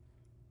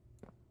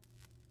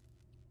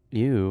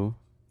 Ew.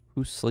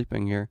 Who's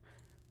sleeping here?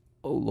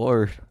 Oh,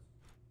 Lord.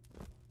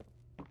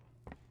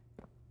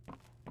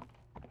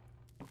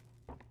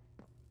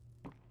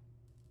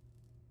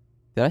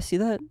 Did I see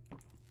that?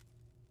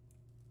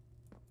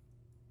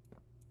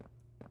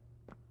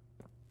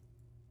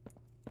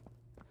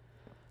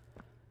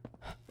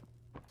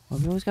 Well,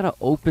 we always gotta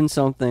open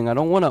something. I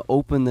don't want to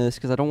open this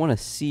because I don't want to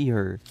see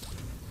her.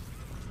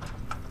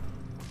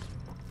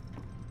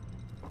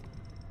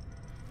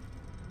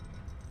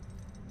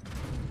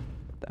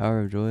 The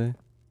Hour of Joy.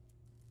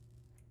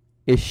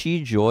 Is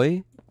she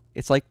Joy?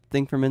 It's like the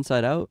thing from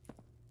Inside Out.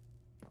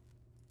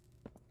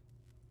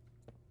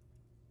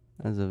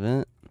 As a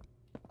vent.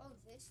 Oh,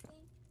 this thing?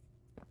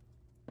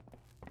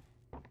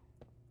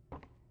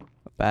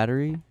 A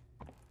battery.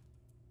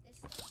 This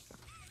thing?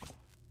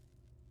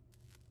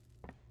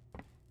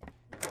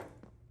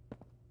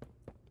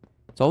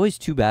 It's always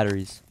two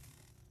batteries.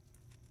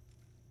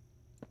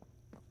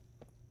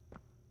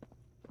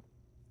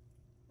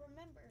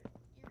 Remember,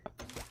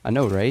 I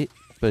know, right?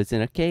 But it's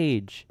in a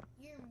cage.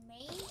 your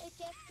main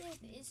objective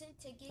isn't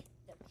to get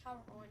the power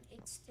on,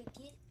 it's to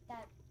get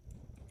that.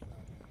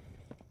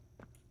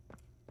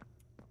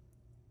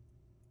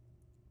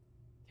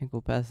 Can't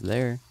go past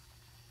there.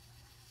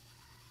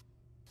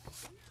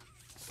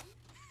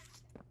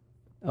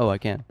 Oh, I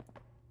can.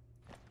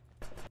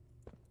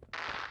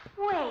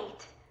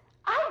 Wait,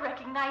 I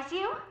recognize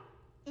you.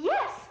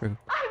 Yes, Re-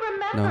 I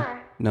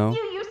remember. No.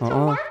 You used to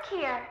Uh-uh. work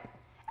here.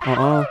 How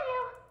Uh-uh. are you?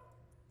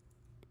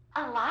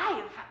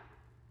 Alive.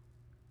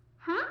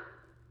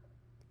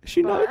 Is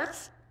she Barb?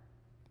 nuts?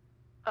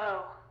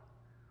 Oh.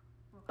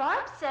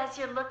 Barb says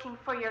you're looking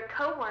for your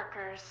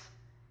coworkers.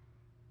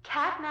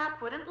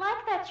 Catnap wouldn't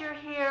like that you're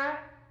here.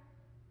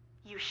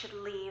 You should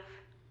leave.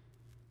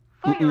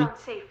 For your own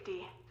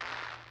safety.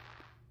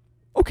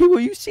 Okay, well,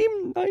 you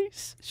seem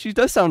nice. She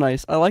does sound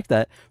nice. I like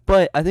that.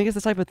 But I think it's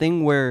the type of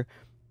thing where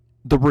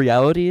the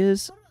reality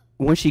is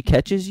when she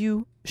catches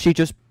you, she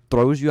just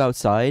throws you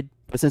outside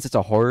But since it's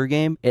a horror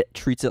game, it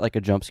treats it like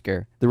a jump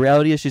scare. The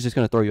reality is she's just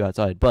gonna throw you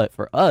outside. But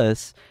for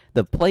us,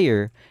 the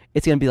player,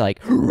 it's gonna be like,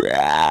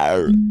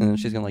 and then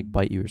she's gonna like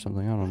bite you or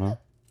something. I don't know.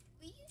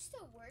 We used to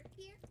work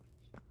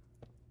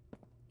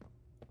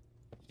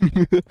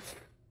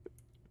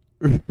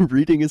here.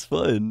 Reading is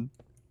fun.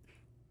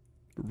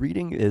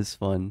 Reading is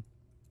fun.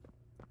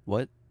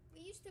 What?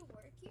 We used to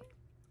work here.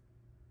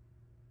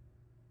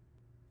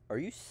 Are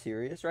you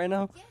serious right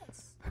now?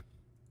 Yes.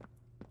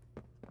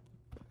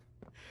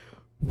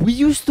 We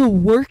used to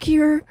work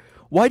here?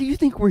 Why do you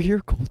think we're here,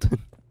 Colton?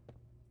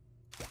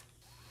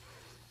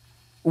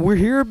 We're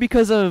here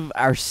because of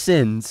our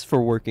sins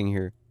for working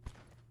here.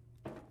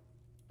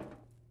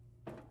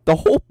 The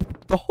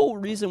whole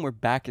reason we're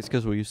back is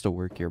because we used to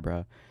work here,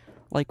 bro.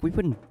 Like, we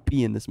wouldn't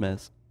be in this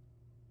mess.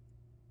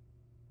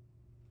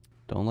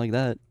 Don't like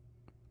that.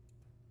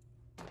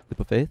 Leap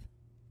of faith?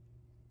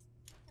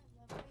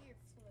 I love how you're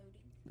floating.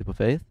 Leap of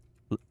faith?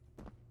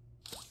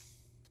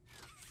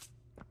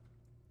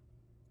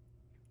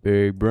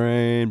 Big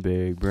brain,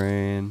 big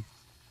brain.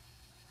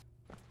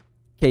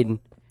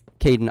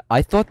 Caden,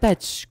 I thought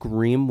that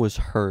scream was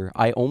her.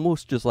 I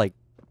almost just, like,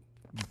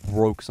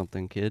 broke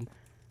something, kid.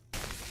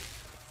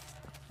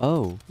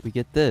 Oh, we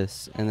get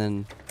this, and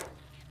then...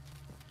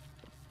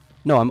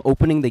 No, I'm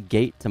opening the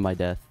gate to my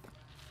death.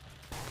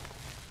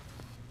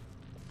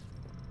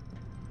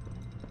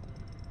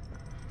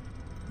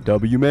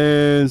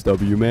 W-mans,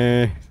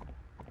 W-man.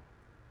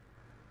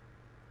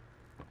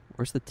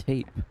 Where's the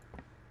tape?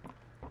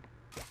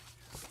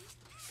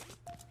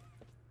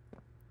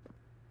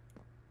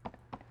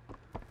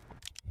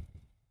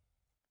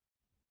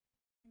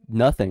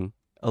 Nothing.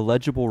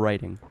 Illegible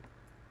writing.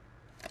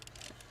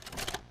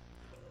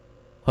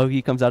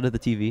 Hoagie comes out of the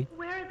TV.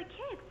 Where are the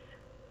kids?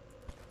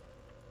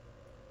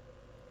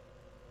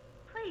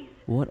 Please.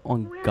 What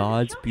on Where are the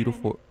God's children?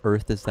 beautiful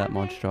earth is that Are they-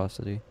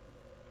 monstrosity?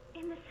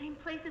 In the same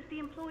place as the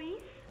employees?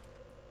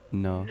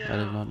 No, I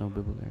did not know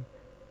Bibble there.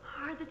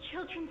 Are the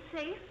children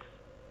safe?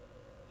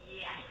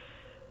 Yes.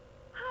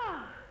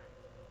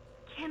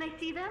 Can I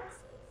see them?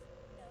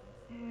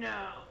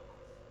 No.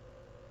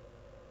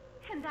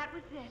 And that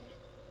was it.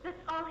 That's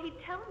all he'd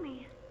tell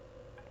me.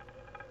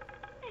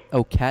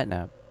 Oh,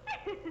 catnap.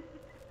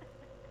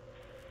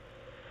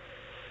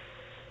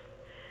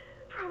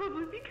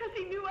 Probably because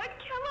he knew I'd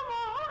kill them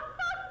all.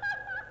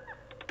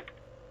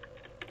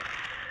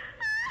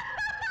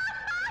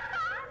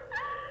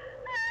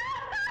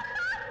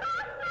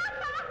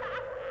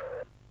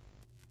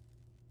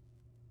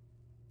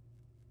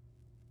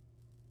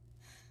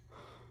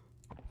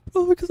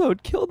 Oh, because I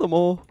would kill them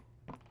all.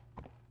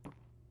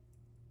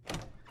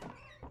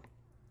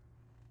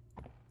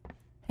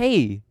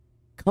 Hey,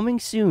 coming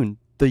soon,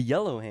 the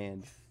Yellow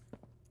Hand.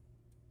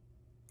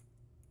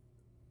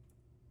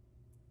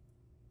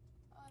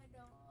 I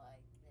don't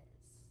like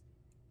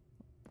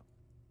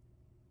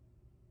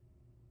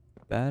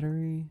this.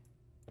 Battery.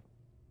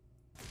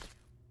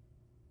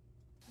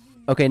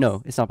 Okay,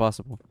 no, it's not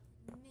possible.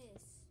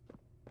 Miss.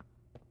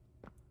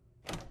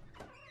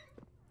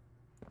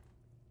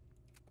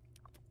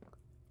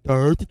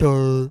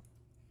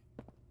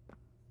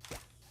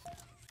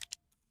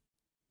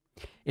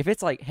 If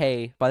it's like,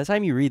 hey, by the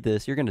time you read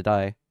this, you're gonna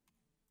die.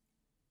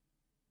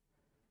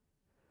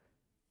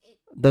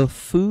 The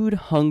food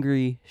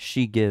hungry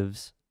she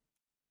gives.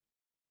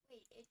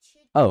 Wait, it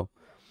should. Oh,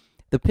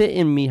 the pit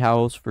in me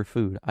howls for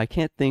food. I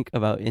can't think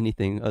about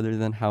anything other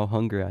than how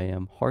hungry I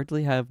am.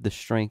 Hardly have the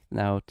strength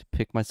now to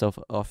pick myself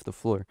off the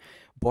floor.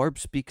 Barb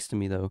speaks to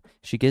me though.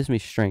 She gives me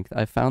strength.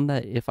 I found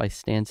that if I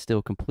stand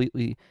still,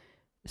 completely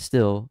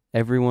still,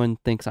 everyone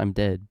thinks I'm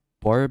dead.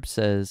 Barb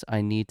says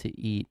I need to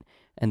eat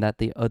and that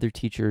the other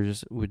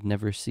teachers would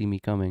never see me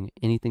coming.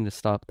 Anything to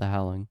stop the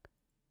howling.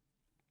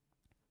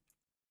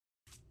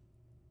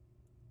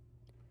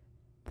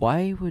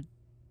 Why would...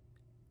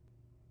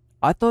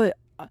 I thought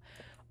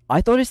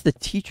it's the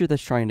teacher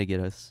that's trying to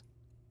get us.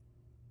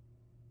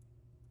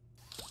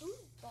 Who's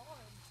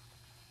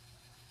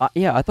Barb?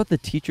 Yeah, I thought the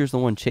teacher's the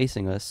one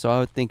chasing us, so I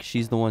would think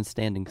she's the one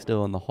standing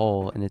still in the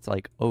hall, and it's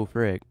like, oh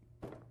frick.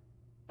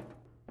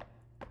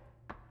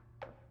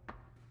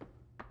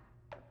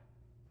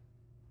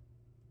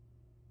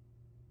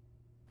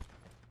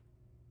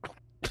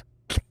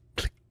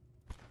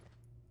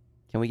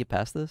 Can we get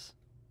past this?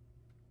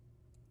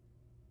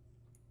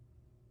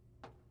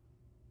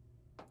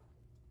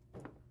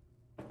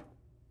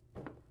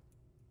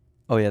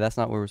 Oh yeah, that's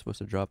not where we're supposed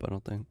to drop, I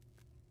don't think.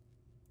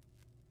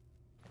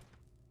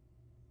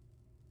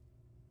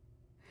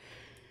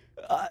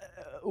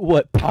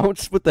 What,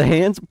 pounce with the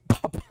hands?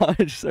 I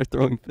just start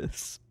throwing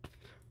fists.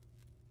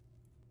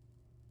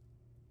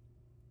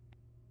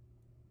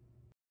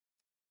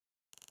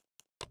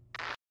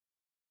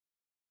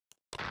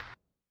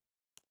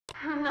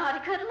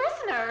 Not a good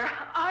listener,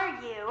 are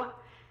you?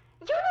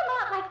 You're a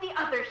lot like the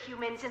other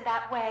humans in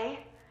that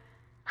way.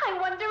 I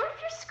wonder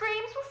if your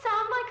screams will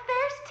sound like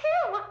theirs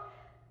too.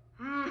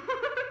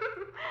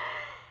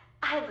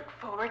 I look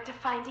forward to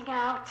finding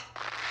out. She's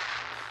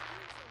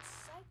a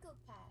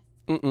psychopath.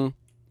 Mm-mm.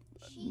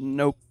 She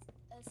Nope.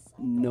 is a psychopath.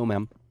 No,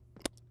 ma'am.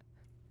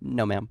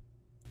 No, ma'am.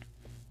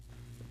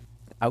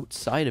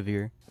 Outside of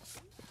here.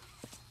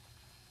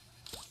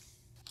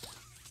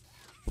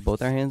 Put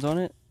both our hands on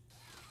it.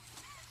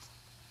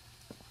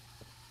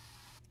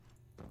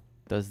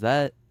 Does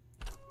that?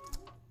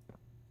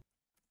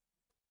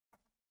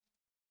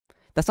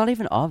 That's not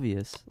even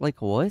obvious.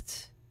 Like,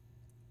 what?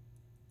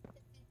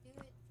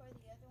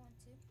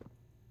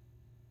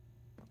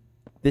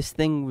 This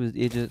thing was,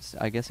 it just,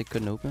 I guess it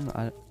couldn't open.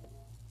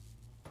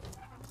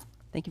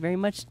 Thank you very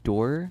much,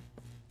 door.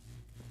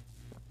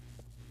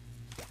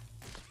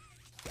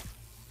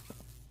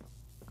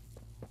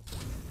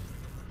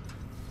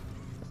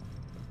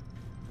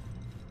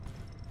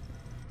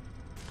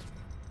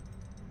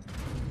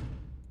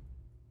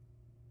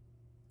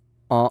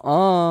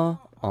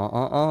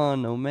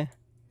 No, man.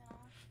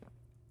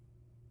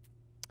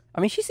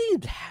 I mean, she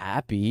seems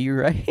happy,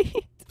 right?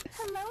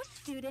 Hello,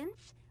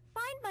 students.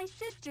 Find my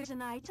sisters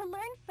and I to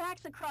learn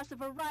facts across a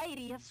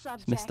variety of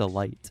subjects. Missed the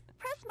light.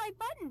 Press my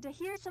button to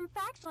hear some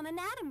facts on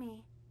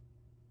anatomy.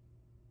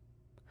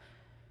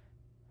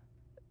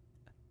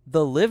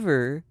 The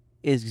liver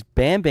is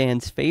Bam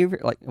Bam's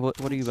favorite. Like, what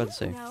are you about to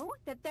say? Did you know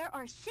that there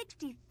are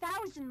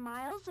 60,000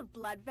 miles of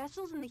blood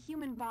vessels in the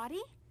human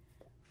body?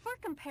 For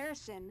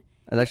comparison,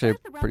 That's actually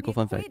Earth a around pretty cool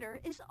the fun fact.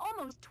 equator is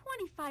almost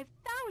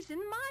 25,000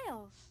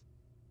 miles.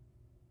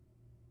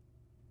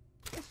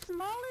 The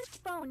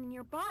smallest bone in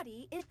your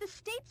body is the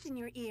stapes in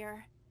your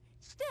ear.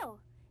 Still,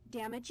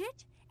 damage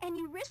it, and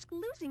you risk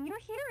losing your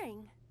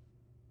hearing.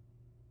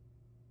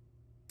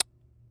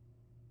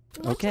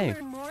 Want Okay. to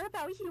learn more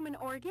about human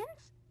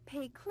organs?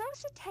 Pay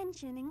close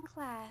attention in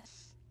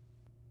class.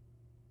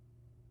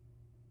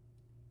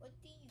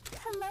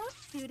 Hello,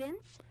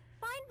 students.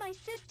 Find my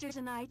sisters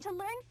and I to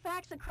learn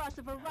facts across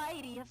a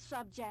variety of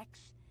subjects.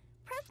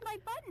 Press my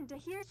button to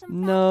hear some facts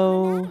on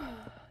No. anatomy.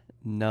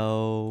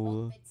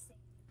 No.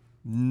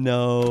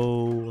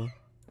 No.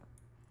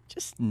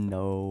 Just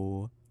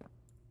no.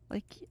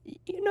 Like,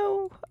 you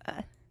know,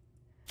 I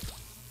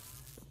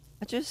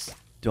just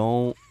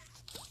don't.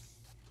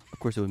 Of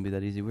course it wouldn't be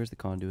that easy. Where's the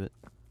conduit?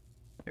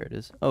 There it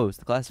is. Oh, it's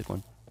the classic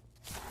one.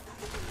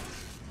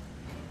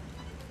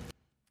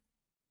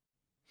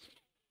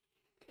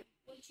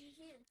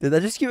 Did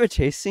that just give a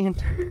chase scene?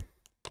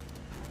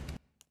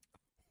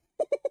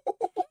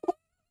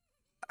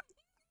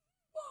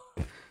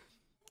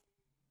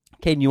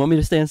 Caden, you want me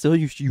to stand still?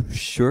 You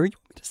sure you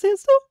want me to stand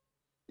still?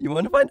 You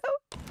want to find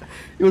out?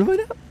 You want to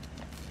find out?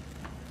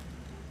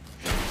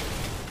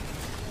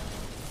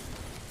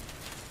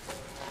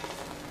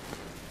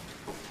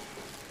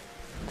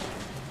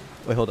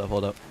 Wait, hold up,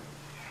 hold up.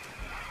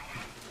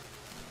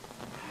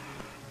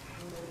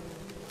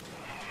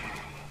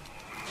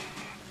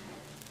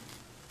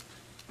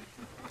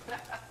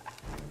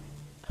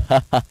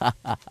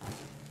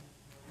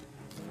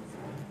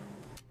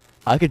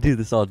 I could do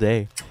this all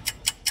day.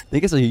 I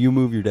think it's a you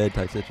move your dead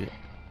type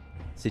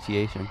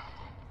situation.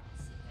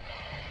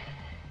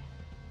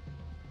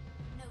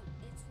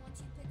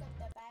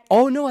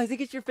 Oh no, I think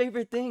it's your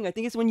favorite thing. I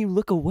think it's when you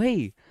look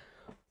away.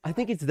 I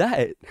think it's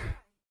that.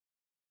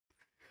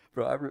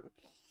 Bro,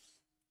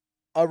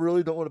 I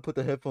really don't want to put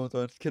the headphones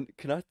on. Can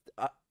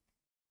I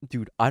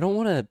dude, I don't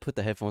want to put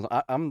the headphones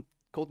on. I'm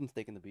Colton's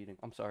taking the beating.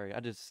 I'm sorry.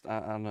 I'm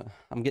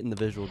getting the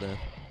visual death.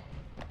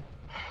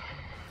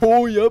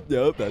 Oh, yep,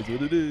 that's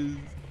what it is.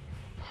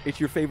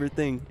 It's your favorite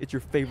thing. It's your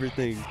favorite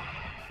thing.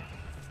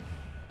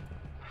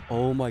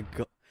 Oh my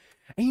god.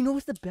 And you know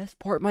what's the best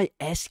part? My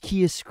S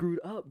key is screwed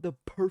up. The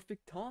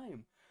perfect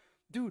time.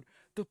 Dude,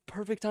 the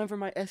perfect time for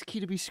my S key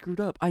to be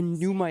screwed up. I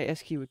knew my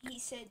S key would... He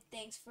said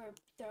thanks for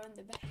throwing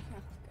the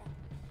background.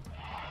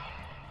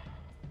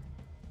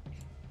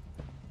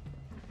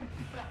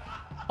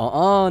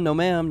 No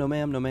ma'am, no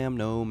ma'am, no ma'am,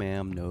 no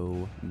ma'am,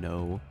 no,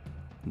 no,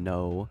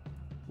 no.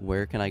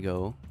 Where can I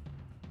go?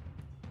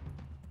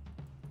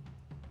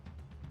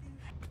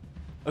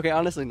 Okay,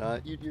 honestly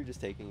not. You're just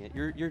taking it.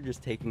 You're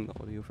just taking the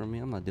audio from me.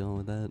 I'm not dealing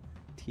with that.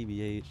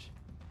 TBH.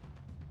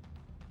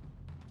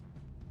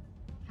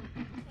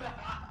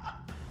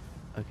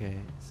 Okay,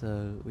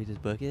 so we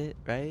just book it,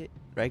 right?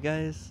 Right,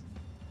 guys?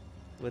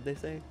 What'd they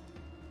say?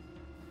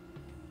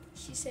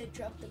 She said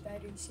drop the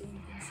battery so you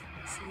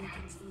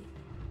can see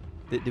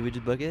it. Did we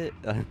just book it?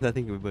 I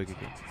think we booked it.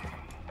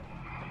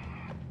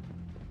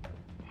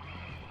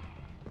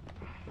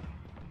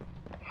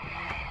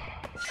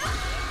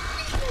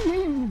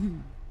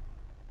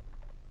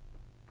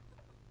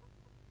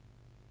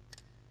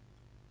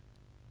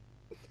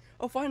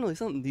 Oh, finally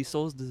something. These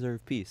souls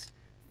deserve peace.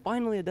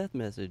 Finally a death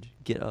message.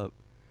 Get up.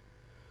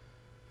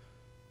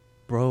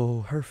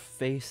 Bro, her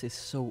face is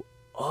so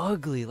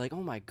ugly. Like,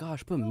 oh my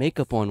gosh, put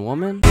makeup on,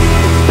 woman.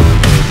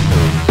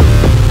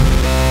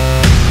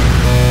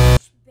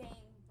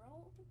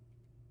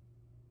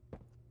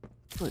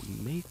 Put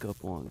makeup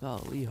on.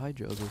 Golly, hide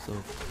your ugly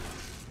self.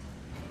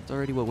 It's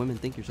already what women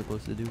think you're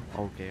supposed to do.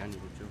 Okay, I need to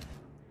chill.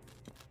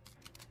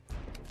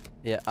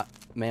 Yeah,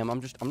 ma'am,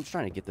 I'm just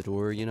trying to get the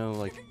door, you know,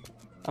 like,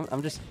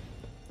 I'm just,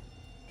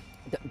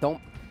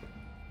 don't.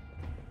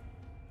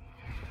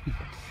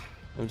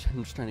 I'm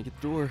just trying to get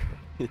the door.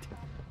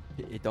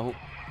 It don't.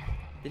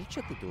 Did it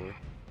shut the door?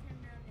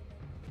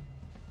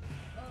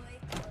 Oh,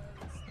 it closed.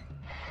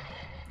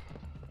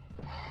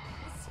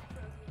 It's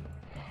frozen.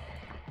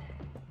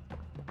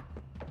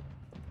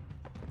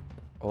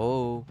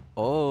 Oh,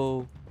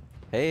 oh,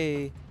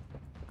 hey,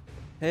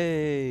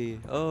 hey,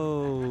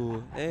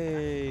 oh,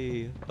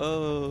 hey,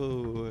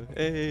 oh,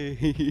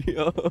 hey,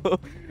 oh.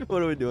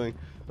 What are we doing?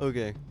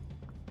 Okay.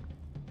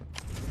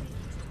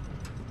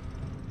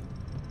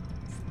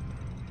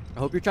 I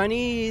hope you're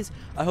Chinese.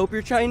 I hope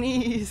you're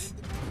Chinese.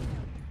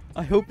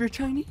 I hope you're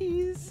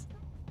Chinese.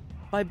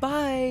 Bye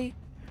bye.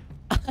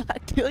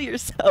 Kill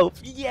yourself.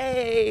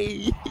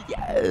 Yay.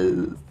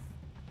 Yes.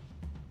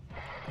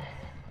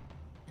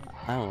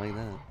 I don't like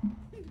that.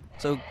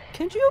 So,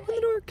 can she open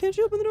the door? Can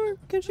she open the door?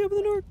 Can she open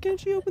the door? Can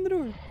she open the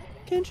door?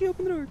 Can she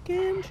open the door?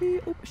 Can she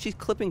open? She's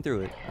clipping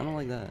through it. I don't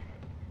like that.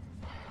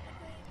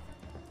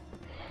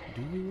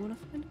 Do we want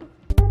to find out?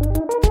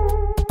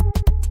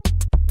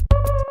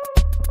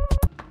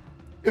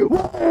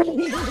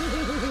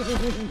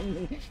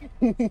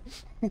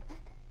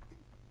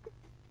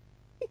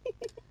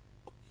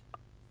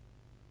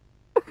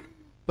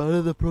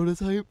 Better the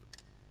prototype.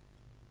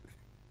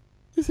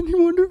 Isn't he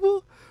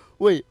wonderful?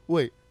 Wait,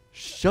 wait.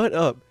 Shut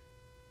up.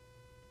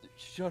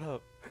 Shut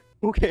up.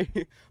 Okay.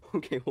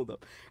 Okay, hold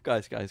up.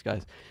 Guys.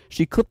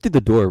 She clipped through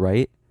the door,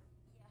 right?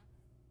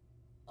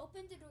 Yeah.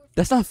 Open the door.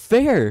 That's not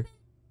fair.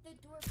 Open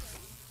the door for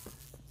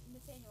me.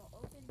 Nathaniel,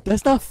 open.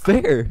 That's not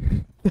fair.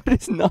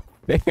 That is not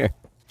fair.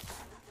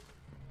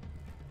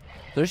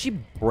 So does she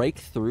break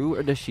through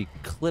or does she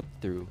clip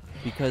through?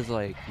 Because,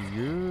 like,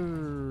 you're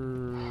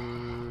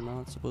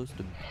not supposed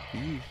to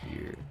be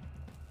here.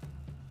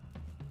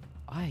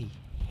 I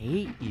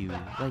hate you.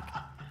 Like,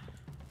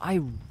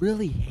 I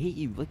really hate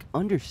you. Like,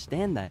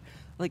 understand that.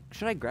 Like,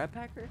 should I grab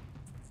pack her?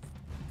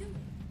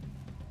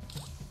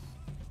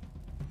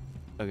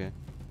 Okay.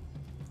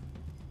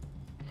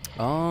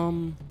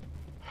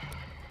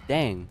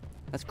 Dang.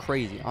 That's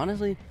crazy.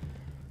 Honestly,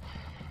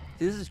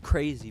 this is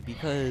crazy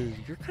because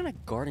you're kind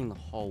of guarding the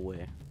hallway.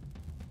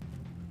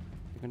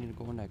 You're gonna need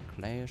to go in that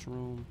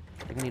classroom.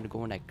 You're gonna need to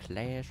go in that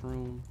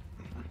classroom.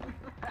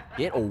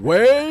 Get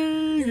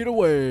away! Get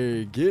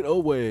away! Get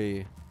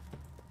away!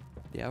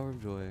 The hour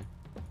of joy.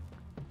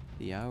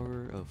 The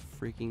hour of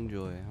freaking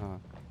joy, huh?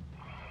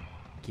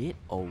 Get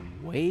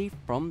away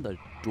from the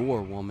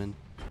door, woman.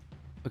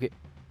 Okay.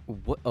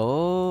 What?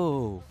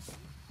 Oh.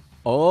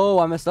 Oh,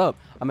 I messed up.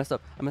 I messed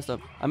up. I messed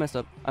up. I messed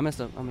up. I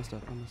messed up. I messed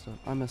up. I messed up.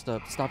 I messed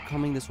up. Stop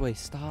coming this way.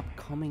 Stop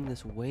coming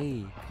this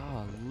way.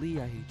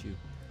 Golly, I hate you.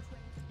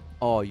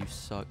 Oh, you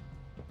suck.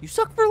 You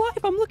suck for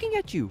life. I'm looking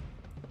at you.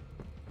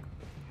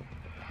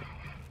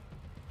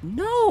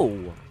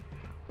 No.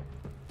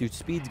 Dude,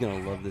 Speed's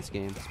gonna love this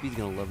game. Speed's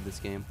gonna love this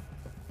game.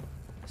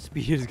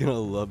 Speed is gonna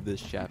love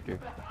this chapter.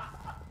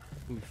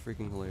 It's gonna be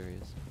freaking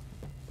hilarious.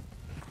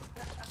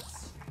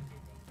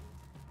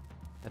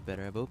 That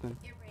better have open.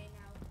 It ran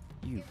out.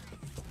 You.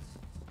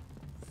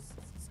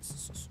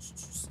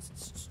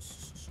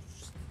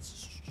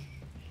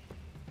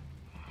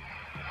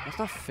 That's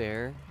not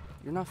fair.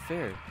 You're not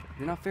fair.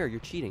 You're not fair. You're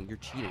cheating. You're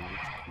cheating.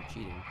 You're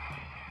cheating.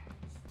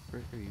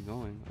 Where are you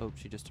going? Oh,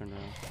 she just turned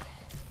around.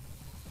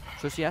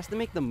 So she has to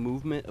make the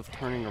movement of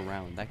turning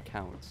around. That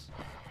counts.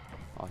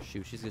 Oh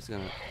shoot, she's just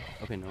gonna.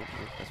 Okay, no,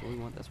 that's what we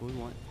want. That's what we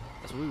want.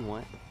 That's what we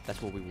want.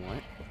 That's what we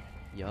want.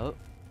 Yup.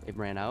 It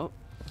ran out.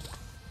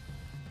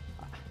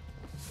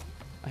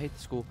 I hate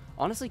the school.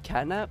 Honestly,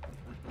 Catnap.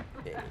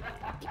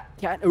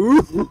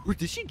 Ooh,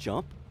 did she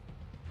jump?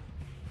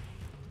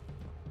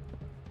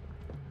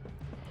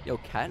 Yo,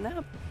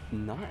 Catnap,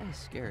 not as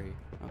scary.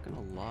 Not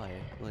gonna lie.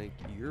 Like,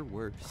 you're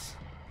worse.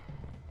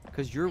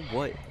 Cause you're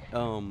what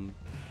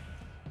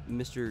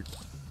Mr.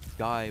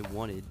 Guy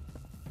wanted.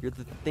 You're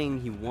the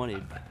thing he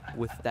wanted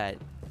with that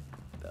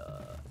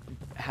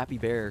Happy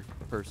Bear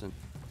person.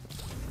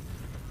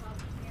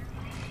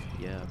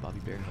 Yeah, Bobby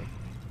Bear hug.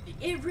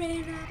 It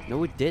ran out.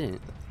 No, it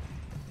didn't.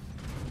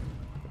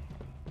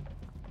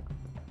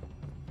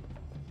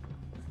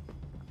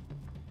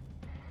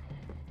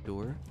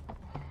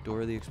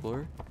 Dora the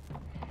Explorer.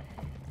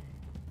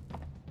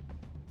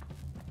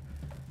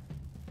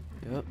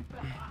 Yep.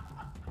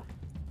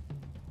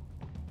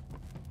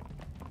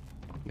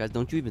 Guys,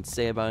 don't you even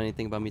say about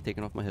anything about me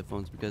taking off my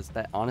headphones, because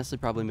that honestly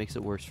probably makes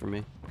it worse for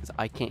me, because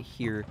I can't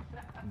hear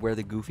where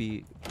the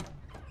goofy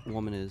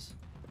woman is.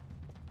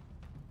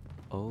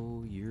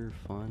 Oh, you're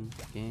fun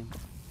game.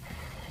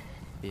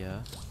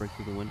 Yeah. Break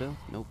through the window?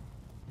 Nope.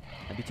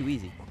 That'd be too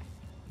easy.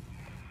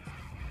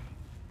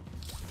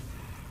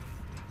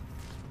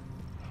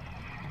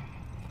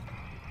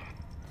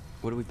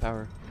 What do we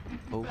power?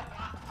 Oh.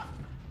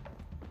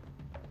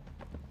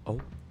 Oh.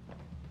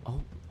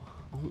 Oh.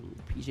 Oh.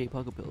 PJ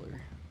Pugapillar.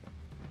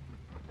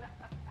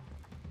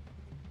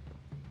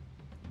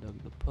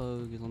 Doug the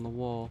Pug is on the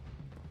wall.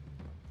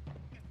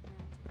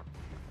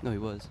 No, he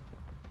was.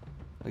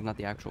 Like, not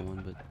the actual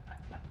one, but...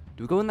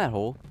 Do we go in that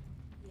hole?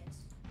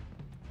 Yes.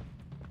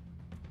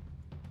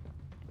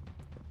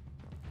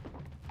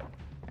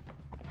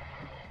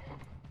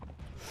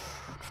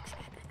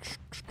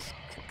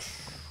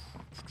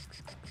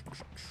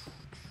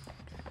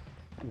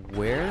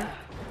 Where?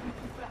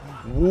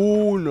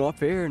 Whoa, not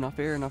fair, not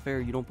fair, not fair.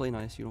 You don't play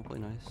nice, you don't play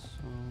nice.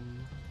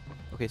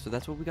 Okay, so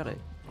that's what we gotta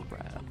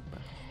grab.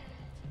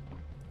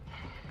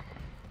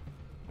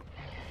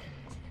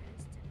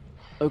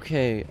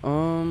 Okay,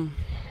 do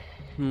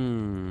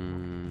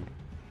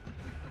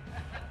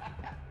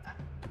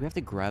we have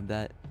to grab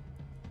that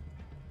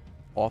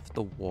off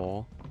the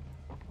wall?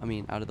 I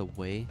mean, out of the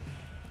way?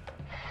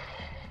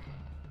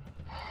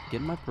 Get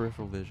in my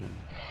peripheral vision.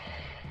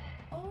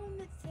 Oh,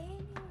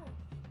 Nathaniel,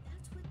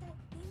 that's what that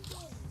thing is.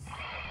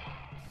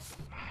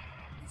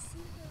 You see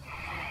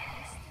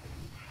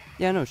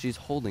Yeah, no, she's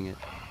holding it.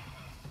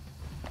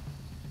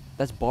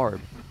 That's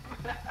Barb.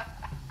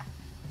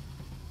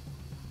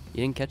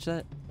 You didn't catch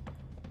that?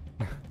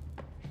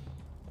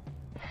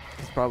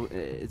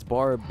 It's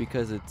Barb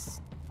because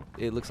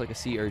it looks like a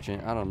sea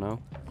urchin. I don't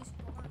know.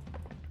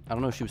 I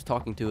don't know. She was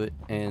talking to it,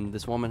 and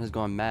this woman has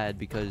gone mad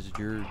because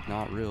you're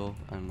not real.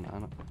 And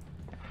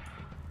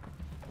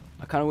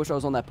I kind of wish I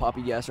was on that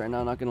poppy gas right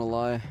now. Not gonna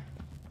lie,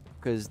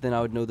 because then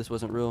I would know this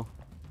wasn't real.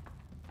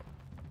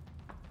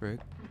 Rick,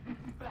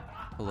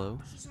 hello.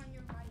 She's on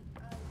your right.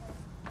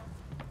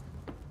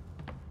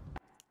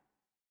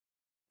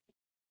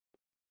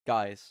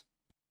 Guys.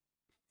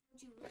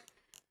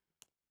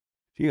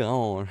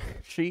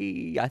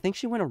 I think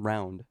she went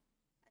around.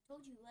 I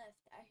told you left.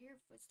 I hear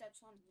footsteps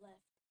on left.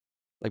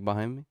 Like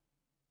behind me?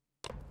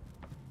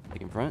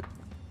 Like in front?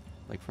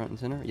 Like front and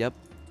center? Yep.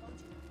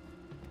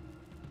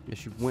 Yeah,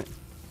 she went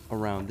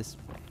around. This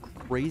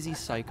crazy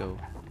psycho.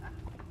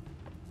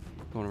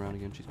 Going around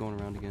again. She's going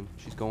around again.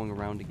 She's going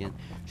around again.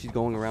 She's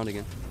going around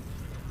again.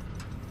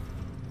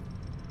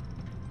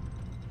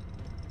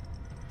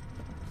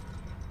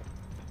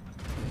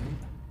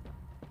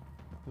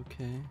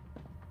 Okay.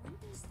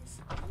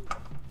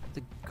 That's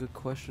a good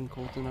question,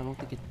 Colton. I don't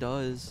think it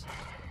does.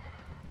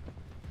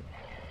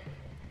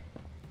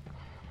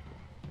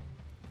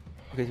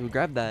 Okay, so we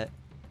grab that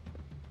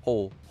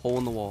hole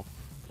in the wall.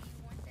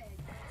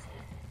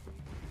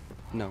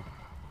 No.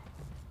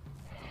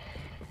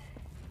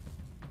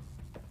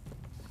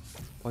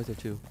 Why is there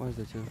two? Why is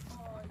there two?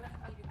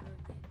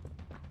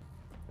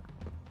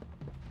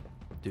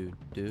 Dude,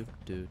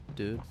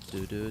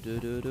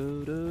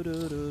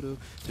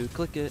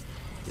 click it.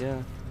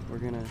 Yeah, we're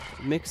gonna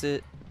mix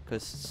it.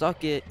 Cause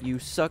suck it, you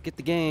suck at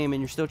the game,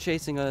 and you're still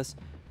chasing us.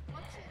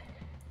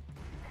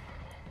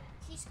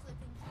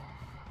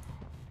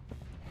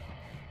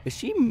 Is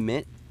she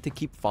meant to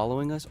keep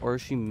following us, or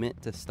is she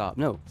meant to stop?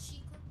 No.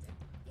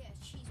 Yeah,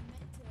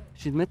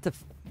 She's meant to,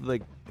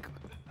 like...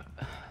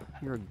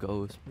 You're a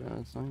ghost, bro.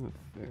 It's not even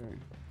fair.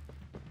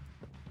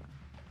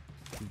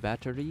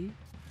 Battery?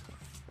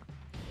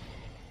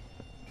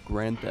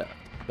 Grand Theft.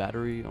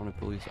 Battery on a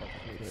police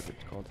officer, whatever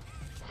it's called.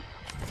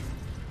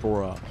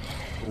 Bruh.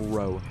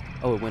 Bro.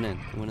 Oh, it went in.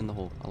 It went in the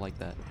hole. I like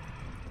that.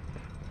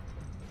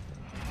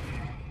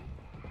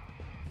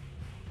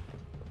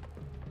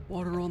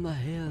 Water on the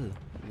hill.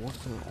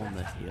 Water on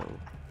the hill.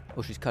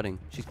 Oh, she's cutting.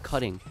 She's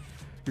cutting.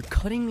 You're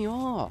cutting me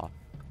off.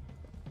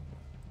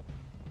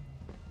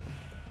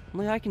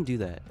 Only I can do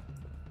that.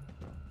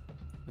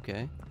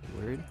 Okay.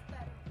 Word.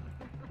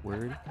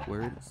 Word.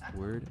 Word.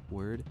 Word.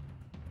 Word.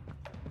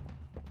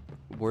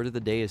 Word of the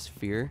day is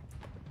fear.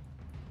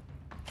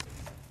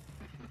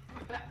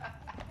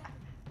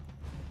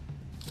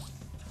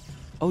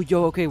 Oh,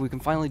 yo, okay, we can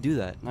finally do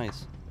that.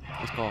 Nice.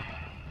 Nice call.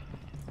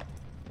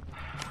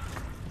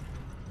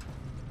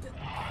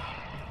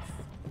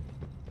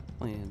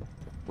 Man,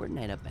 we're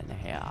not up in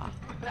here.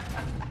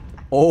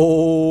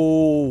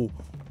 Oh!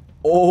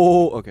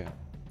 Oh! Okay.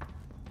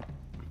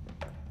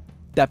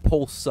 That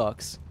pole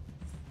sucks.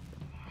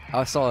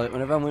 I saw it.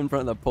 Whenever I went in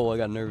front of that pole, I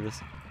got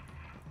nervous.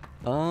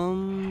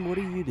 What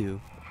do you do?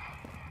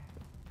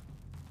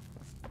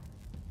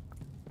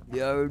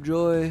 The hour of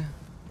joy.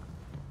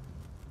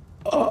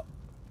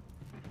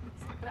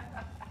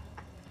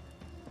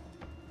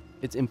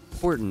 It's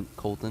important,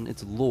 Colton.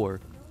 It's lore.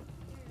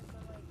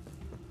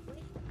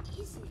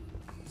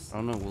 I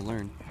don't know. We'll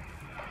learn.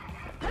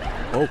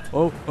 Oh,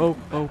 oh, oh,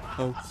 oh,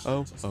 oh,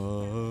 oh,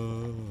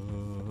 oh.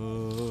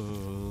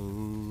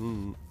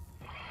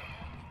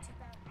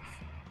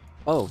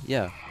 Oh,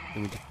 yeah.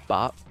 And we just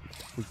bop.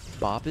 We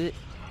bop it,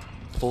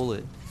 pull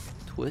it,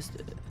 twist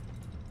it.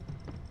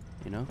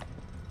 You know?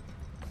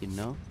 You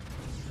know?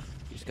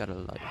 You just gotta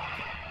like.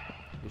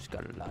 You just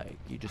gotta like.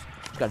 You just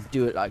gotta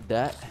do it like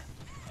that.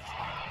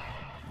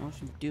 Why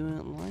don't you do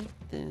it like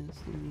this?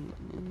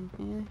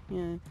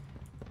 Yeah.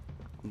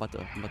 I'm about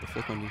to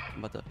flick on you. I'm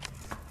about to.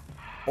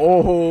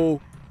 Oh!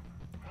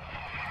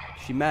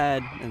 She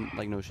mad. And,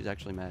 like, no, she's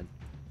actually mad.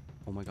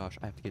 Oh my gosh,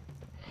 I have to get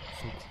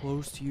so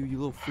close to you, you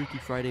little Freaky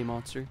Friday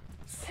monster.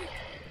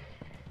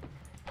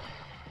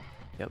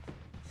 Yep.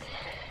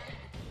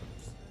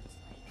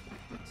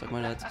 Suck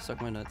my nuts, suck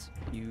my nuts.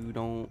 You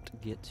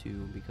don't get to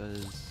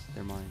because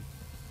they're mine.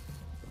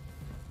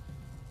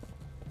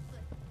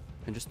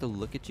 And just to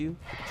look at you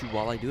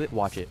while I do it,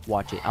 watch it,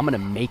 watch it. I'm gonna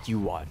make you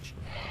watch.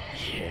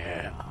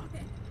 Yeah.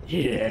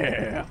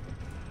 Yeah.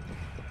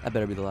 That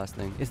better be the last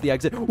thing. It's the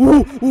exit. Ooh,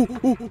 ooh, ooh,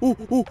 ooh,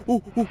 ooh,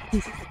 ooh, ooh.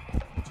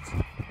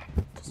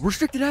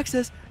 Restricted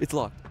access. It's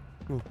locked.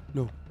 No,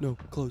 no, no.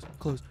 Close,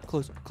 close,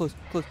 close, close,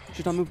 close.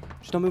 She's not moving.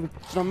 She's not moving.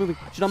 She's not moving.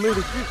 She's not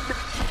moving.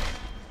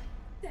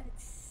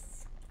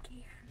 That's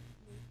scary.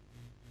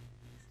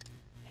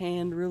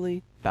 Hand,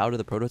 really? Bow to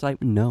the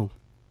prototype? No.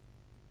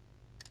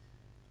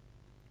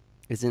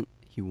 Isn't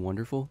he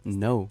wonderful?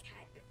 No.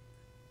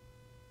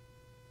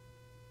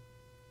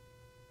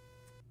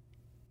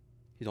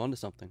 He's onto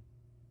something.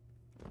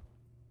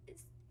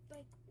 It's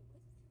like,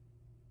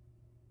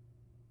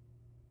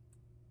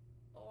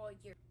 oh,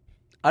 you're.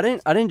 I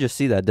didn't just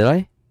see that, did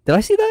I? Did I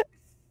see that?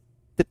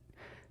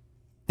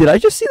 Did I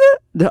just see that?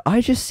 Did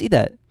I just see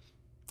that?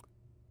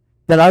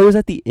 That I was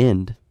at the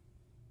end.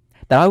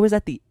 That I was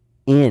at the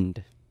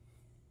end.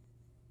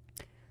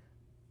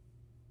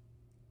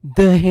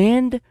 The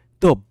hand,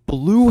 the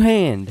blue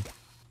hand.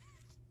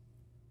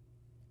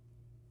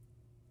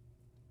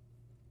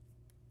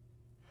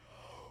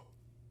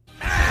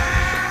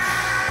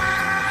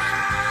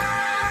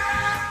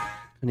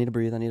 I need to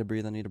breathe, I need to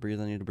breathe, I need to breathe,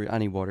 I need to breathe. I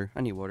need water.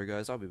 I need water,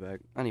 guys. I'll be back.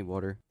 I need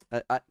water.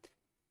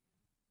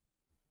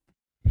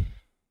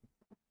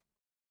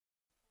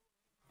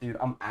 Dude,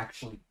 I'm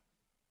actually...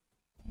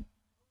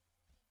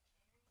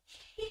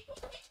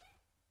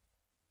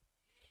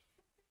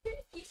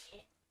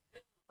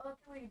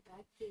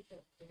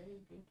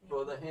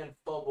 Bro, the hand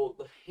fumbled.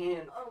 The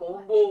hand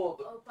fumbled.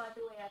 Oh, by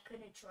the way, I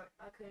couldn't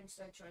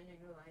start joining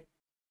your life.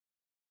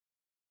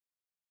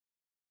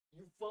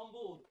 You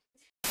fumbled.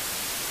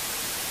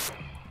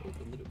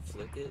 Open it,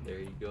 flick it. There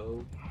you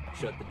go.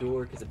 Shut the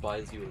door because it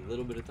buys you a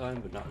little bit of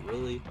time, but not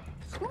really.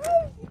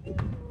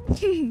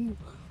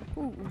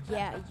 Ooh,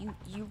 yeah,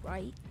 you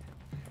right.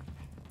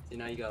 See,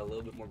 now you got a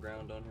little bit more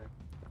ground on her.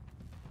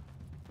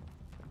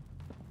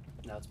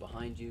 Now it's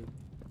behind you.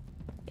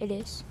 It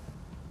is.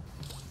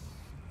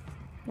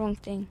 Wrong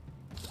thing.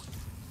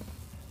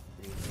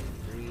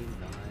 Green,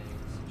 nice.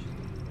 She's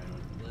gonna move right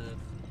on the left.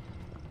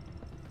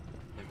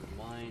 Never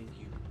mind,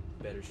 you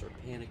better start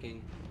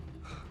panicking.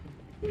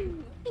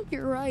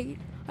 You're right.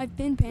 I've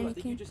been So I think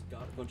you panicking. just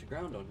got a bunch of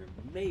ground on her.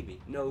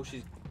 Maybe. No,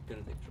 she's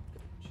gonna take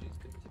shortcut. She's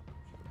gonna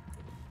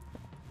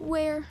take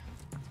Where?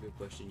 That's a good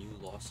question. You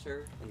lost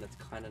her, and that's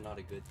kind of not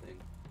a good thing.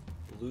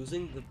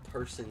 Losing the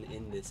person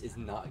in this is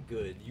not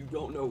good. You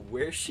don't know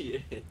where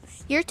she is.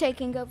 You're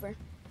taking over.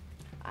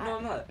 No,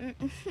 I'm not.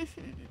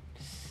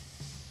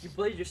 You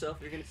played yourself,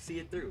 you're gonna see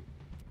it through.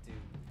 Dude,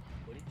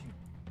 what did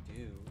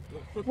you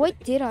do? What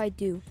did I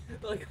do?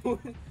 Like,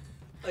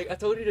 like, I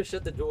told you to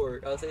shut the door.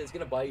 I was saying it's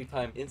gonna buy you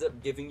time. Ends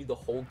up giving you the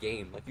whole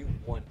game. Like, you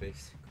won,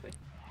 basically.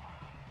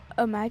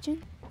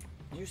 Imagine.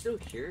 You still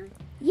here?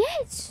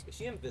 Yes! Is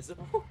she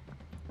invisible?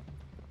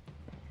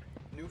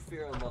 New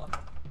fear unlocked.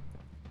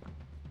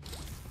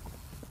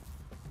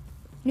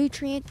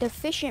 Nutrient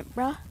deficient,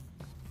 bruh.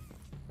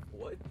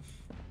 What?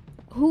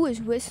 Who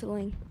is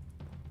whistling?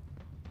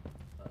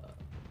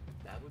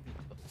 That would be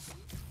tough.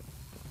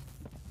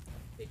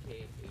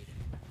 AKA Asian.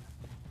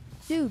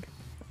 Dude,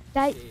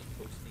 that... AKA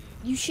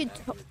Toasty You should...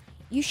 Bastard.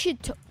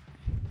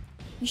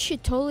 You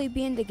should totally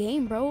be in the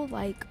game, bro.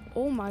 Like,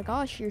 oh my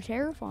gosh, you're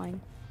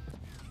terrifying.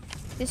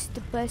 This is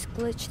the best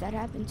glitch that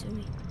happened to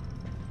me.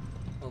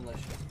 Unless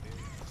she's weird.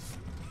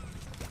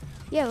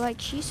 Yeah, like,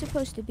 she's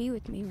supposed to be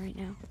with me right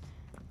now.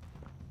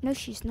 No,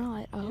 she's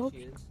not. I hope.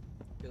 She is.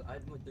 'Cause I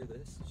went through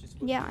this. She's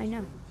Yeah, I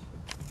know.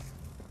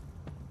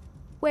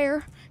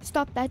 Where?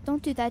 Stop that.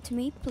 Don't do that to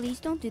me. Please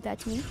don't do that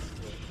to me.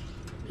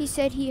 He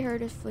said he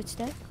heard a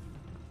footstep.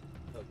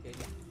 Okay, I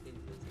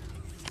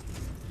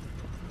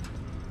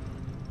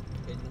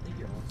think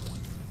you're on.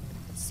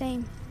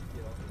 Same.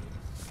 Get off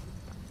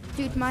of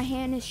me. Dude, my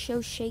hand is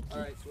so shaky.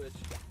 Alright, switch.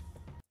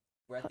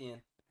 We're at the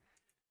end.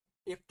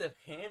 If the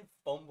hand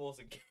fumbles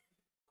again,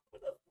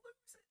 what the fuck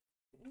is it?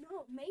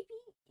 No, maybe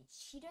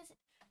she doesn't.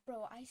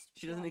 Bro,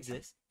 She doesn't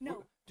exist?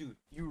 No. Dude,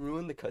 you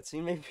ruined the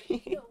cutscene,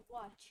 maybe? No,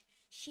 watch.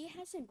 She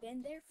hasn't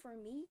been there for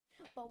me,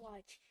 but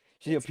watch.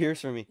 She appears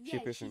for me. She Yeah,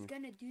 appears for she's me.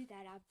 gonna do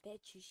that. I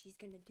bet you she's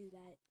gonna do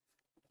that.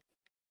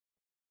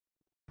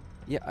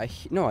 Yeah,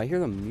 no, I hear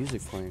the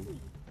music playing.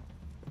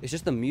 It's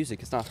just the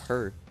music. It's not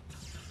her.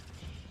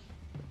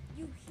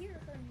 You hear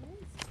her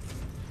noise?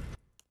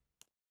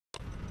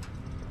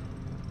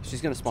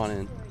 She's gonna spawn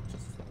in.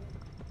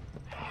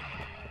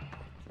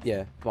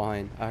 Yeah,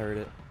 behind. I heard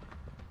it.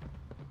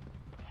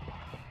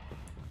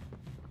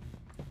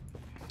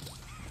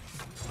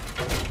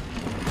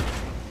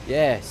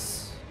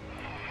 Yes.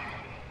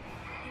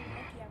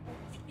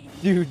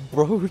 Dude,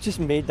 bro just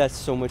made that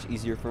so much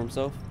easier for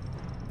himself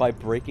by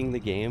breaking the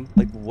game.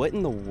 Like, what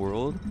in the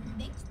world?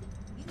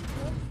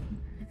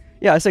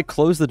 Yeah, I said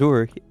close the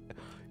door.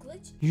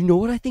 You know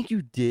what I think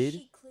you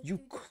did? You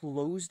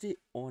closed it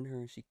on her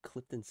and she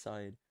clipped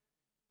inside.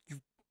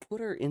 You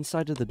put her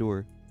inside of the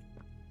door.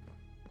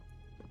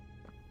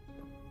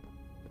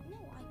 No,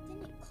 I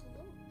didn't close.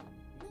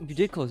 No, You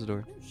did close the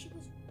door. No, she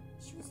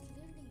was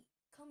literally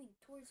coming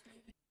towards me.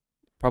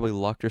 Probably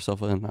locked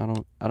herself in.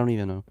 I don't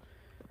even know.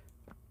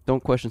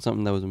 Don't question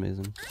something that was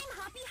amazing. I'm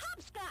Hoppy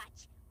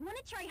Hopscotch. Wanna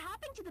Wanna try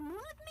hopping to the moon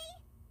with me?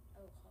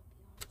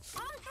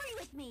 On three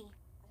with me.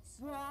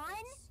 1,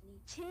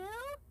 2,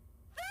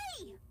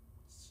 3.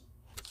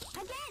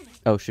 Again.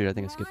 Oh shoot, I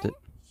think I skipped it.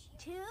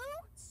 2,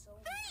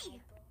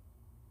 3.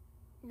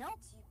 Nope.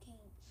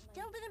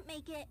 Still didn't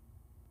make it.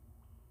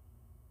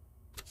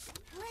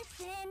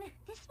 Listen,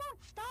 this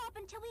won't stop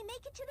until we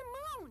make it to the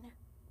moon.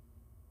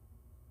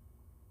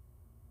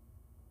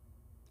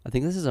 I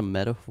think this is a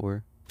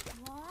metaphor.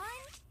 1,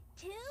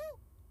 2.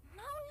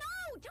 No,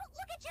 no! Don't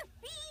look at your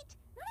feet!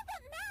 None of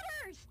that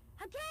matters!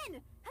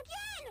 Again!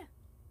 Again!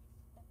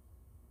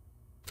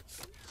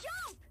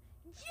 Jump!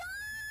 Jump!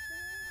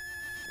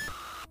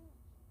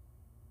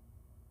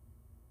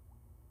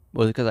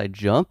 Was it because I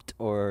jumped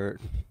or?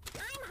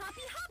 I'm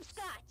Hoppy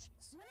Hopscotch!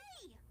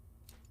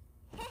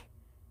 Hey!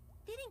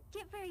 Didn't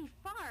get very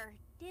far,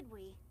 did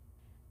we?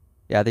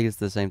 Yeah, I think it's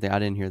the same thing. I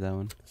didn't hear that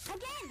one.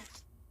 Again!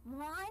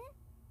 1,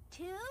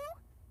 2,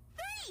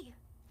 3!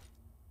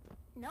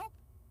 Nope.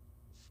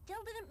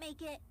 Still didn't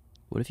make it.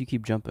 What if you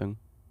keep jumping?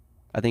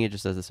 I think it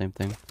just does the same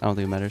thing. I don't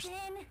think it matters.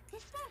 Listen,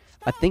 this won't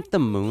I stop think the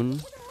until we moon make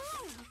it to the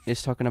moon.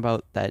 is talking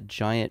about that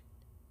giant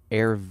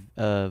air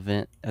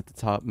vent at the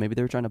top. Maybe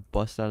they were trying to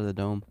bust out of the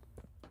dome.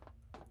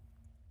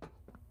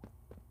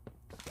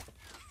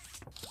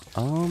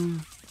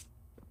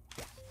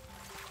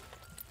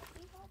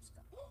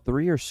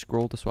 3 or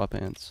scroll to swap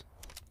hands.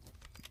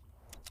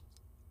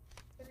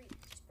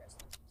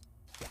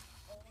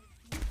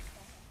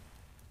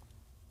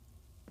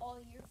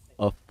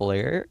 A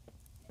flare?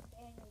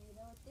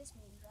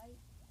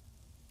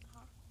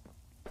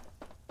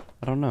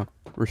 I don't know.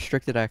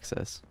 Restricted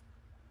access.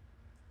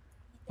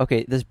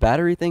 Okay, this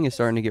battery thing is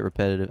starting to get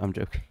repetitive. I'm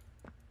joking.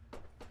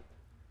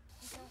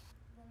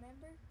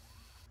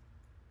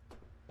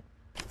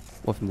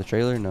 What, from the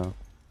trailer? No.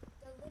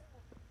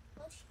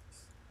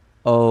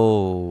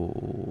 Oh,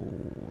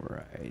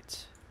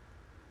 right.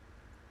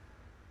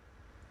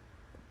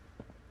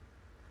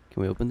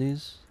 Can we open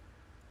these?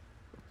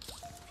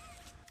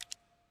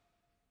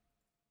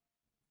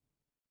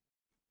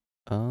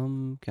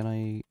 Can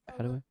I,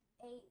 how do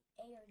I?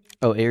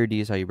 Oh, A or D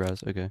is how you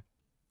browse. Okay.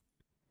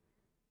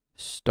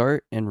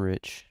 Start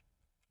enrich.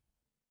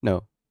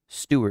 No,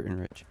 Stewart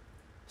enrich.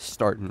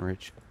 Start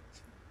enrich.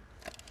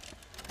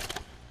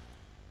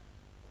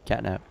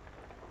 Catnap.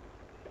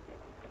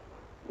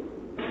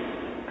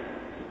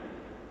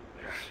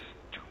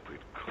 Stupid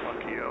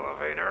clunky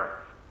elevator.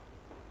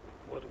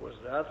 What was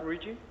that,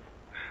 Richie?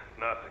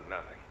 Nothing,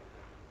 nothing.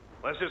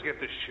 Let's just get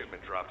this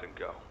shipment dropped and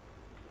go.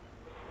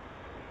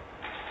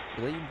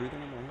 Will you breathe on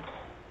the morning?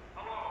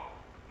 Hello,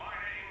 my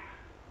name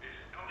is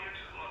Elliot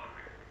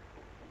Ludwig.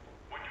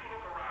 When you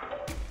look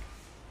around...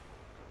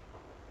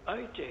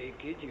 I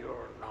take it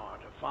you're not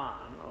a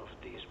fan of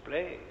this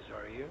place,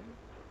 are you?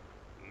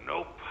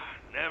 Nope,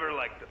 never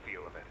liked the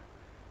feel of it.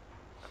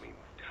 I mean,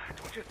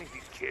 don't you think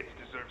these kids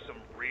deserve some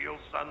real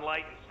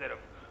sunlight instead of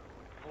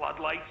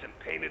floodlights and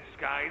painted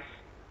skies?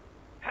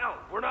 Hell,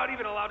 we're not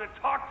even allowed to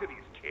talk to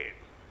these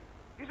kids.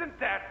 Isn't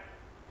that...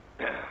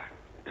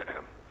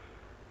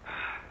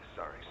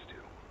 Sorry, Stu.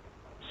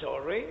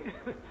 Sorry?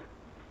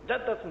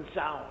 That doesn't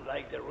sound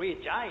like the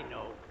Rich I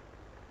know.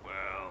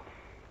 Well,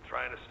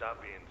 trying to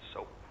stop being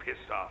so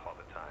pissed off all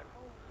the time.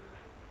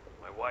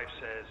 My wife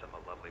says I'm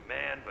a lovely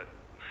man, but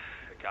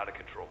I gotta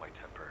control my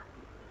temper.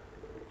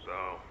 So,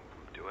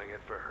 I'm doing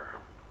it for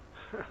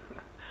her.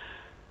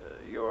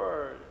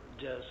 You're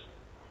just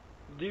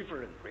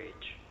different,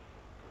 Rich.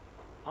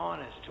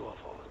 Honest to a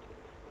fault.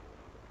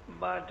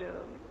 But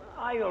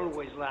I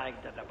always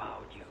liked that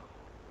about you.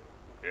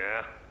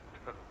 Yeah?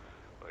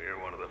 Well,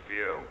 you're one of the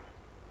few.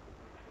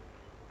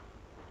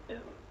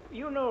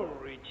 You know,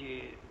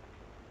 Richie,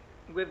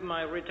 with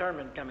my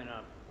retirement coming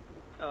up,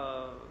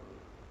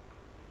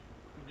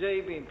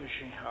 they've been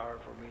pushing hard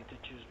for me to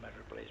choose my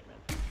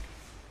replacement.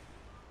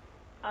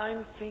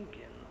 I'm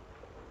thinking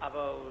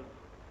about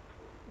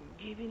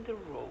giving the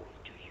role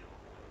to you.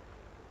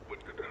 What,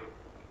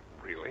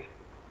 really?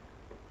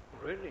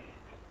 Really?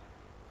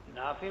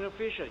 Nothing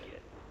official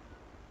yet.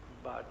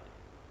 But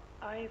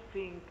I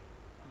think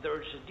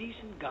there's a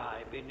decent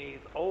guy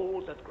beneath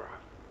all that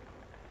graft.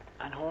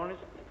 An honest,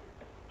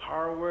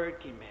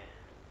 hard-working man.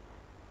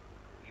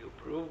 You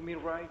prove me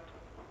right.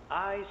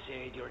 I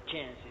say your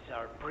chances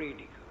are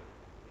pretty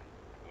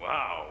good.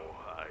 Wow,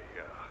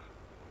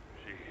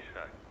 geez,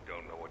 I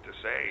don't know what to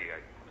say.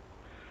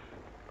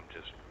 I'm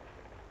just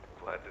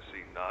glad to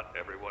see not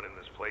everyone in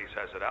this place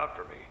has it out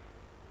for me.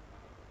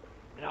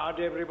 Not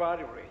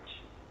everybody,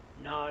 Rich.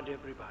 Not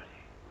everybody.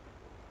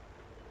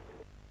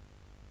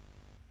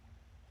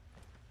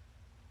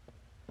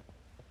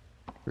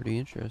 Pretty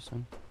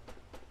interesting.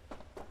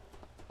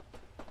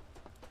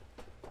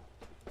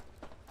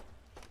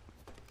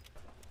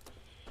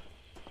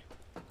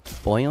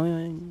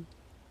 Boing.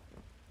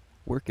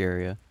 Work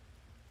area.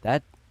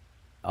 That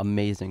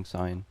amazing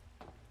sign.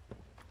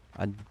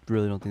 I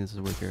really don't think this is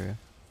a work area.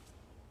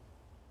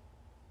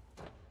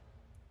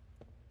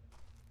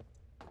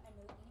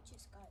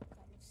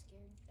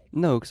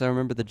 No, because I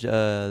remember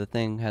the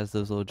thing has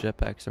those little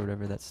jetpacks or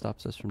whatever that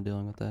stops us from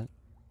dealing with that.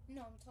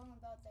 No, I'm talking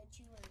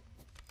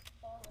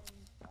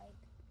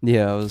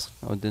Yeah,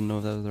 I didn't know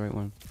if that was the right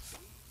one.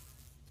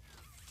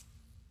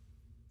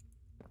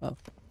 Oh.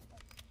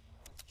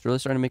 It's really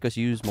starting to make us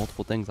use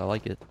multiple things. I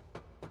like it.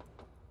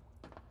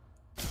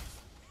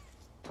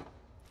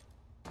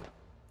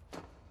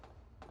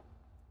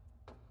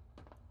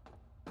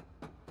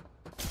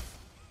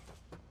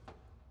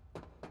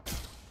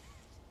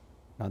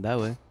 Not that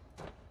way.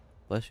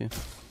 Bless you.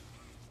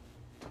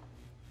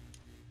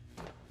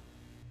 I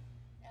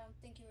don't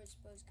think you were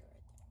supposed to go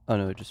right there. Oh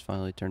no, it just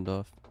finally turned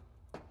off.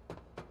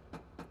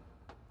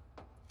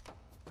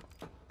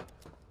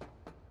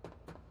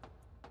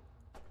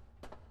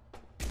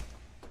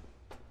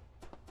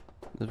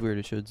 It was weird,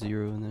 it showed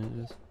 0 and then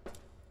it just...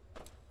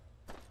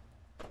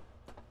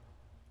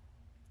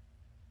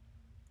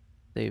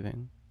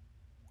 Saving.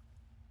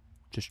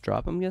 Just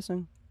drop, I'm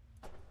guessing?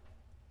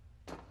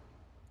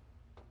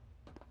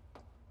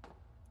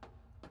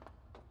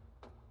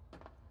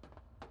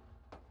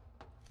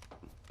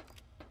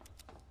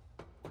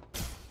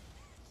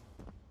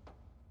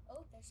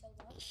 Oh, there's a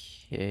lot.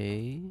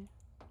 Okay.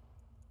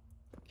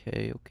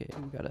 Okay.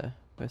 We gotta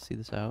see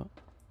this out.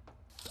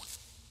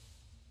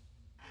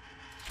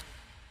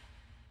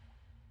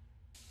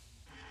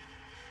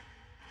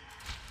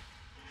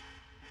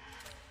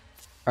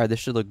 Alright,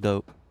 this should look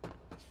dope.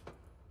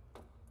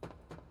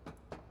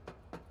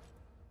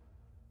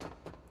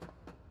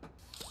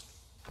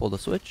 Pull the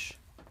switch.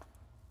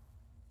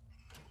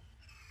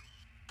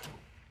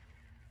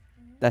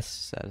 That's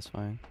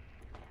satisfying.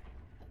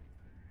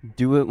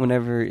 Do it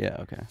whenever... Yeah,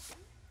 okay.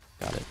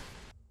 Got it.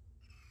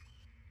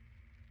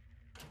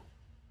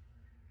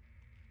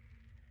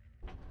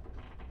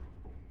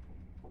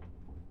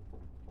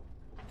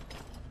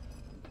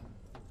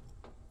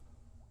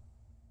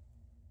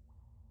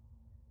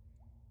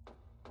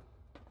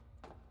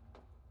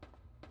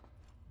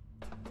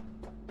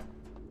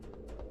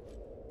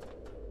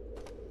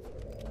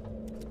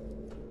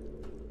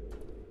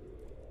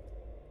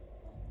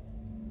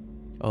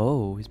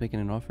 Oh, he's making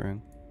an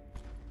offering.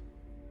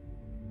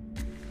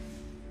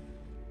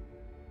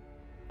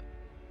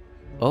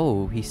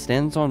 Oh, he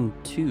stands on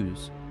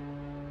 2s.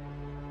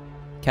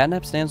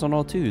 Catnap stands on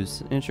all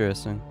 2s.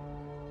 Interesting.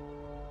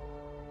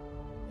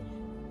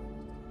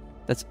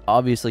 That's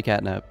obviously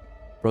Catnap.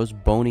 Bro's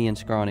bony and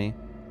scrawny.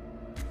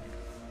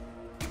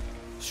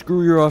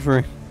 Screw your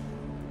offering.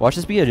 Watch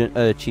this be an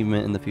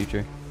achievement in the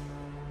future.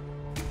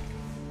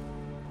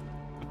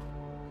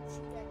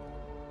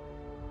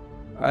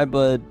 Alright,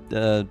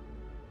 bud.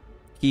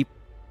 Keep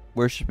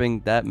worshipping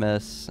that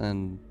mess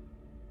and...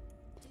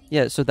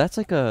 Yeah, so that's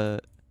like a...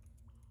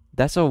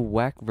 That's a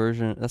whack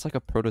version. That's like a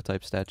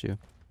prototype statue.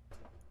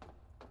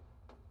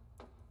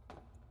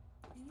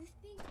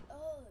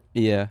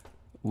 Yeah.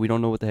 We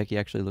don't know what the heck he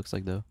actually looks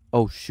like, though.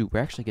 Oh, shoot. We're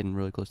actually getting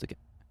really close to get...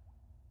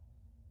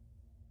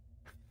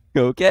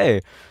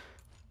 Okay.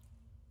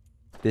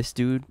 This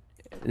dude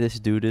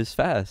is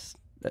fast.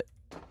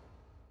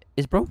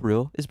 Is bro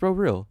real? Is bro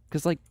real?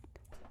 Because, like...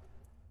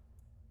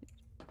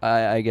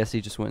 I guess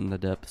he just went in the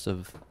depths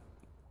of...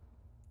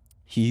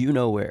 You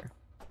know where.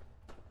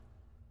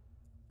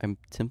 I'm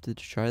tempted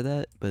to try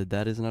that, but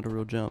that is not a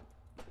real jump.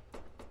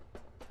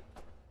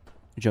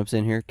 Jumps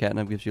in here,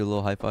 Catnap gives you a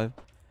little high five.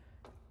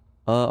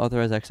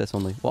 Authorized access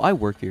only. Well, I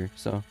work here,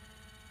 so...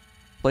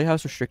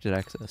 Playhouse restricted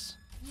access.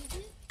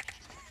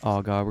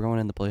 Oh god, we're going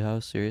in the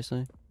playhouse?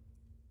 Seriously?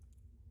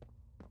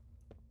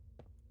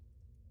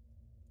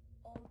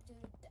 Oh, dude,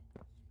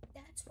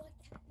 that's why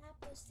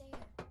Catnap was there.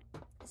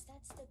 Because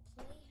that's the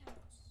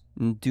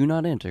playhouse. Do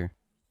not enter.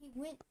 He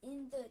went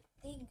in the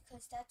thing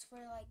because that's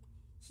where, like,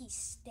 he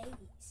stays.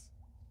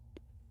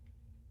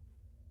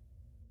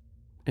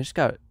 It just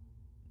got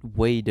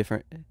way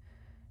different.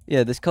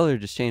 Yeah, this color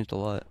just changed a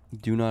lot.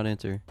 Do not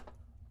enter.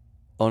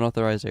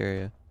 Unauthorized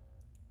area.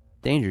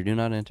 Danger, do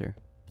not enter.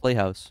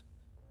 Playhouse.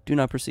 Do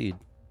not proceed.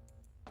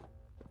 I'm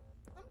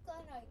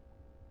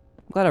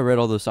glad I read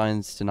all those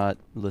signs to not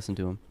listen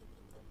to him.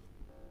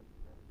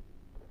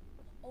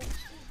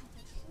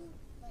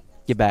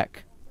 Get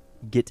back.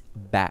 Get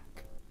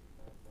back.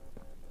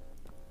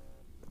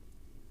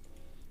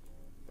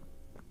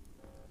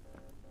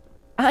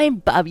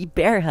 I'm Poppy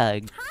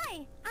Bearhug.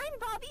 Hi, I'm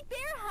Poppy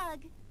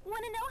Bearhug.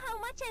 Want to know how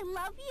much I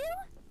love you?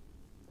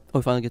 Oh,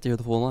 we finally get to hear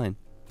the full line.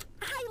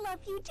 I love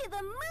you to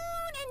the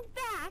moon and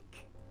back.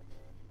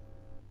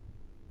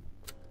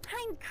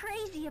 I'm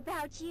crazy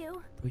about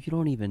you. Bro, you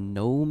don't even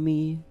know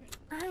me.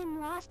 I'm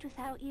lost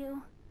without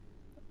you.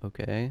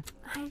 Okay.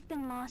 I've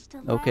been lost a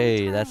long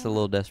Okay, time. that's a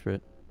little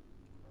desperate.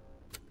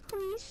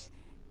 Please,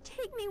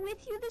 take me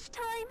with you this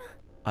time.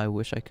 I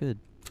wish I could.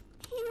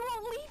 You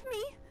won't leave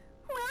me,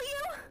 will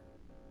you?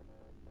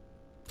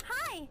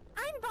 Hi,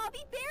 I'm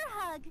Poppy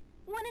Bearhug.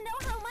 Want to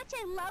know how much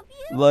I love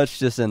you? Let's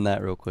just end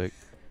that real quick.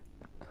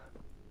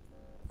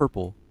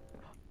 Purple.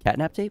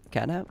 Catnap tape?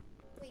 Catnap?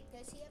 Wait,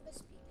 does he have a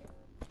speaker?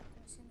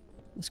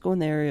 Let's go in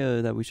the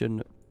area that we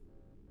shouldn't...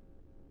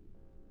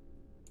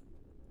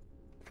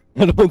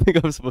 I don't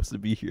think I'm supposed to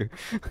be here.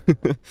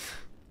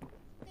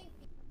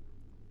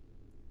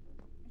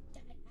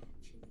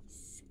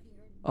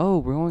 Oh,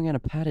 we're going in a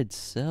padded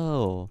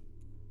cell.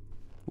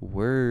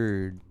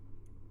 Word.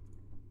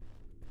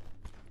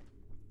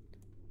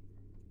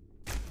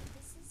 This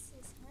is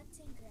his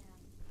hunting ground.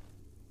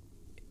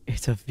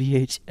 It's a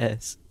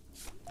VHS.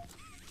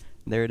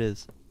 There it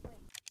is.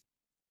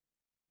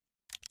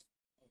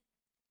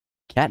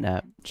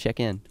 Catnap, check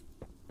in.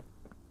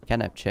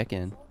 Catnap, check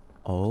in.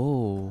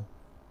 Oh.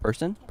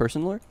 Person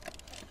lore?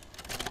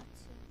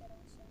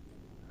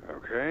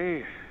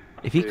 Okay.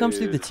 If he comes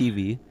through the Is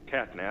TV.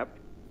 Catnap,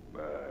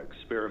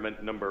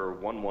 experiment number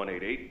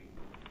 1188.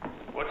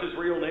 What's his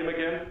real name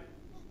again?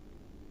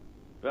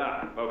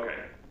 Ah,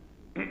 okay.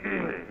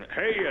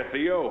 Hey,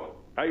 Theo.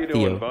 How you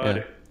doing, Theo, bud?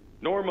 yeah.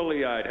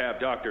 Normally I'd have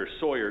Dr.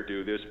 Sawyer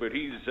do this, but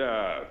he's,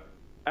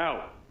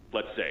 out,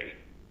 let's say.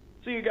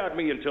 So you got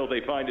me until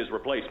they find his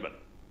replacement.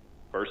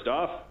 First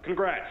off,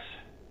 congrats.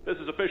 This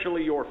is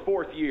officially your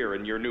 4th year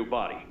in your new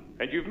body,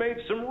 and you've made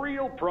some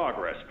real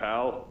progress,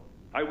 pal.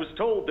 I was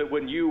told that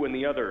when you and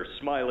the other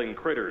smiling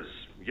critters,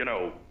 you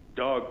know,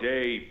 Dog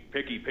Day,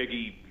 Picky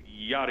Piggy,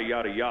 yada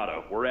yada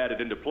yada, were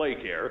added into play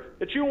care,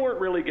 that you weren't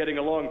really getting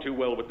along too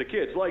well with the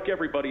kids like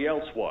everybody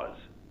else was.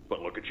 But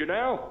look at you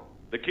now.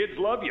 The kids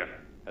love you.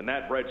 And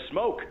that red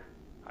smoke,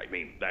 I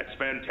mean, that's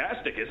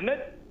fantastic, isn't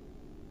it?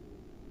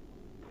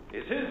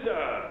 Is his,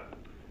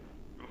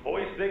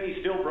 voice thingy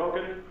still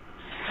broken?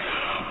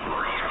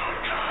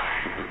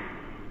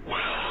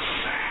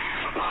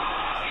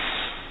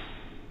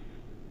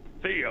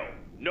 Theo,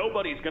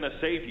 nobody's gonna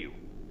save you.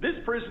 This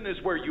prison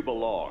is where you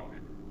belong.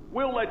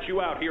 We'll let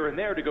you out here and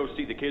there to go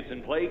see the kids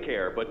in play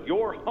care, but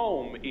your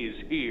home is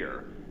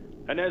here.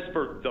 And as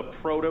for the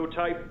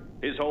prototype,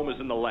 his home is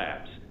in the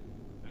labs.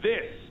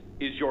 This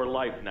is your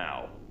life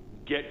now.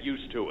 Get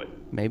used to it.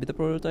 Maybe the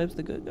prototype's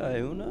the good guy.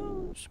 Who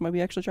knows? Might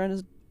be actually trying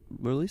to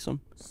release him.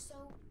 So,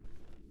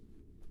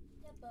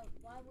 yeah, but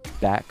why would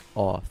Back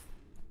off.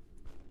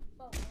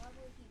 But why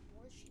would he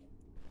worship?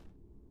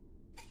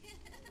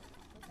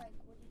 Like,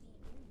 what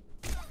did he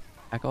do?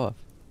 Back off.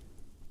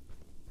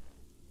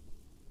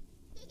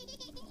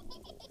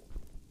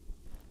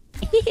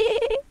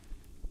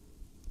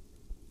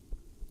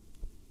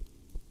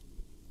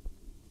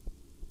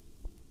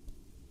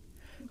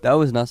 That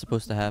was not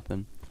supposed to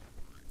happen.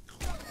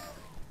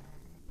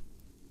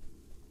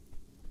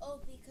 Oh,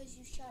 because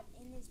you shot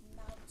in his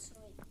mouth, so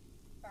it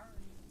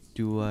burns.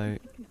 Do I?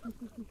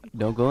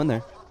 Don't go in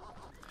there.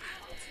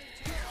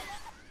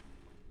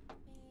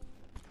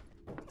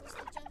 What's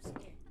the jump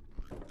scare?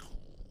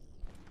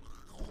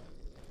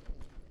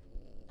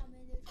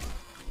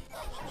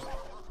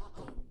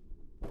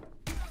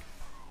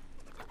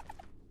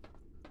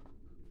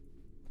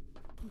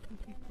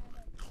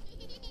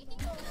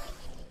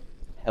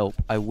 Help.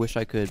 I wish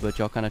I could, but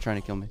y'all kind of trying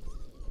to kill me.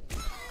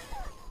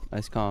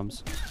 Nice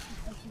comms.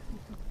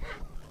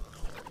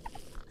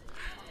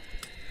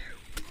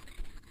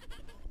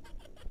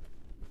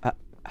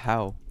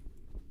 How?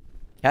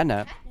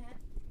 Catnap?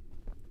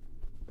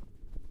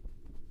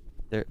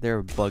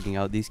 They're bugging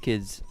out. These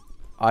kids,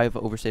 I've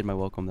overstayed my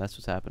welcome. That's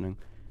what's happening.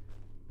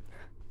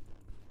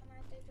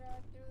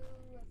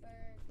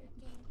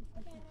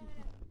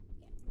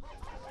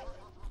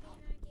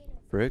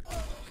 Frick.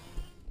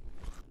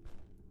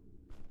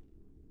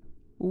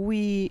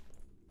 Wait.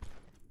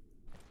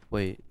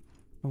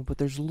 Oh, but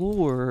there's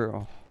lure.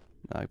 Oh,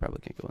 no, I probably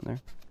can't go in there.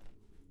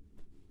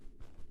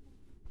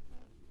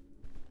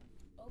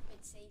 Oh,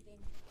 it's saving.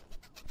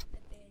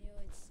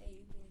 Nathaniel, it's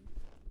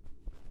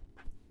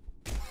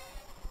saving.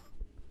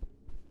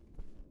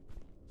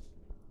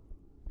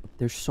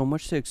 There's so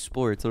much to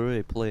explore. It's literally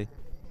a play.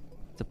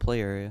 It's a play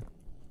area.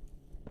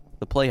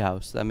 The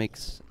playhouse. That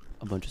makes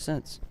a bunch of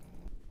sense.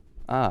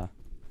 Ah.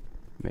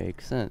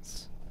 Makes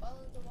sense. Follow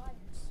the wires.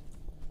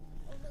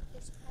 Oh, look,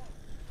 there's a car.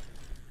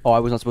 Oh, I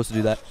was not supposed to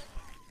do that.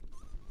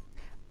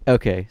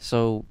 Okay,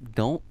 so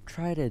don't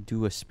try to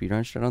do a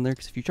speedrun shot on there,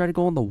 because if you try to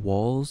go on the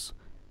walls...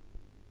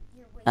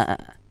 I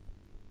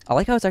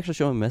like how it's actually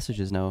showing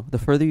messages now. The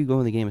further you go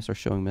in the game, it starts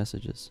showing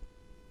messages.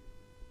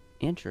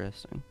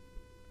 Interesting.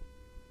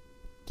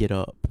 Get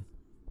up.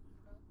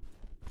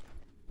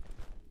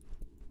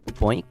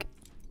 Boink.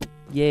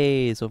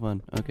 Yay, so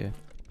fun. Okay.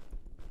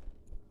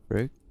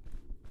 Frick.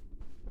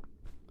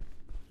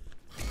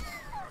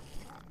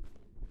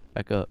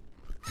 Back up.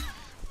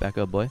 Back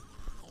up, boy.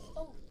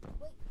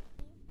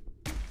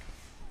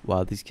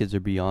 Wow, these kids are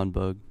beyond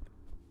bug.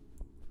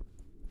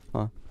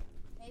 Huh?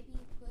 Maybe you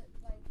put,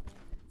 like,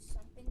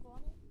 something on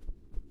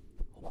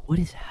it? What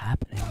is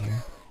happening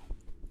here?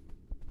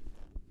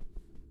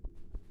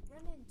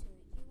 Run into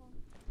it. You won't.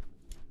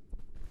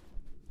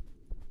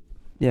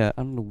 Yeah,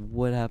 I don't know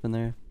what happened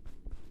there.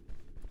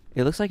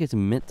 It looks like it's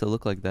meant to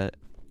look like that.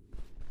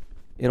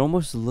 It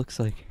almost looks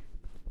like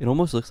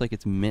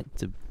it's meant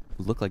to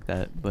look like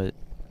that, but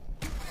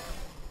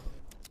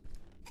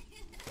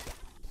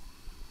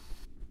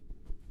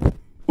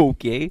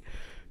okay.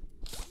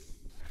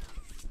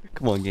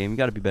 Come on, game. You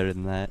gotta be better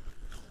than that.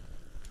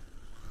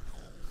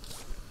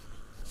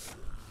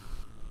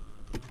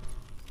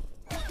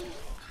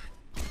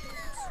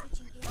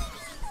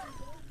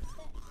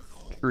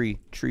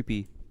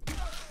 Treepy.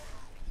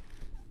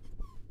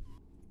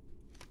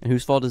 And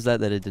whose fault is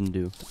that it didn't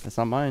do? That's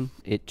not mine.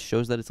 It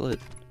shows that it's lit.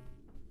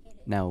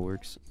 Now it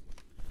works.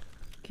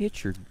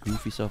 Get your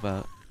goofy self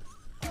out.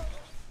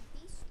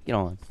 Get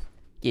on.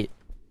 Get.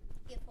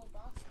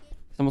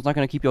 Someone's not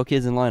gonna keep your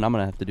kids in line. I'm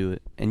gonna have to do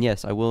it. And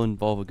yes, I will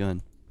involve a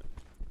gun.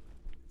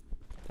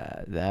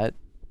 That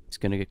is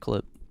gonna get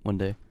clipped one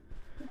day.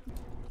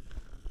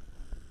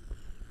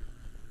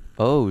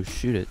 Oh,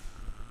 shoot it.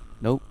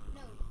 Nope.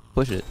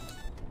 Push it.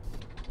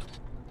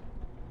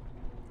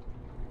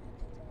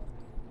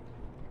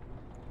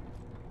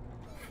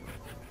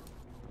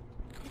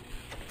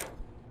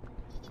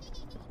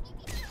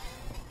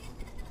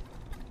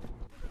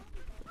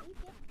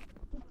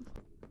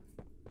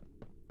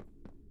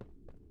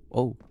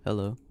 Oh,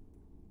 hello.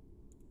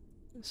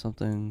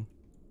 Something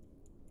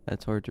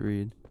that's hard to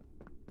read.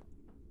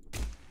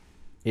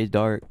 It's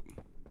dark.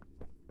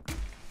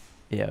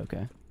 Yeah,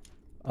 okay.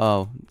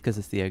 Oh, because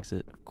it's the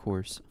exit. Of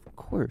course. Of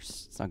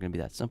course. It's not going to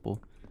be that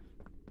simple.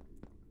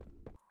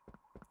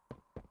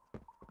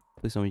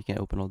 Please tell me you can't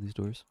open all these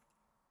doors.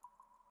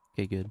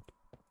 Okay, good.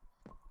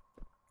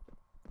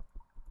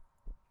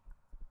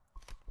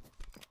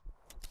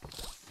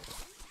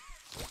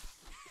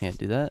 Can't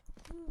do that.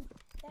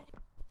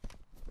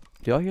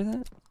 Do y'all hear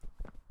that?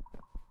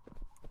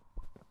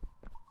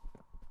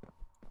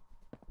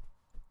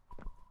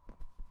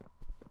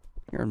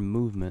 Hearing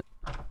movement.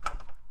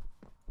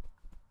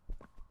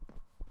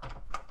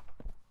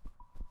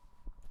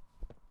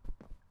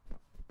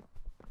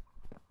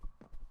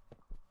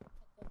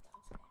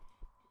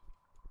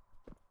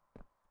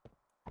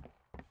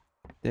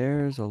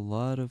 There's a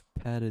lot of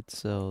padded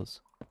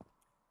cells.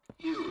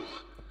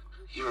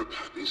 You're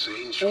Poppy's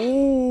angel.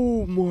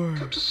 Oh my!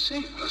 Come to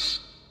save us.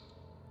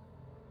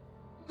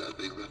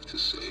 Nothing left to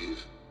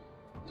save.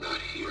 Not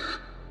here.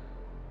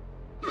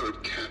 Lord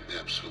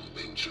Catnap's home,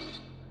 Angel.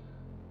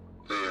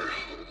 Their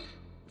home.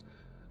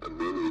 A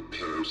myriad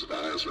pairs of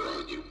eyes are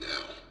on you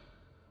now.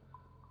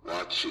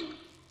 Watching,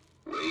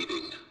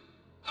 waiting,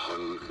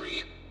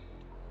 hungry.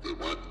 They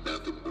want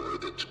nothing more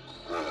than to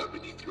crawl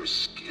beneath your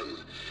skin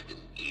and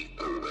eat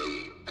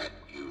away at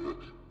you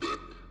bit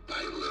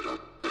by little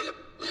bit.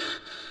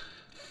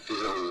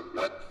 Fill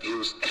what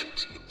feels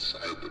empty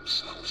inside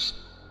themselves.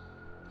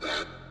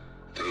 That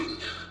thing.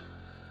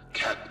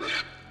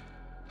 Catnap.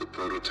 The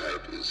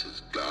prototype is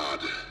his god,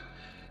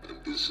 and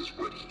this is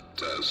what he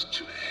does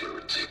to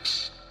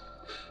heretics.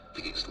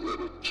 These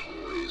little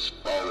toys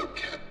follow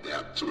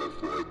Catnap to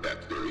avoid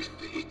that very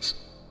fate.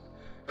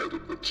 And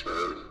in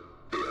return,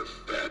 they are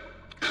fed.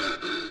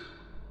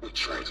 We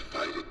try to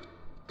fight it.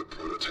 The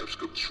prototype's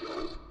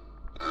control.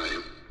 I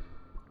am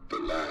the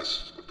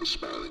last of the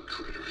smiling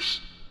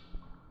critters.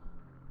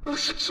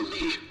 Listen to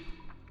me.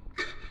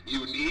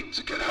 You need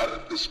to get out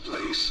of this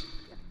place.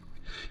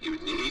 You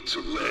need to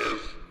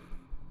live.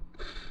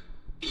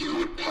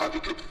 You and Poppy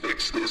could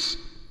fix this.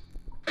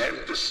 End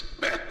this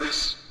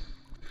madness.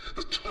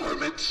 The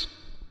torment.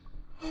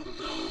 Oh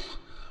no.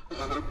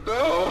 Oh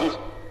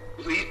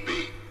no. Leave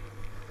me.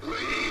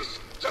 Please.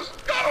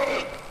 Just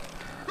go.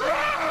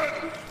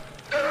 Run.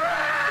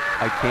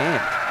 I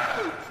can't.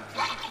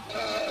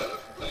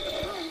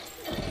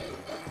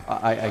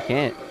 I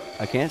can't.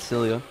 I can't,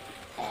 Celia.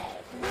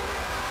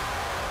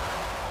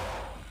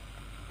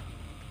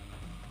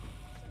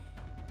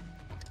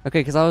 Okay,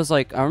 because I was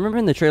like, I remember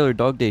in the trailer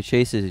Dog Day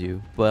chases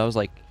you, but I was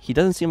like, he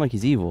doesn't seem like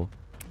he's evil.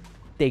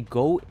 They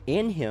go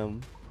in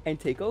him and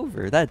take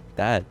over.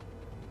 That's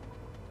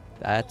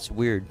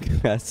weird.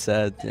 That's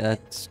sad.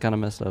 That's kind of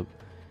messed up.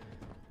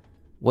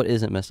 What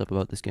isn't messed up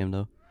about this game,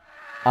 though?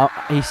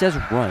 He says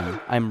run.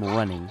 I'm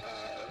running.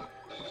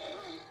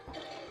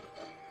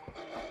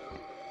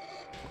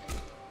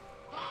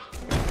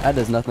 That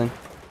does nothing.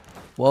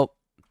 Well.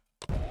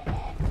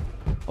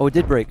 Oh, it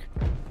did break.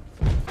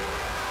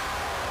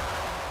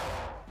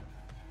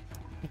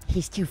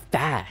 He's too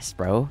fast,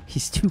 bro.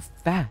 He's too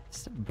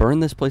fast. Burn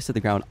this place to the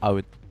ground. I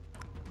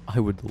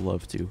would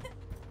love to.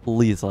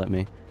 Please let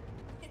me.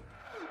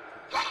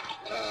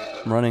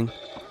 I'm running.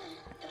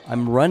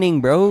 I'm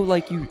running, bro.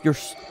 Like you're.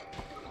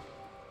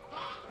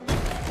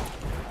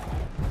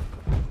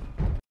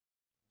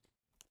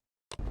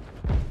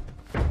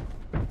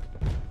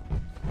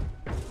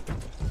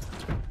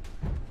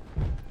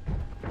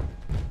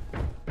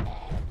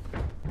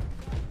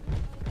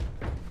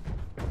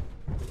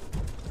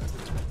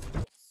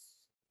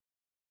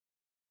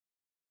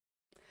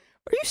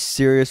 Are you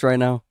serious right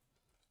now?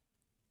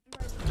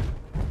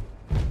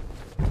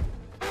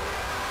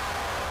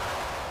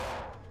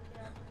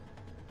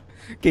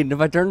 Okay,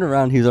 if I turned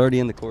around, he's already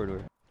in the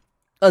corridor.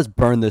 Let's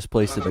burn this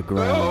place to the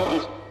ground.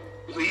 No.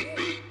 Leave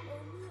me.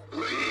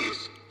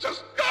 Please.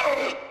 Just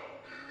go.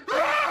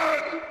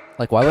 Run.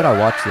 Like, why would I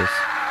watch this?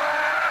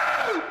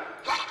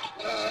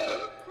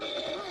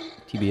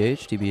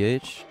 TBH,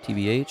 TBH,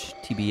 TBH,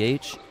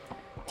 TBH,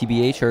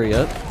 TBH, hurry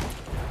up.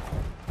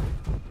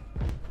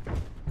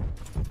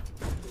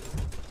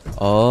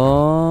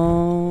 Oh,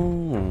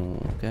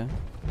 okay.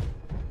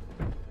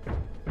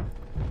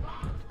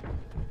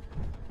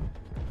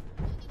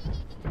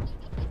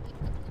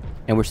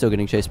 And we're still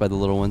getting chased by the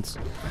little ones.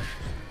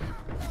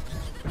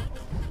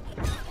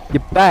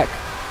 Back.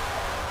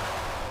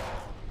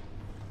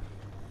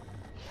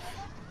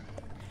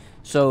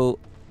 So,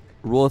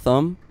 rule of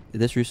thumb,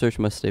 this research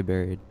must stay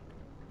buried.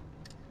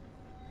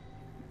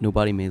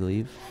 Nobody may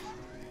leave.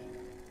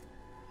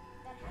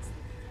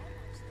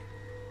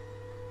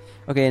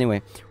 Okay,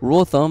 anyway.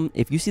 Rule of thumb,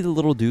 if you see the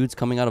little dudes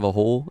coming out of a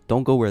hole,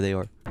 don't go where they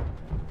are.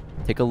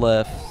 Take a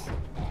left.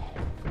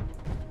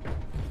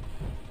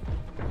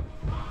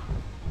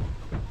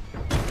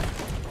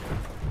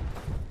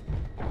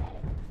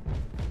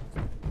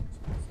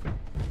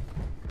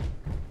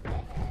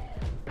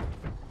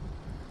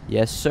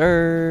 Yes,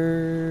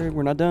 sir.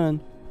 We're not done.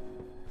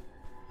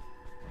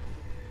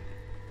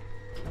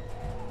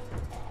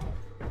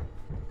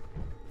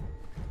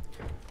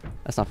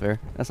 That's not fair.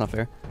 That's not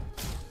fair.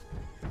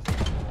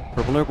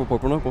 Purple nurple,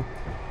 purple nurple.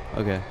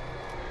 Okay.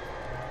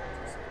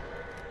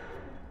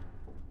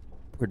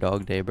 Poor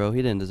dog day, bro.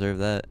 He didn't deserve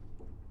that.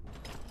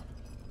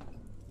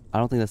 I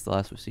don't think that's the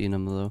last we've seen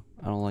him, though.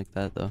 I don't like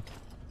that, though.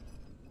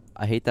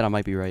 I hate that I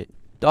might be right.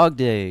 Dog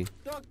day.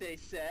 Dog Day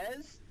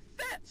says,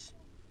 fetch!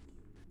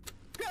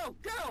 Go,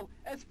 go!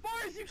 As far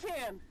as you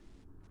can!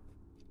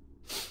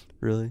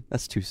 Really?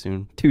 That's too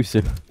soon. Too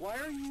soon. Why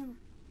are you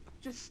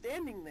just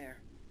standing there?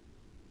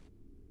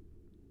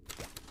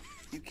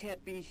 You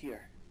can't be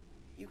here.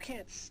 You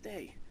can't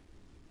stay.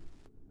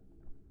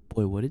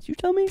 Boy, what did you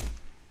tell me?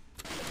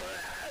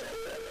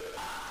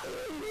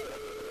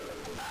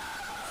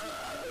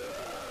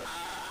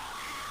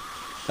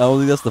 I don't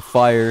think that's the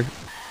fire.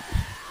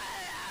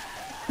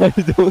 I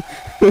don't.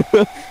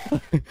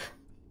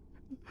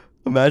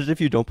 Imagine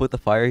if you don't put the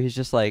fire, he's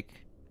just like,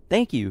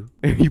 thank you.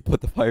 And you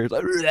put the fire, it's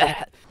like,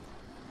 bleh.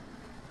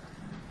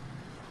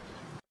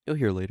 You'll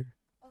hear later.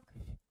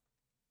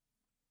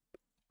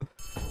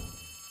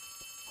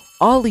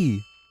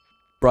 Ollie!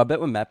 Bro, I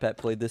bet when MatPat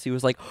played this, he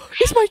was like,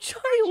 it's my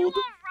child!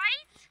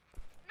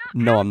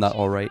 No, I'm not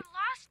alright.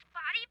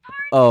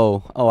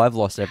 Oh, I've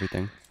lost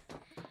everything.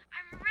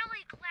 I'm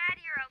really glad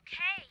you're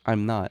okay.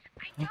 I'm not.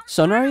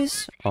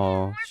 Sunrise?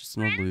 Oh, it's just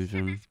an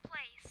illusion.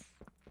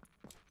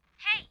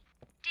 Hey,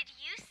 did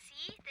you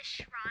see the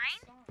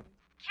shrine?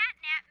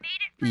 Catnap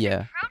made it for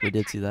Yeah, we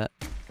did see that.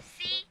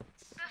 See,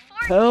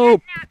 before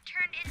Help! Catnap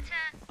turned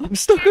into I'm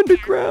stuck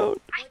underground.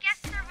 I guess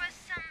there was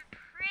some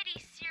pretty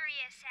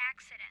serious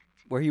accident.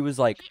 Where he was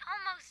like, He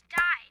almost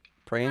died.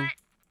 praying? But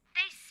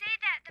they say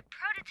that the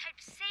prototype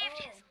saved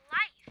his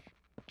life,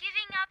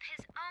 giving up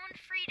his own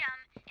freedom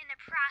in the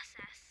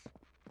process.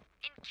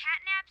 In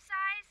Catnap's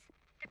eyes,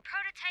 the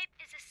prototype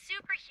is a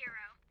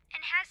superhero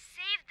and has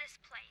saved this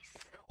place.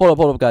 Hold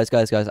up, guys.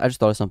 I just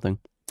thought of something.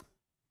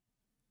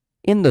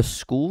 In the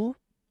school,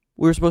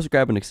 we were supposed to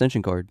grab an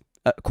extension cord.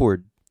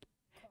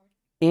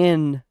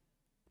 In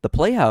the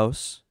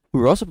playhouse, we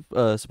were also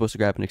supposed to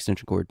grab an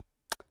extension cord.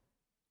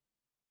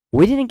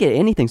 We didn't get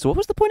anything, so what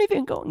was the point of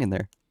even going in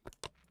there?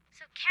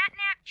 So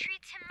Catnap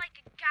treats him like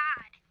a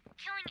god,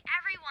 killing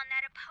everyone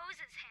that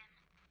opposes him,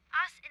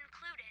 us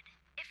included,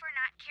 if we're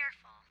not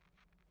careful.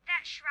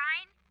 That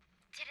shrine,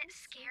 did it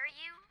scare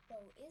you?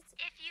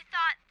 If you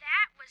thought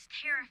that was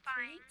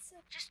terrifying,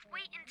 just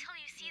wait until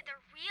you see the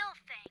real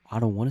thing.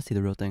 I don't want to see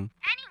the real thing.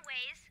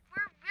 Anyways,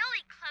 we're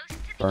really close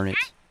to the Burn it.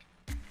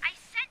 end. I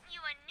sent you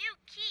a new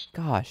key.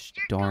 Gosh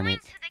You're darn going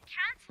it. to the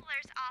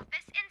counselor's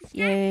office instead.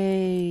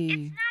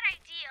 Yay. It's not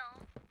ideal,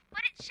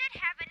 but it should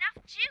have enough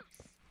juice.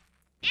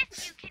 If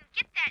you can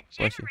get that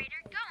Bless you.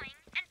 generator going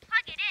and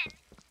plug it in,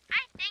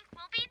 I think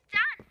we'll be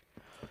done.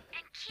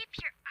 And keep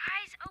your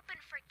eyes open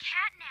for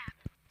Catnap.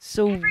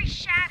 So, Every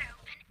shadow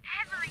and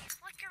every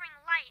flickering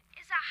light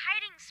is a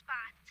hiding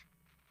spot.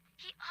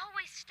 He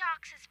always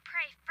stalks his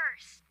prey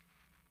first.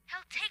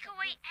 He'll take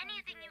away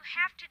anything you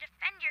have to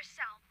defend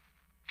yourself.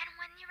 And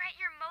when you're at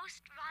your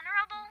most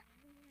vulnerable,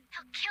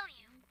 he'll kill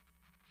you.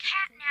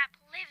 Catnap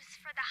lives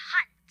for the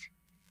hunt.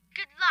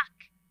 Good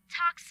luck.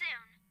 Talk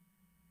soon.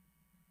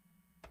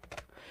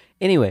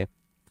 anyway.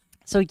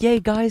 So, yay,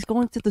 guys,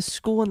 going to the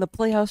school and the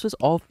playhouse was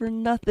all for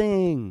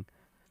nothing.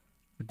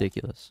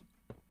 Ridiculous.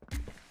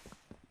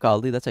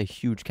 Golly, that's a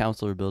huge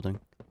counselor building.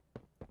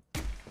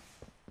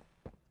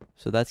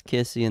 So that's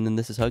Kissy, and then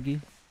this is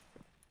Huggy.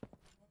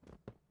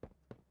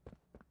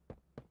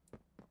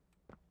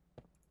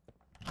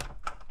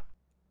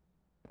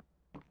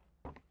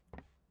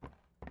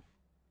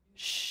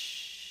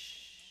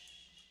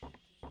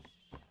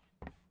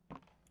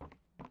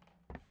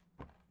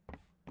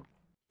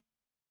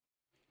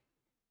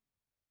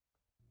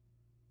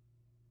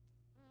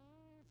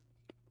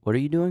 What are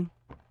you doing?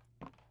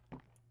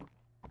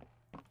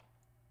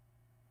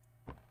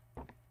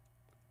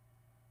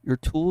 Your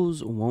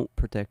tools won't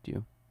protect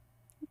you.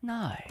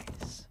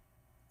 Nice.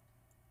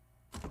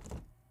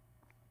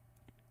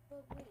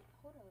 But wait,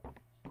 hold up.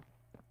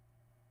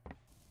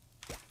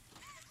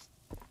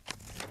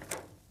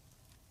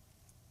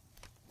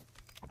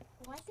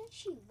 Why did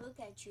she look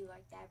at you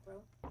like that,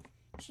 bro?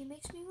 She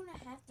makes me want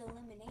to have the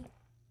lemonade.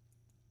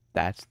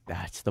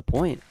 That's the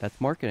point. That's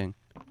marketing.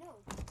 No.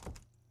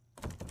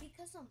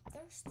 Because I'm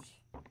thirsty.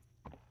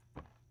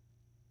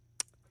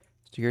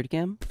 Security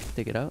cam?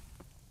 Take it out.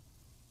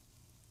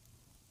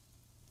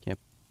 Can't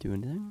do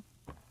anything?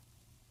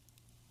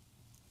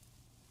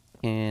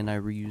 Can I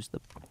reuse the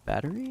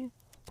battery?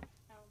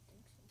 I don't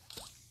think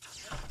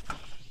so.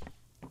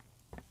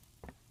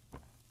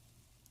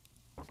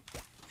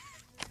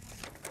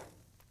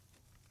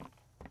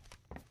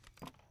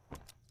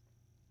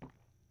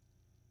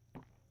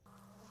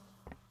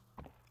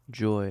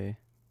 Joy.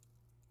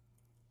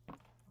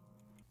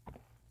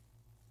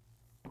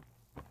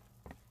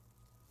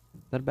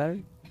 Is that a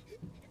battery?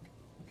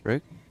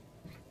 Rick?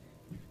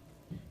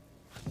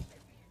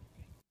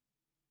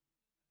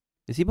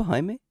 Is he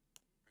behind me?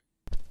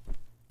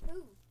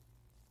 Who?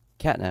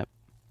 Catnap.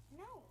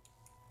 No.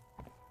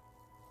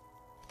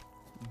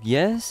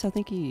 Yes, I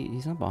think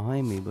he's not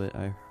behind me, but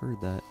I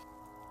heard that.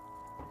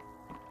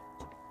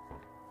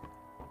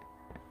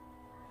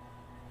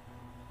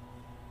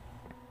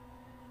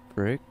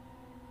 Frick.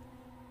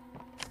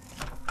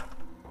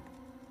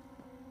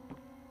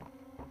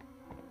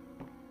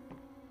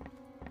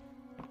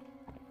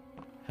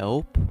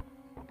 Help?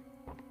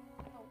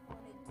 Oh,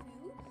 wanted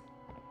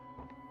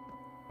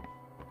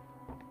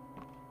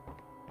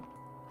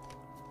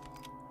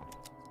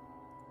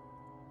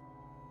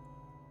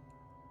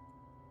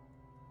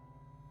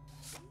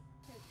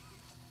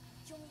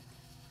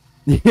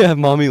to? Yeah,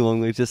 mommy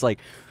Longley's just like,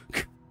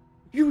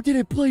 you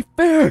didn't play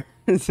fair.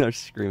 And starts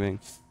screaming.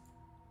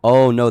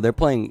 Oh no, they're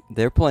playing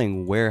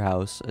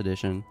Warehouse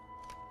Edition.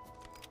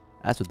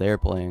 That's what they're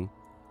playing.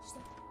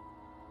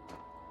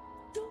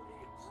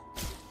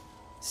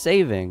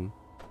 Saving.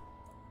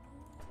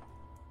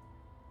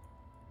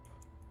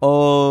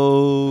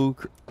 Oh,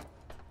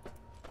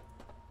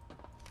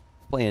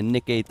 playing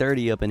Nick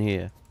A30 up in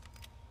here.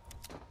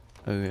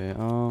 Okay,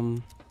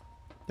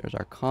 there's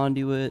our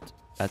conduit.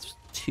 That's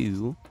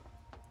 2.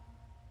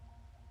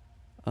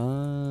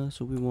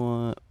 So we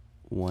want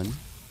 1.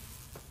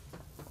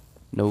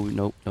 No,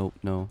 nope, nope,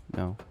 no,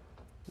 no.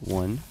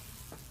 1.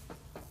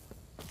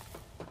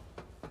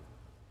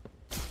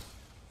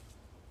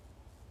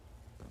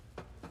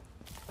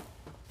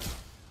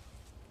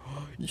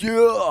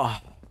 Yeah!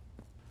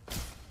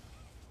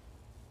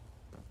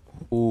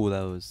 Oh,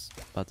 that was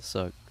about to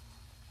suck.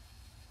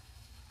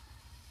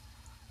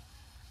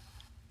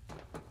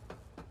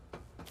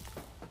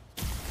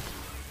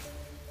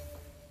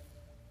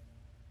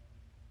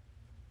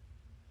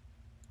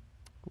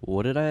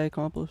 What did I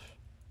accomplish?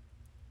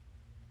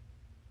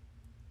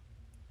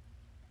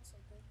 That's a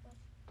good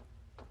question.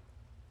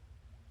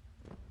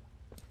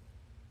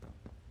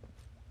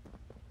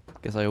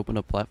 Guess I opened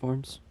up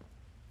platforms.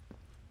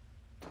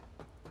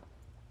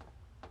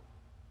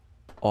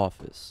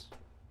 Office.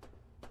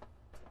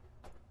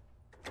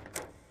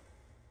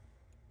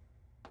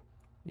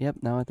 Yep,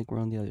 now I think we're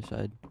on the other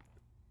side.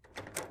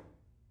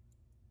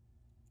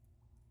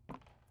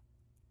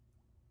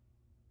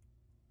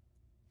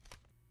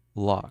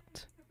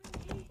 Locked.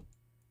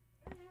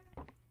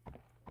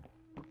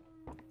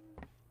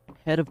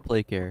 Head of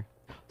play care.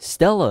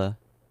 Stella!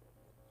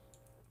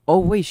 Oh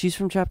wait, she's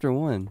from chapter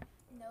 1.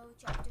 No,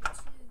 chapter 2.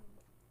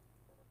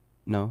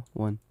 No,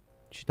 1.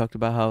 She talked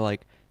about how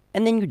like,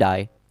 and then you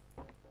die.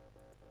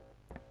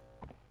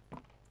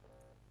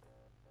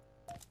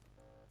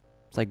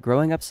 It's like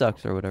growing up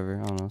sucks or whatever.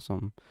 I don't know,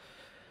 something.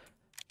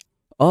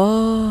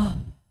 Oh,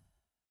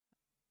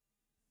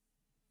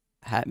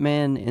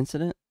 Hatman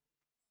incident?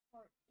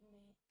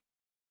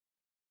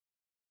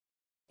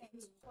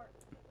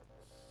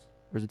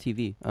 Where's the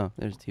TV? Oh,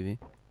 there's the TV.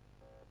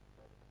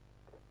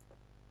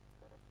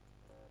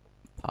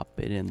 Pop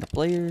it in the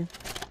player.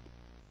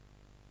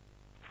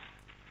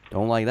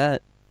 Don't like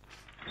that.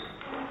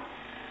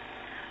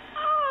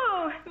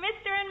 Oh,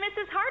 Mr. and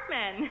Mrs.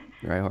 Hartman.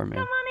 Right, Hartman.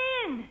 Come on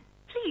in.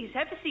 Please,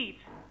 have a seat.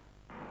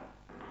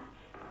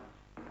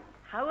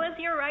 How was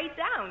your ride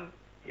down?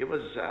 It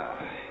was,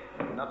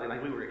 nothing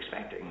like we were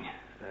expecting.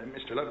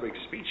 Mr. Ludwig's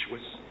speech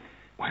was,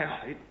 well,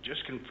 it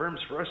just confirms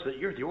for us that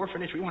you're the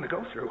orphanage we want to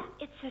go through.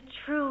 It's a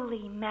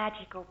truly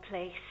magical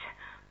place.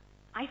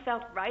 I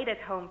felt right at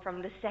home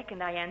from the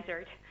second I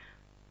entered.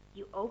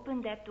 You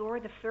open that door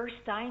the first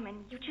time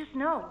and you just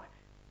know.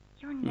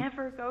 You're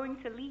never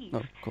going to leave.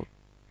 Oh, cool.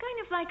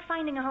 Kind of like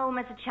finding a home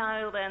as a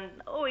child and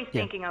always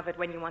thinking of it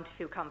when you want to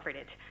feel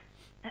comforted.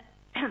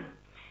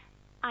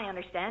 I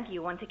understand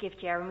you want to give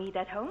Jeremy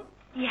that home?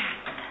 Yes,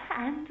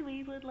 and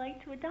we would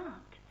like to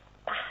adopt.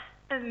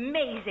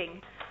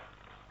 Amazing.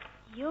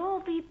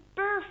 You'll be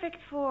perfect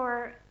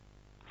for...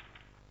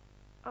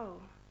 Oh.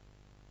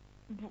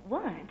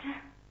 What?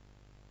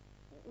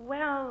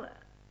 Well,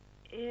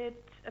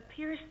 it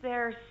appears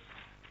there's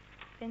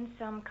been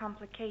some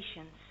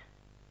complications.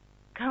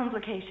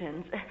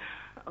 Complications?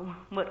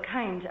 What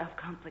kind of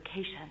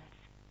complications?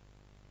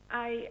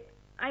 I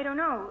don't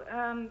know.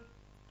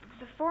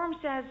 The form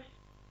says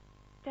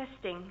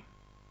testing.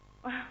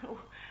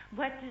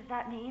 What does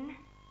that mean?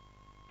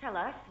 Tell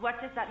us,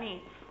 what does that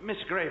mean? Miss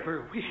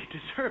Graber, we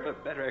deserve a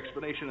better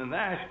explanation than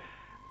that.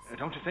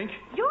 Don't you think?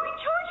 You're in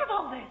charge of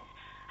all this.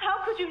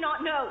 How could you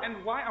not know?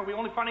 And why are we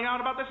only finding out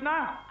about this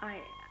now?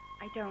 I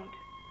don't.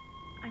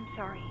 I'm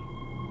sorry.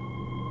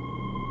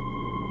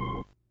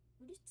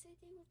 Who did say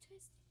they were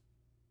testing?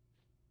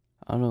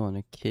 I don't know, on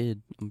a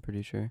kid, I'm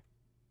pretty sure.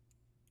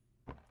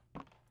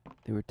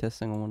 They were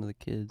testing on one of the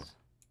kids.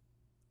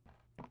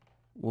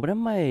 What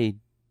am I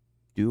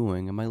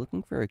doing? Am I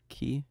looking for a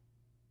key?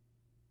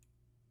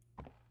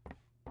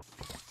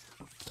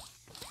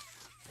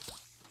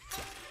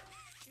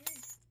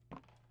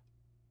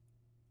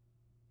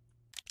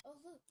 Oh,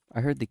 look.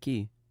 I heard the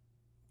key.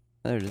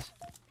 There it is.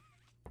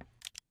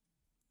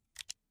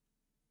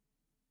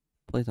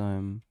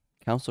 Playtime.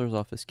 Counselor's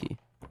office key.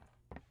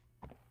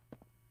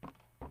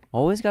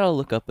 Always gotta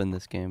look up in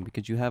this game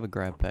because you have a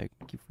grab bag.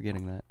 I keep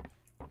forgetting that.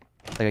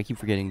 Like, I keep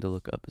forgetting to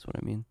look up is what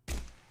I mean.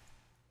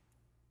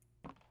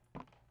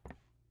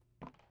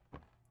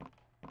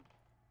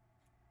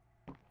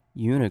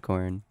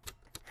 Unicorn.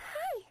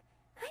 Hi,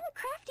 I'm a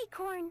crafty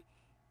corn.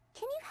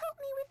 Can you help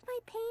me with my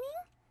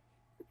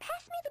painting?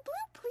 Pass me the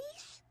blue,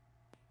 please.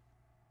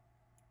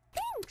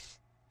 Thanks.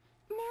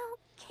 Now,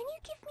 can you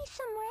give me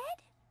some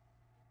red?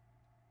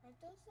 Aren't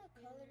those the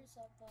colors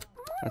of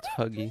That's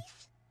Huggy.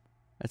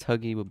 That's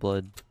Huggy with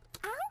blood.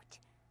 Out?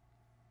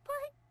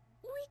 But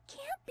we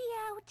can't be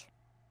out.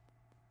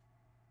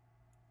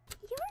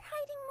 You're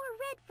hiding more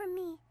red from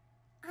me.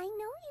 I know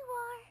you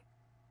are.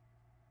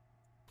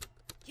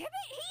 Give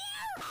it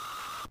here!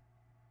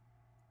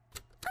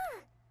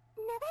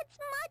 Now that's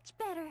much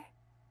better.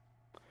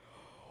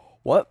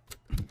 What?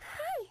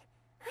 Hi,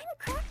 I'm a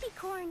crafty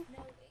corn.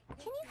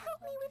 Can you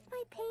help me with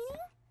my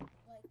painting?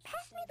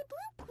 Pass me the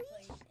blue,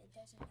 please. It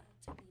doesn't have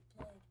to be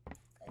blood,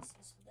 because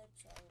his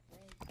lips are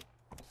red.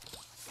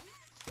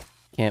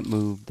 Can't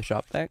move the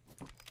shop back.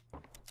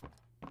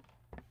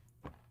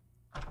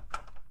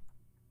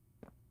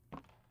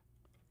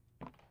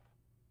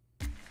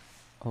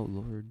 Oh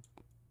lord.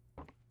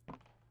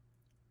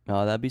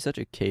 No, that'd be such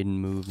a Caden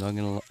move, not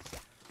gonna lie.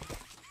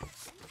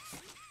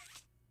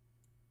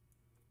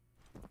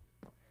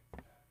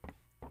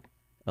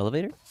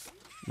 Elevator?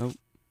 Nope.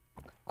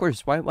 Of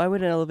course, why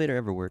would an elevator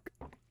ever work?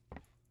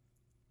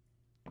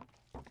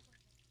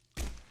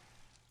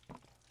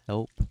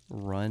 Help,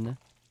 run.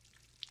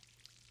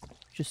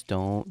 Just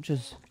don't,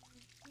 just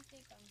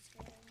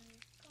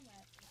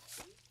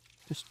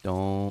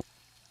don't.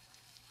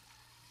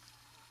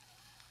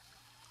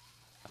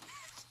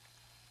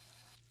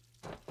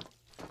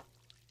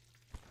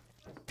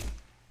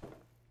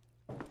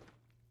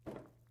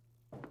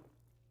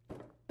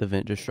 The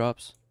vent just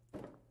drops.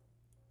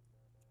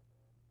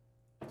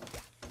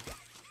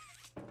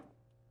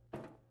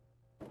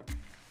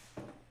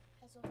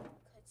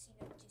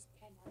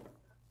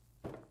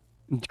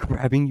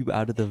 Grabbing you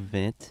out of the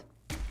vent?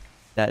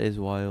 That is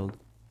wild.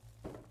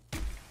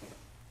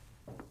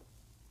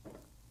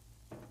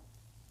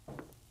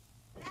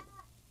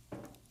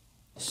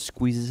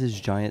 Squeezes his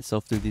giant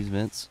self through these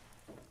vents.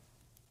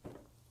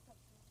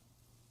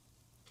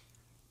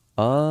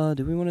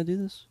 Do we want to do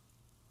this?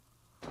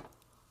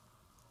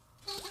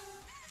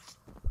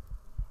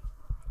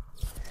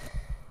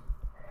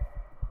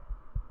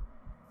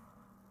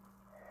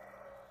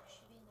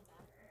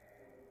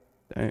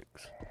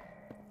 Thanks.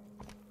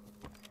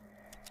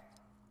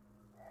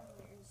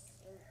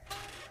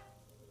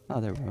 Oh,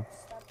 there we go.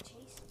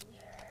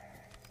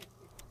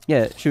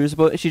 Yeah,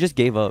 she just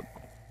gave up.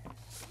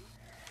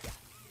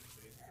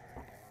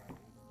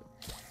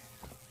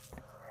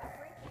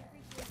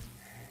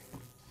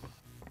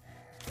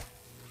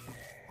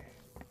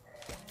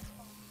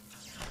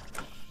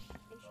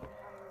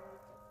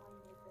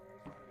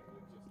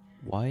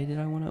 Why did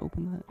I want to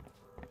open that?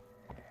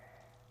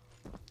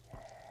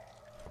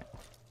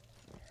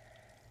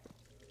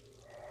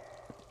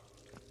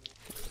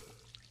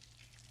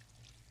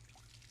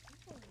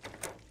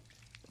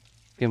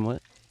 Give him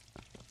what?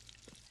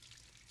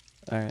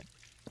 Alright.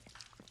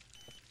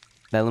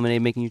 That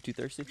lemonade making you too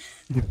thirsty?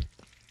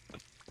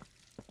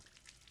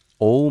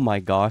 Oh my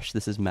gosh,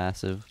 this is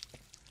massive.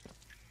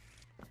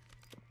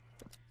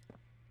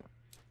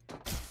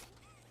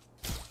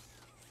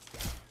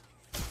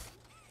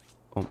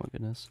 Oh my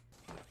goodness.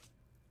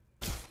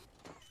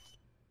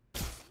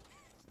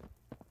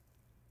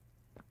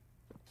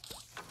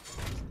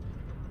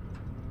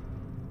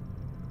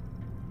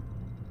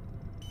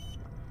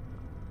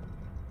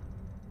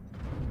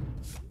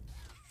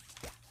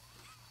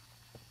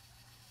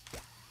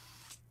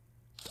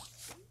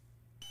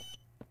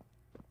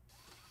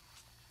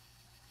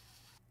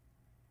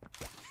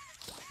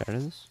 Out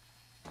of this?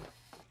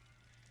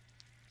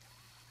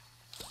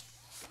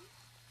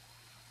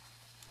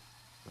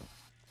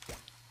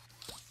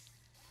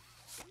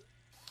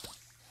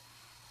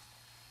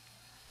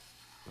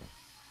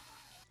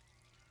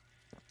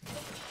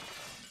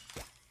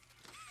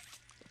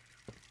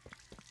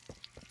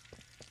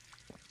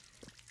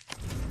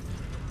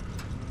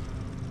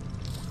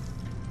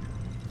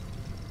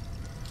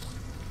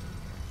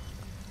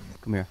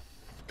 Come here.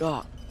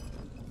 God.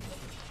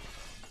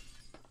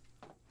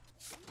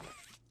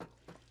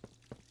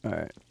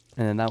 Alright.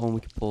 And then that one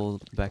we can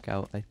pull back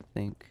out, I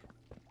think.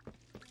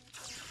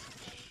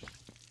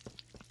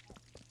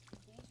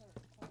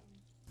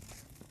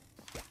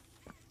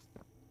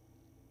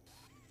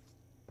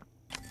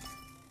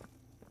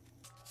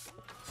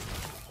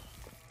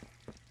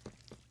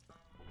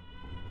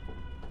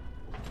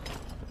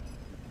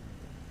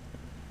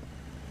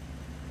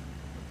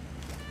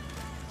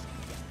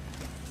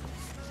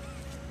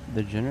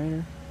 The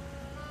generator?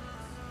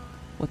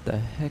 What the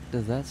heck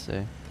does that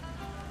say?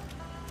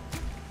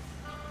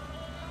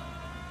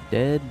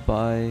 Dead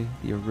by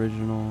the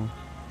original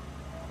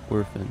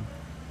orphan.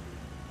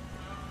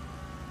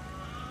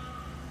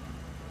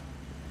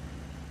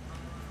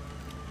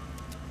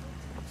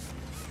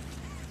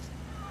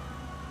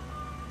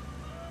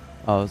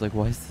 Oh, I was like,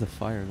 why is the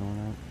fire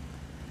going out?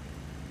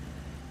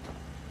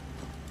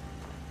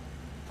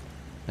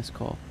 Nice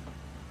call.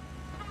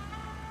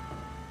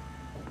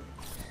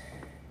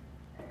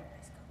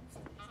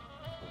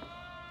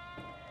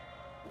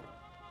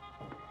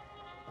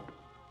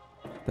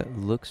 That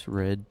looks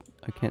red.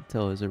 I can't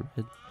tell. Is it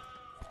red?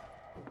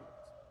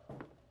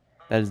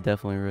 That is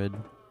definitely red.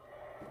 Am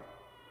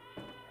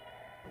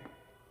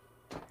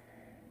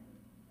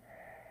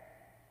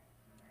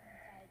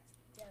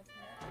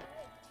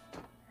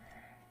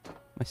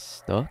I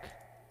stuck?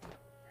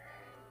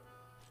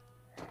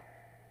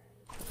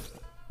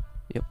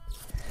 Yep.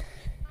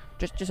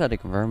 Just had to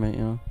confirm it,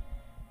 you know.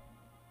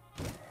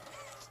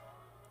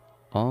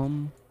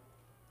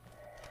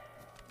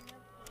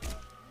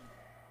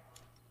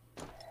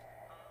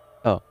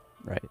 Oh,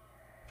 right.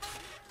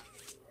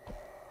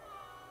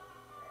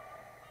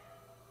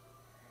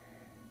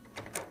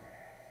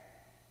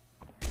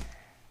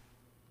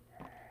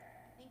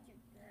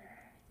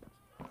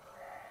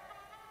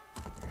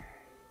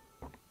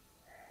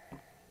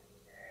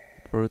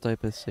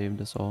 Prototype has saved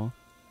us all.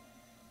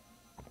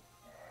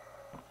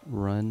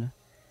 Run.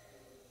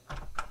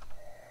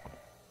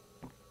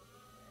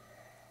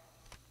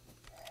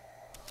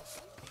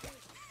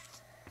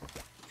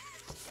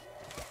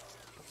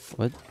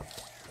 What?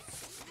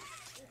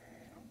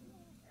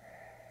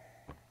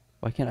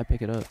 Why can't I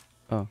pick it up?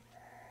 Oh.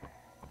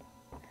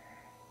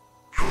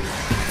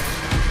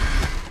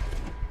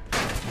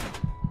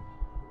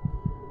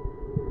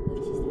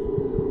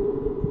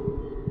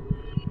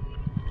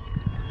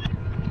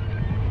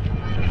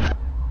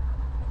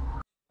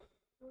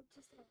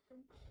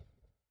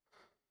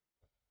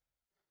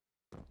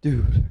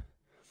 Dude.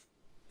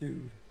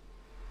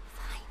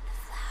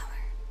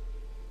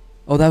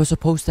 Oh, that was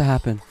supposed to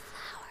happen.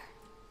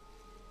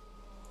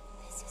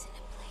 This isn't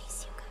a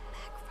place you come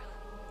back from.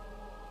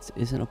 This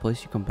isn't a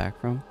place you come back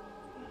from?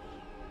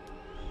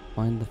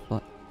 Find the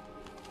flower.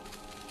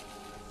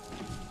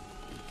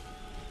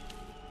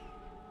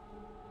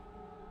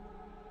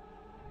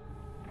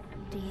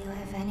 Do you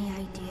have any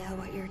idea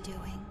what you're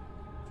doing?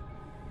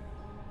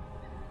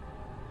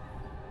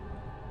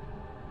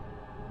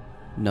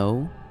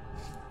 No.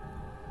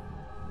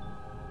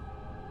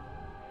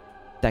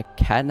 That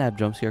catnap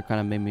jump scare kind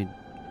of made me.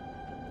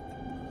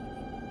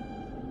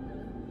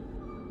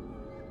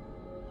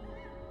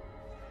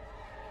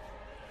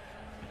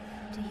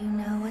 Do you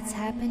know what's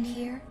happened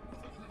here?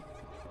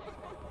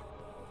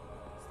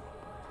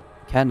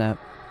 Catnap.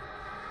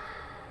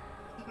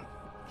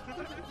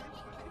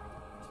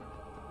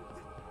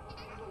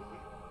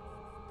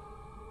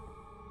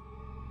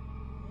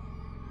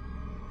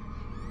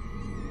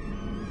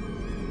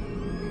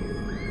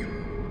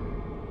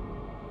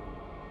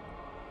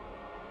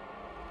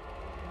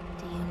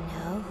 Do you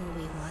know who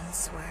we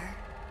once were?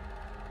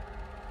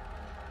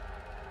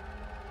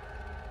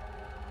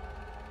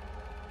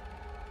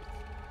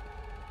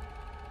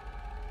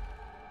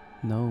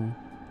 No.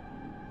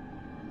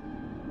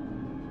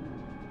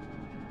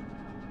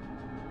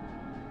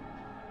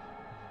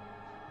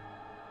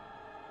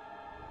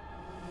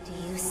 Do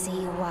you see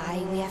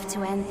why we have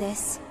to end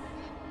this?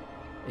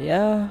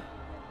 Yeah,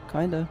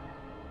 kinda.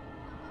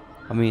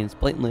 I mean, it's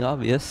blatantly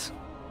obvious.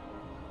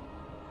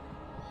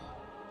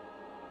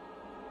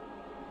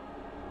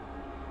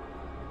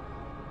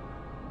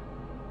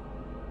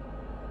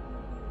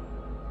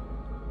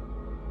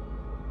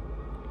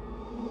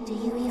 Do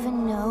you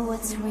even know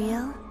what's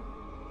real?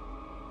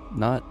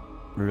 Not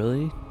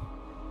really.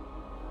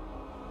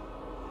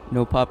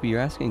 No, Poppy, you're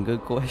asking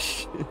good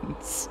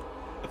questions.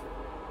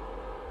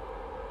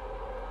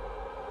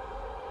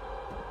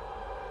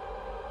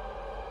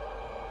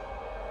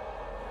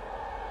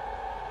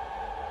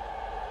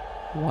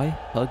 Why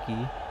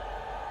Huggy?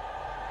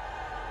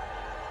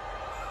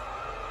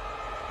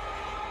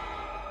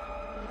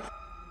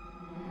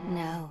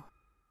 No,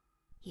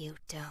 you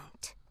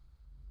don't.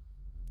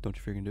 Don't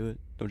you freaking do it.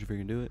 Don't you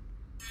freaking do it.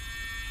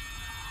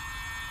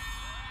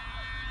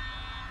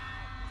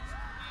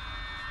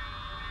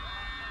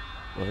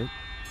 What?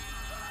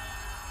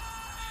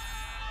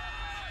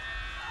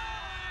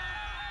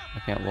 I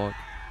can't walk.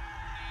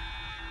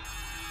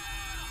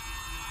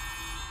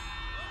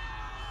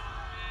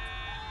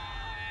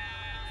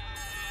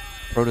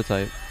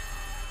 Prototype.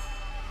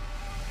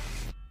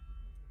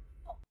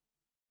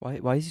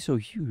 Why is he so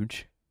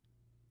huge?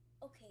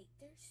 Okay,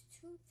 there's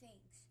two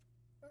things.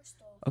 First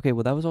off, Okay,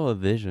 well that was all a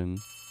vision,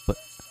 but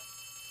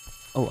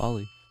oh,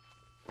 Ollie.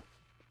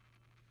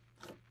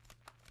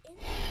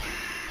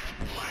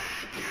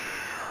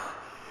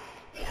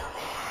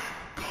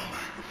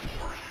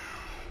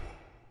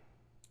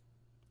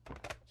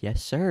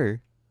 Yes,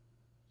 sir.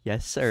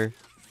 Yes, sir.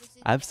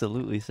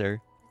 Absolutely, sir.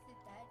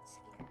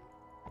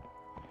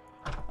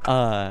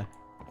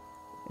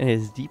 in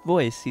his deep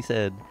voice, he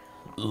said,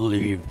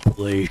 "Leave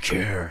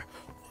Playcare.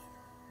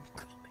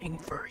 I'm coming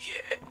for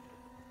you."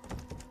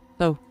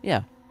 So,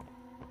 yeah.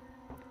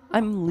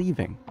 I'm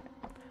leaving.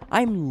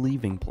 I'm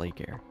leaving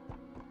Playcare.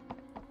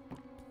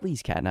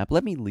 Please, Catnap,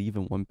 let me leave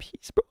in one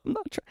piece, bro. I'm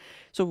not trying.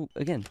 So,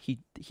 again,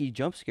 he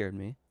jump scared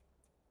me.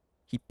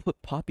 He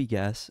put poppy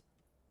gas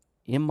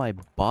in my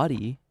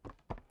body,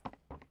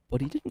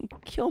 but he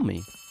didn't kill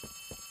me.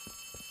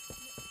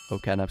 Oh,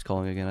 Catnap's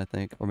calling again, I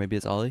think. Or maybe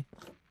it's Ollie.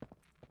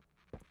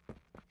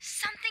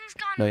 Something's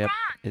gone No, yep,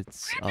 wrong.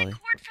 it's Grab Ollie. the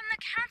cord from the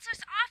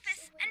counselor's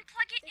office and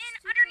plug it in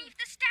underneath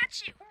the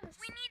statue.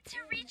 We need to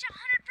reach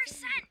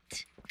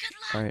 100%. Good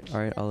luck.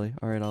 Alright, Ollie.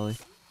 Alright, Ollie.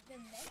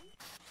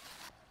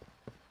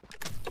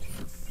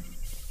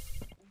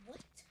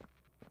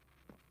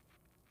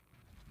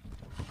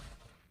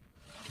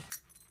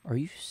 Are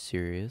you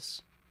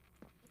serious?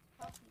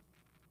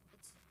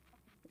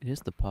 It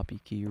is the poppy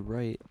key, you're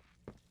right.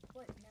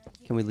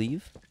 Can we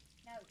leave?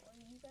 Now, are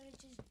you gonna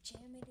just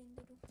jam it in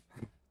the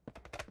door?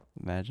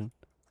 Imagine.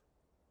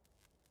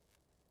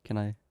 Can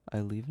I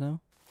leave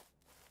now?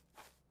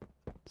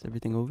 Is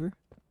everything over?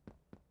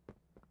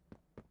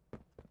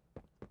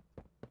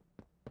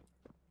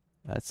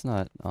 That's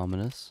not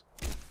ominous.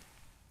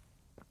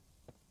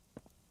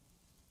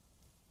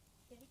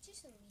 Did it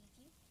just leave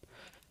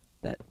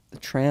you? The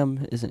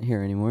tram isn't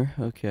here anymore.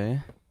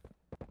 Okay.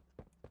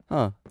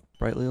 Huh.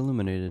 Brightly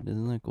illuminated.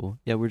 Isn't that cool?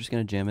 Yeah, we're just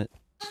gonna jam it.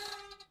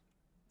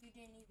 You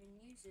didn't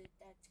even use it.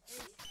 That's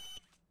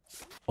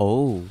crazy.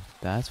 Oh,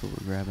 that's what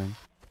we're grabbing.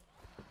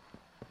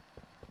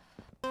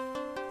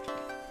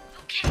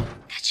 Okay,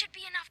 that should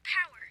be enough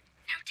power.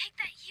 Now take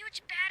that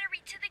huge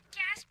battery to the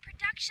gas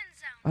production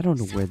zone. I don't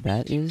know where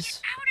that is.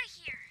 Out of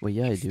here. Well,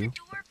 yeah, I do. The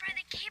door by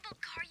the cable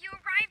car you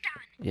arrived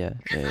on. Yeah.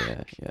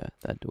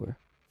 That door.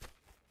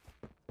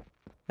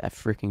 That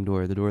freaking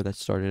door. The door that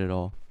started it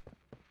all.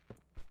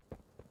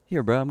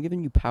 Here, bro. I'm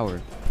giving you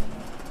power.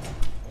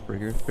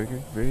 Frigger.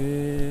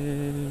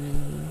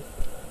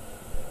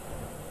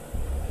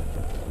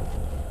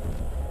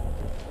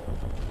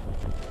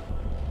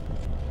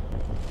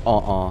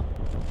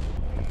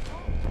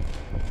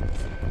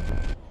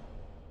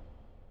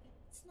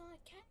 It's not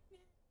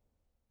Catnap.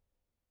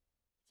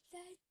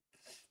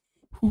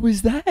 Who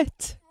is that?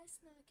 That's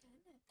not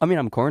Catnap. I mean,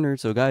 I'm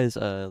cornered, so guys,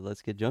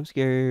 let's get jump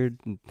scared.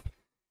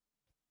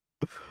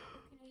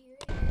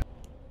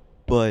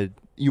 But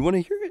you want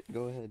to hear it?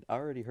 Go ahead. I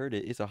already heard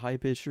it. It's a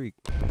high-pitched shriek.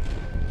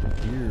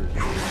 Here.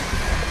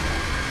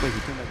 Wait, he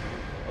turned back.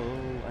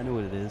 Oh, I know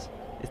what it is.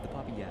 It's the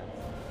poppy gas.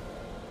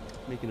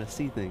 Making us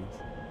see things.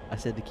 I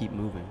said to keep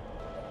moving.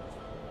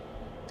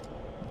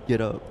 Get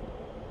up.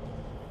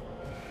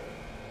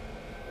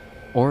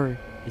 Or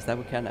is that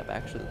what Catnap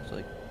actually looks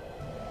like?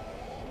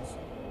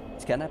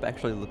 Does Catnap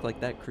actually look like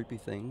that creepy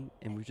thing,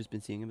 and we've just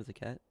been seeing him as a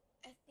cat?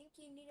 I think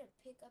you need to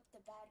pick up the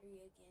battery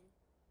again.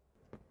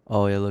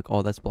 Oh yeah, look.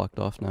 Oh, that's blocked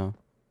off now.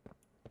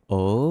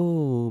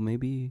 Oh,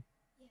 maybe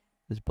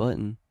this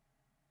button.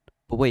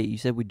 But wait, you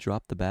said we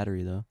dropped the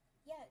battery though.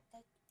 Yeah,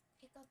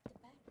 pick up the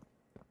battery.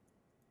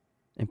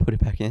 And put it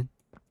back in?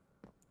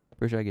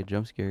 Pretty sure I get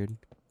jump scared.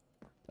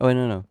 Oh, wait,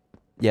 no.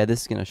 Yeah,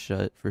 this is gonna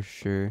shut for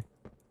sure.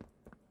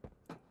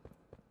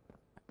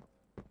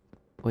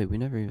 Wait, we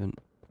never even...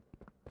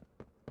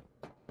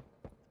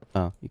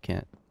 Oh, you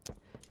can't.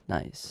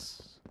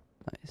 Nice.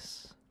 Oh,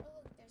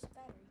 look, there's a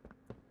battery.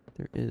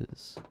 There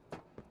is.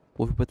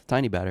 What if we put the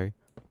tiny battery?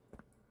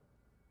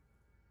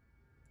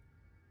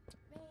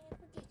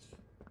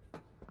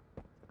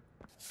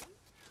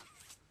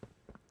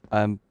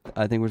 I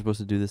think we're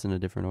supposed to do this in a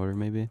different order,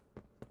 maybe.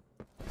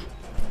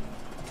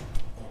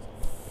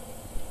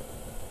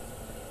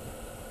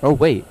 Oh,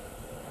 wait.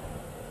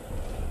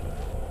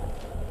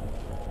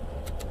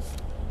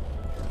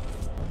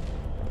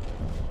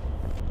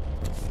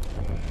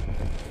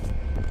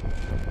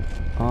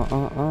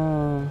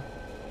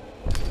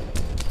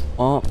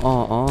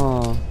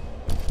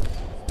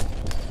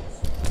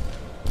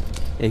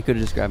 Yeah, he could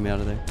have just grabbed me out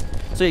of there.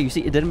 So yeah, you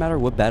see, it didn't matter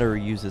what battery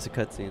we used as a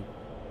cutscene.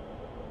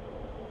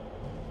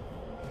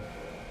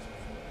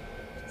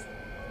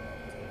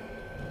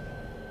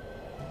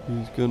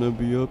 He's gonna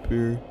be up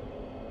here.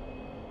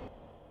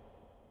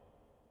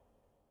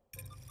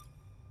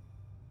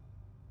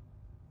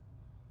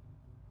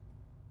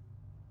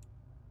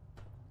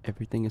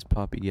 Everything is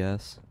poppy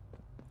gas.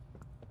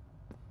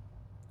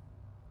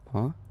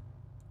 Huh?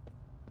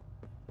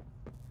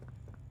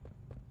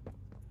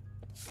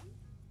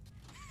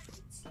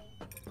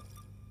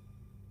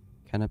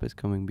 Catnap is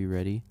coming, be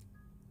ready.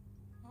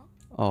 Huh?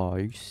 Oh, are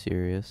you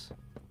serious?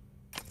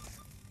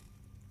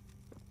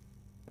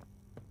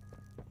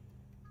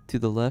 To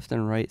the left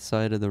and right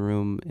side of the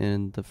room,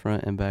 in the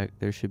front and back,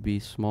 there should be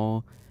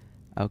small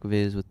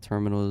alcoves with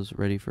terminals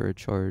ready for a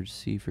charge.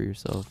 See for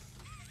yourself.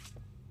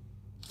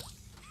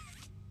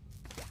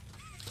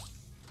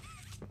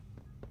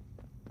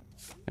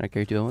 Can I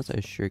carry two at once? I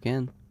sure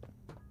can.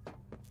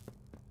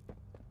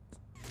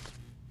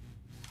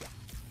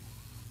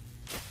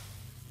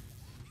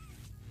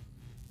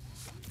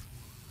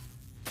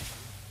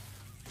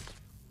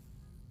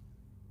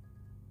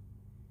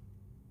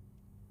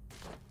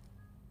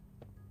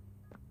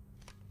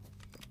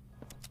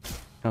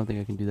 I don't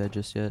think I can do that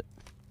just yet.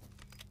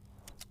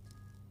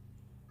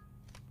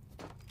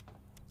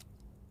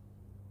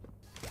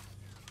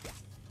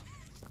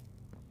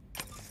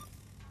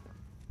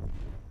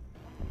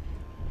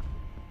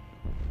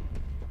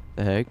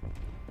 The heck?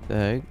 The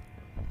heck?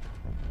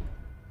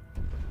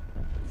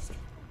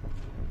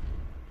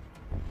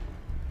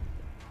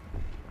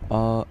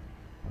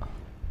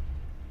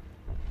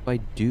 If I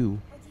do,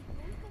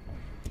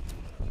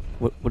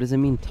 what does it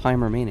mean?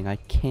 Time remaining? I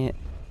can't.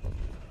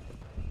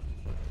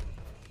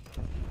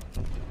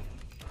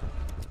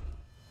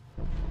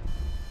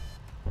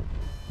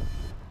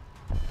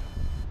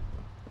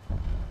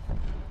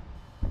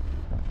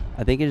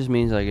 I think it just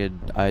means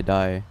I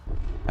die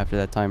after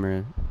that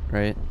timer,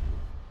 right?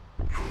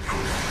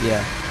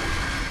 Yeah.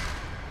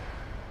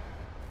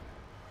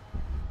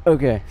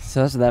 Okay,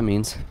 so that's what that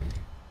means.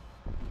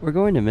 We're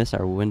going to miss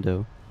our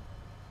window.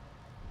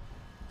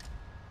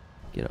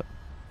 Get up.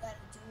 You gotta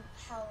do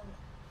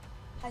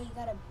how you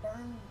gotta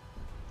burn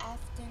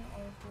Afton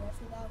or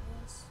whoever that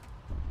was.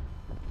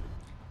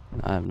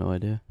 I have no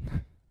idea.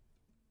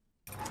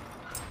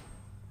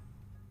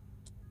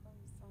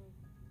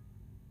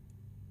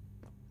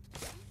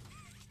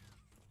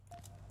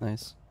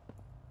 Nice.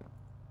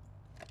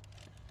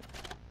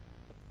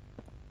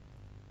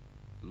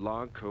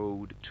 Log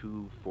code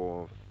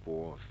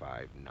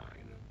 24459.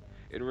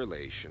 In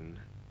relation,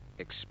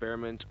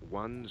 experiment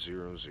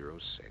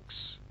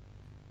 1006.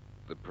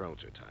 The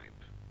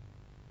prototype.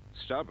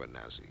 Stubborn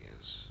as he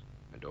is,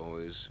 and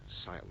always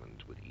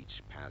silent with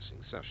each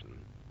passing session,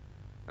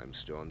 I'm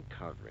still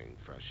uncovering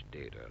fresh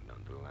data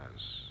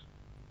nonetheless.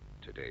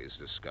 Today's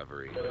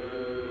discovery.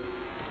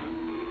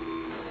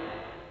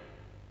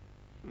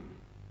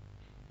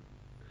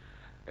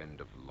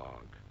 End of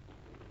log.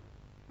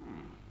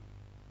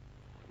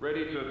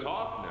 Ready to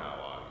talk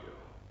now, are you?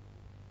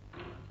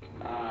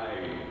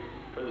 I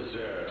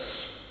possess.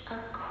 A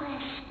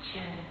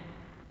question.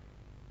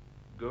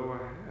 Go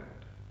ahead.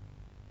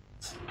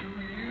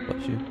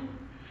 Bless you.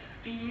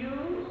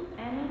 Feel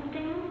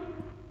anything?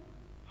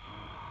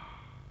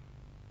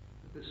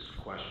 This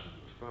question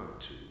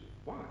referred to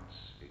what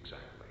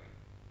exactly?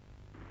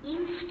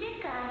 You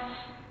stick us.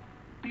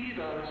 Beat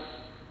us.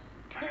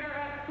 Tear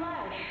at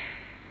flesh.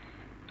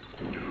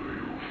 Do you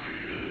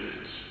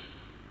feel it?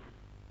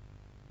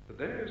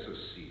 There's a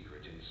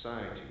secret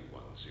inside you,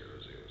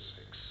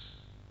 1006.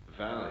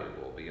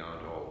 Valuable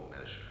beyond all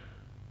measure.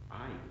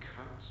 I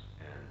cut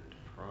and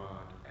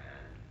prod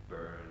and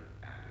burn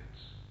at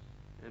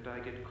it. And I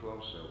get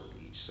closer with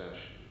each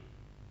session.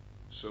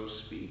 So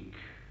speak.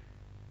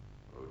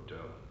 Or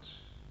don't.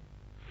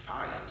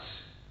 Fight.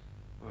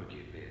 Or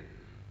give in.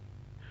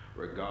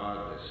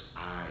 Regardless,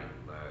 I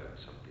learn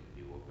something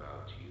new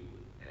about you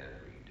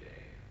every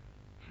day.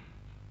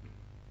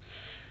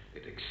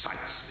 It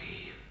excites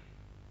me.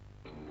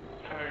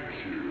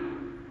 Thank you.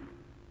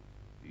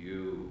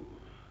 You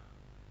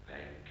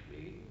thank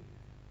me?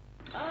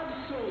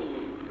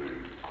 Absolutely.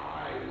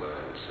 I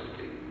learn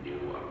something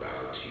new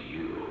about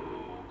you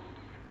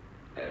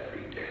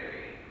every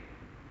day.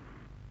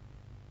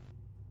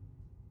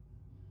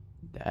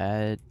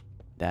 That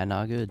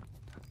not good.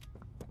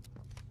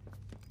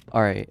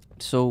 Alright,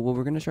 so what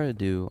we're gonna try to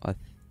do, I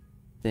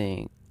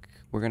think,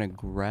 we're gonna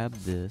grab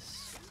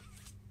this,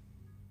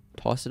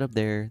 toss it up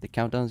there, the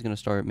countdown's gonna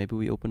start, maybe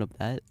we open up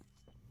that?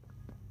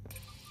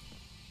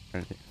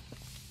 Trying to think.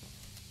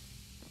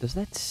 Does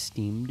that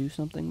steam do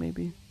something,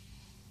 maybe?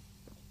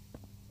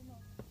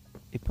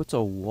 It puts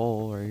a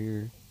wall right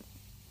here.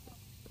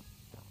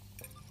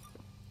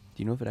 Do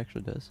you know if it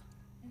actually does?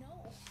 No.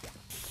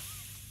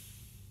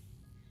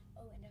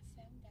 Oh, and I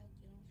found out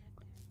you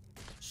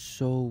don't have to.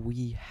 So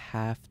we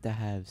have to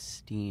have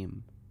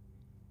steam.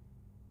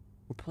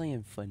 We're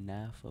playing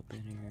FNAF up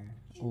in here.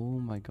 Oh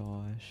my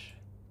gosh.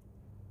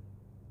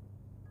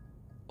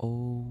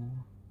 Oh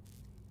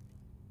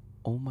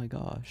my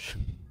gosh.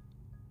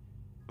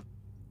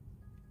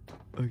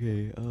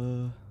 Okay,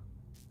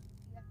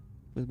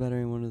 with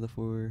battery one of the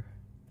 4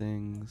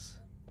 things.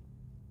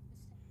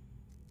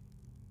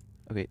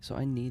 Okay, so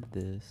I need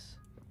this.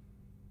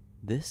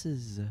 This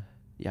is,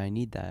 yeah, I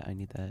need that.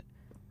 Do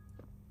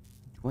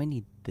I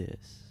need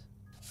this?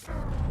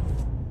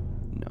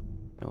 No,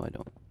 I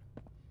don't.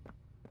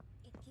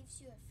 It gives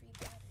you a free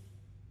battery.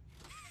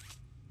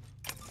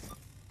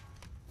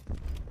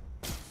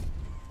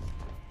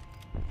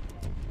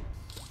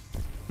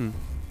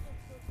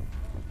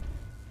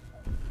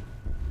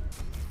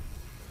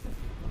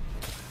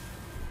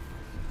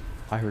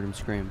 I heard him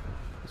scream.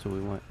 That's what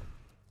we want.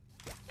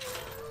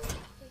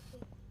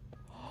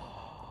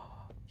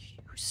 You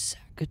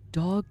sack of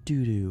dog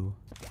doo-doo.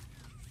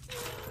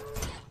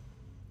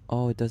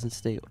 Oh, it doesn't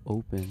stay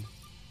open.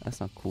 That's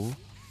not cool.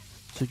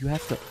 So you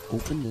have to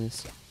open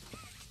this.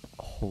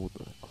 Hold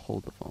the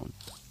phone.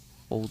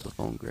 Hold the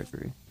phone,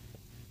 Gregory.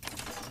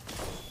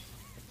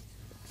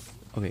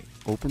 Okay,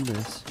 open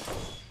this.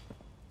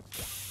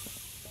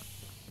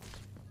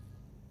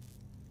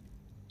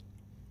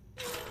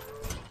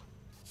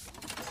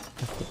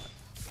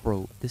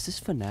 Bro, this is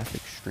FNAF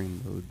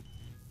Extreme mode.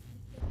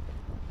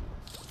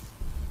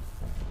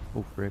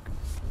 Oh, frick.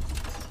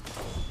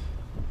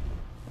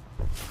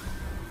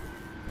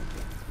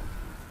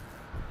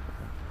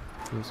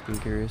 Who else is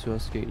getting curious? Who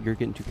else is getting... You're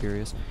getting too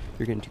curious.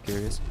 You're getting too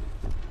curious.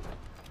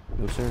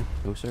 No, sir.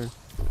 No, sir.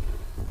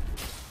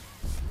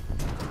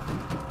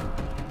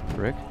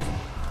 Frick.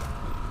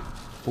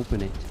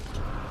 Open it.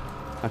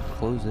 Not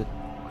close it.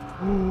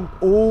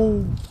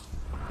 Oh!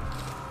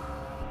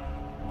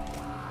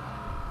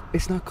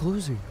 It's not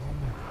closing. Oh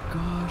my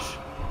gosh.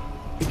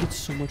 It gets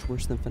so much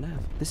worse than FNAF.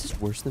 This is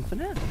worse than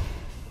FNAF.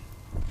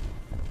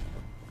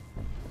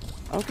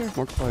 I don't care if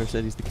Markiplier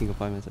said he's the king of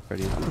Five Nights at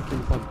Freddy's. I'm the king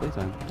of Poppy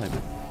Playtime. Type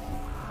it.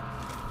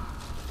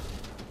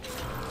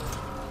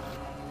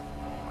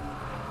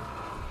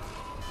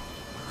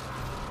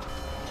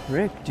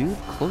 Rick, dude,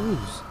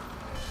 close.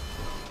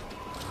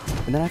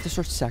 And then I have to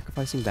start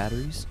sacrificing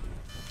batteries.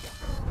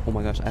 Oh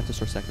my gosh, I have to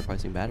start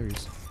sacrificing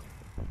batteries.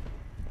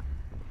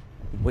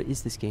 What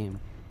is this game?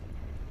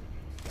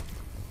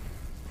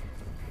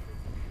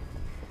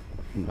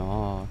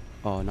 Nah.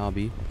 Oh, nah,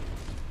 B.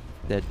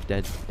 Dead,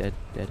 dead, dead,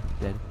 dead,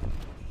 dead.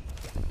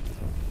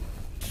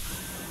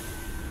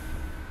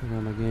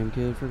 Forgot my game,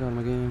 kid. Forgot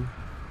my game.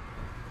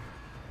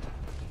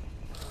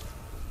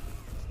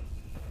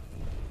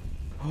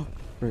 Oh,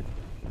 frick.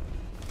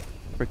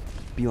 Frick.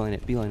 Beeline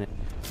it, beeline it.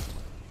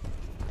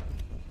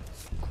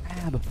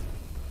 Grab.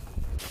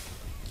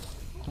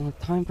 I don't have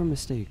time for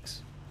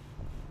mistakes.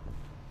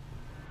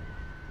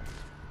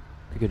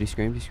 Pretty good, he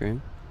screamed, he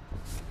screamed.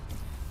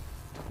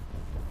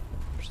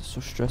 This is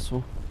so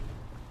stressful.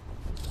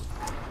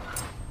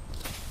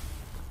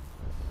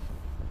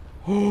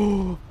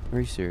 Oh, are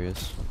you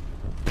serious?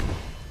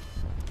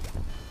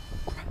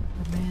 Crap,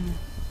 man,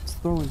 it's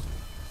throwing.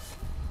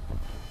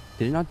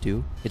 Did it not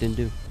do? It didn't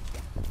do.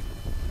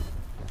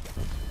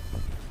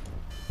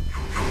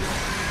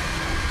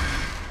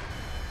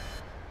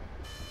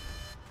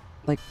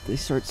 Like, they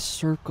start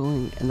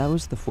circling, and that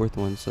was the fourth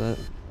one, so that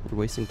we're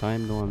wasting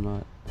time. No, I'm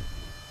not.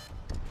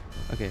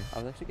 Okay, I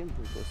was actually getting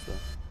pretty close though.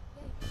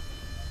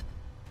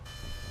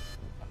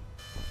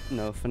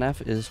 No,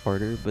 FNAF is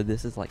harder, but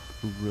this is like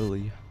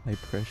really high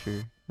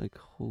pressure. Like,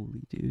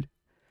 holy dude.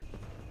 I'm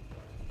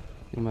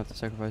gonna have to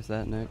sacrifice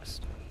that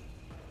next.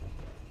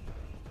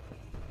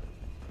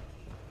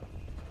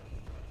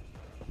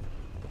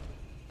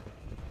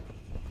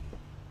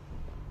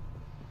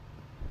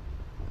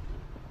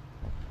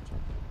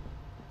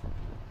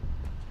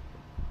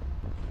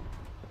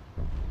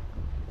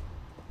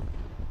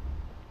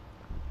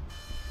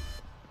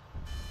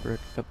 Brick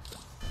up.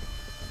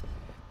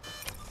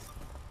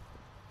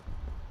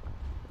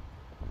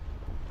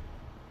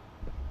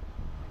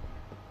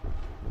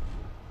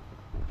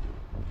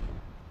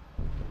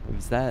 If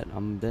it's that,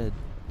 I'm dead.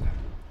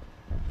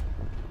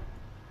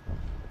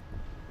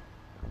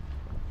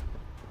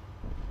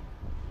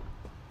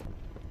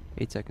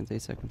 Eight seconds,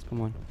 come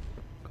on.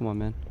 Come on,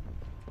 man.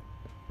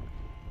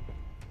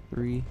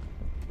 3.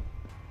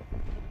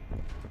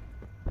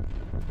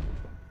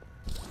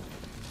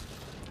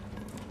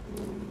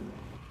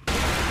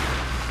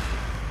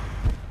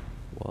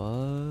 What?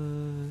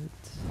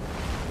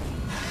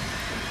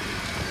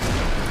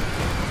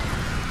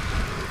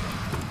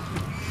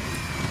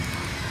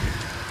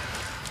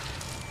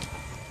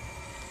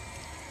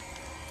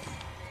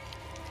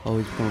 Oh,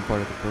 he's becoming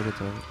part of the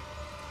prototype.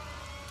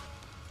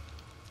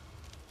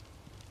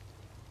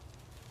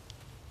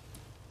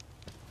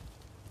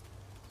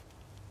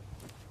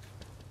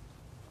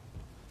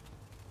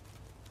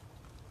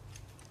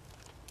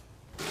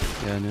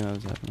 Yeah, I knew that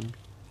was happening.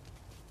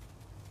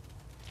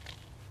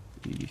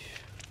 Yeesh.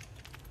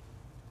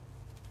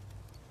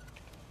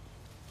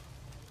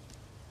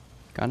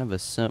 Kind of a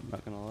simp,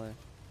 not gonna lie.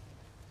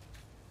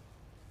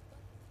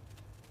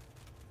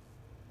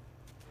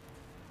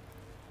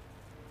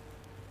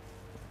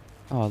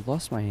 Oh, I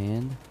lost my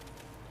hand.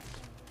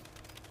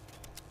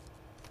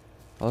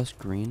 I lost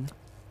green.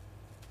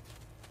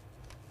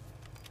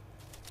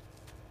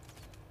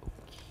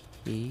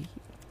 Okay.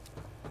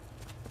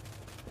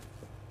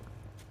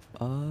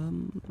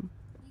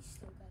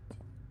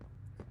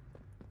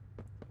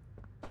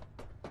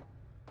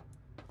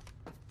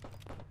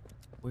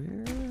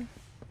 Where?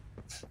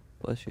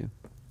 Bless you.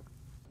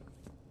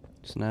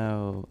 So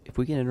now, if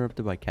we get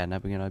interrupted by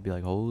catnapping, I'd be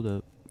like, hold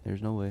up.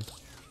 There's no way.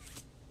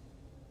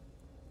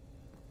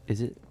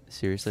 Is it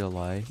seriously a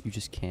lie? You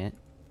just can't?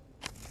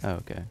 Oh,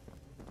 okay.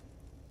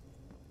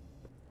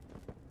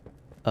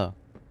 Oh.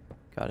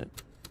 Got it.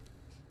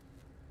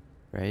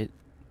 Right?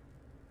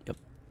 Yep.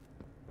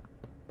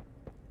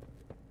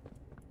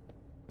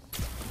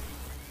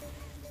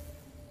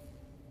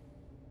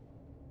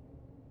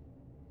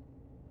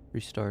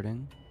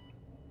 Restarting.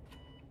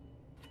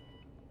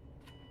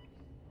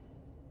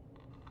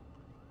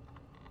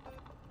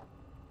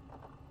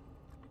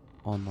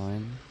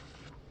 Online.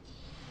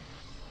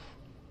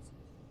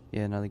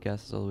 Yeah, now the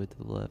gas is all the way to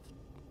the left.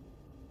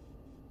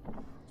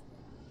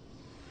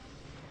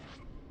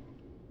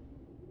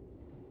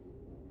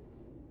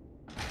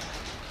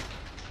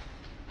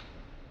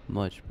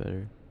 Much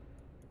better.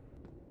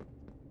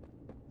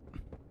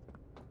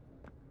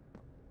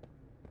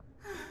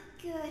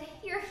 Good.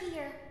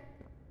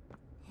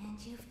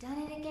 you've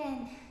done it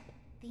again.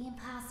 The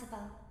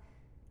impossible.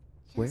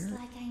 Just Where?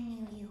 like I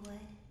knew you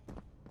would.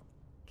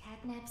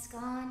 Catnap's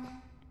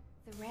gone.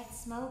 The red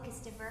smoke is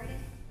diverted.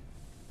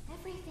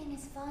 Everything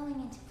is falling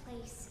into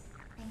place,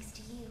 thanks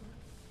to you.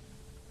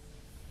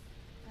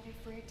 But if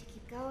we're to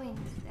keep going,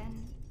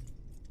 then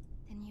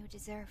you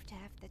deserve to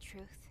have the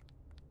truth.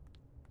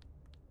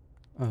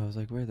 Oh, I was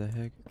like, where the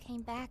heck? You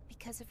came back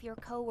because of your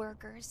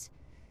coworkers.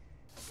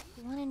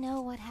 You want to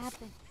know what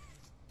happened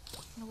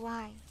and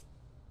why.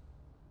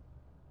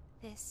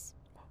 This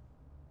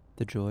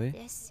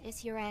This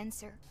is your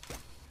answer.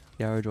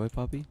 The Hour of Joy,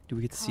 Poppy? Do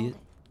we get to see it?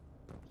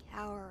 The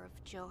Hour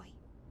of Joy.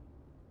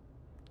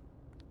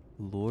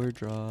 Lore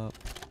drop.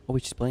 Oh,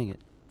 wait, she's playing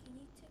it.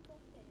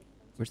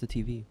 Where's the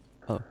TV?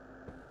 Oh.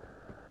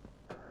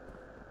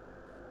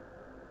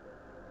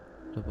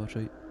 Double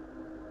check.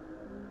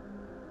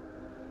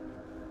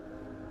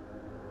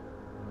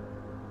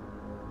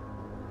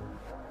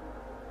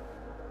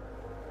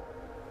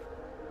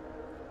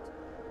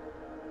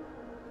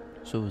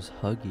 So it was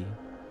Huggy.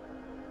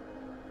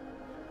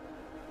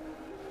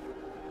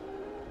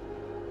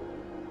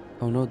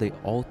 Oh no, they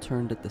all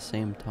turned at the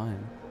same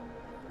time.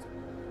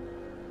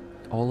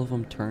 All of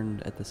them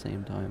turned at the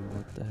same time.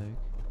 What the heck?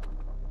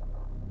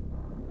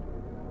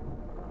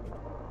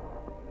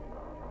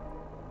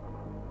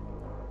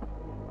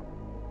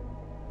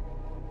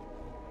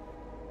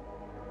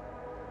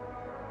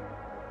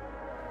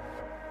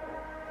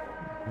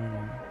 I don't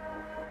know.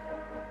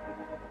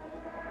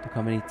 Look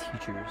how many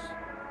teachers.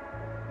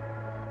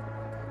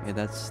 Yeah,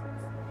 that's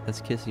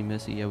Kissy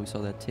Missy. Yeah, we saw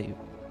that tape.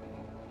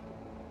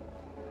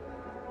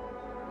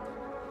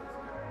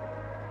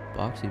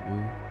 Boxy Boo.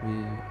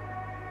 Yeah.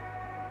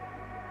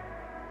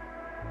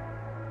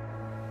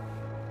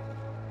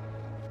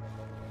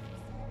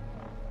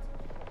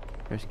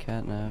 There's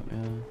Catnap,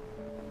 yeah.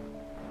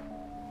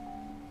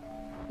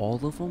 All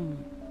of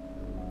them?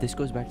 This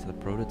goes back to the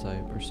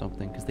prototype or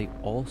something, because they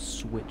all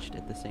switched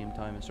at the same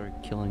time and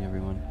started killing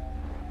everyone.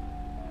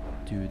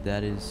 Dude,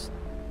 that is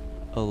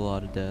a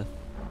lot of death.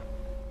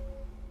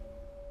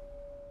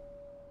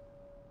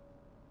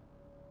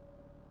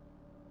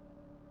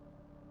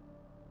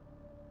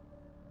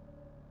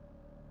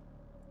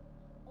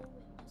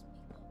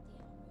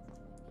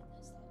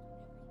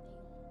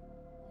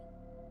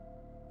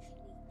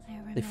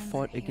 They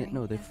fought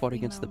against they fought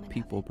against the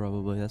people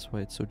probably. That's why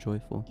it's so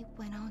joyful. It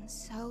went on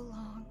so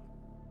long.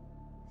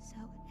 So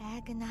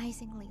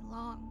agonizingly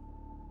long.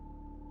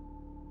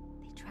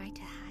 They tried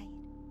to hide.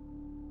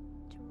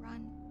 To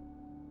run.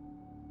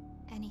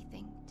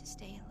 Anything to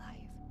stay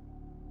alive.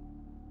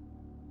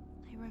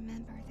 I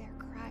remember their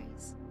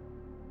cries.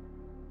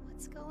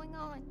 What's going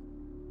on?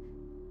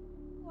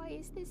 Why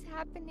is this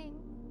happening?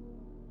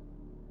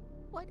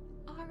 What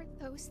are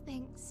those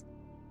things?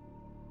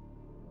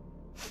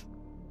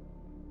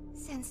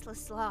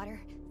 Senseless slaughter,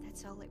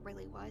 that's all it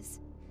really was.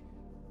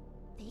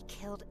 They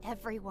killed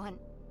everyone.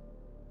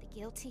 The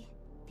guilty,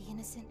 the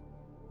innocent,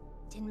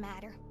 didn't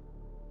matter.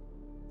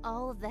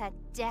 All of that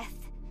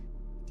death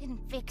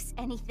didn't fix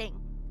anything.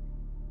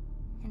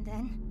 And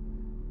then,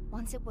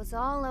 once it was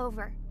all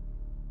over,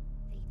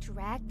 they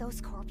dragged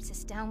those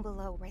corpses down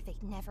below where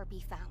they'd never be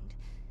found.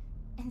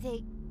 And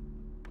they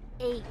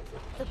ate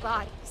the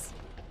bodies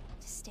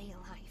to stay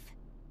alive.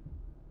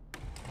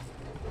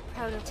 The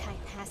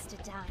prototype has to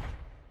die.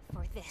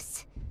 For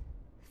this.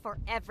 For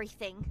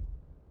everything.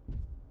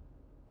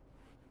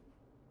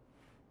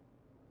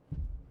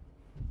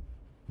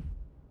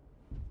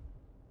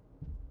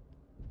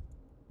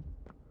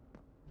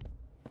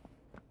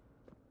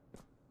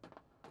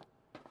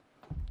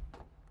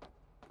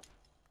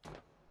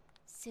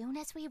 Soon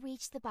as we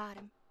reach the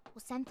bottom,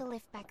 we'll send the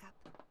lift back up.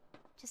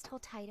 Just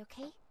hold tight,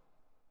 okay?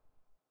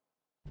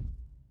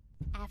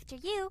 After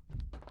you.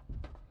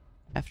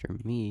 After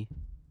me.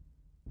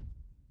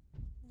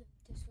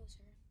 This was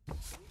her.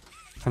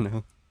 I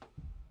know.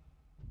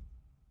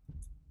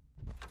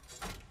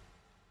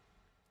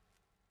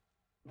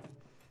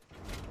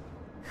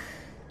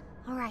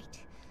 All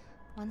right.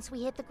 Once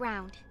we hit the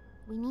ground,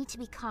 we need to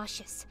be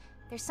cautious.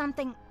 There's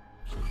something...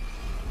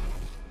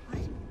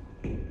 What?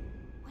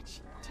 What's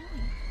she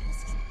doing?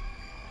 This is...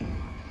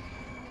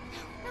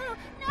 No!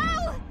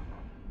 No!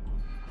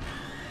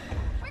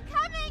 We're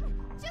coming!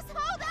 Just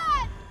hold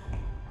on!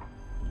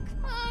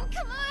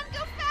 Come on,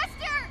 go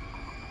faster!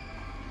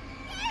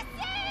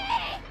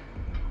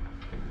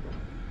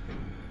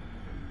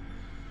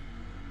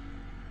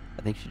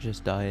 I think she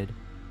just died.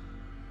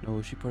 No,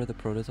 was she part of the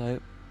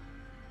prototype?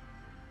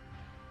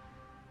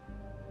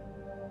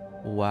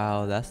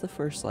 Wow, that's the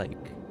first,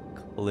 like,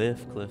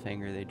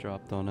 cliffhanger they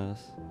dropped on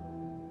us.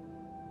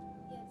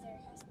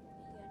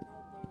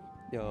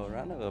 Yo,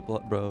 round of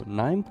applause, bro.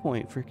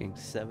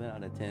 9.7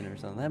 out of 10 or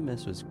something. That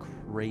miss was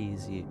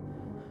crazy.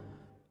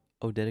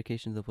 Oh,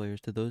 dedication to the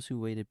players. To those who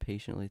waited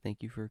patiently,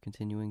 thank you for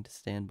continuing to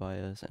stand by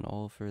us and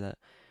all for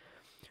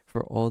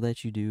all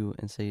that you do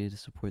and say to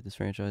support this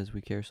franchise.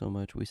 We care so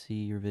much. We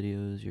see your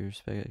videos, your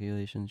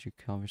speculations, your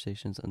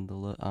conversations, and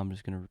the I'm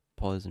just gonna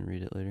pause and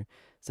read it later.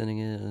 Sending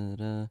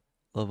it.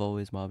 Love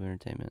always, Mob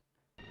Entertainment.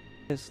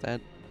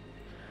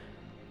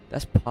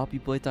 That's Poppy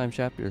Playtime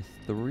Chapter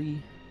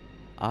 3.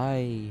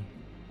 I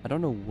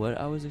don't know what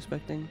I was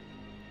expecting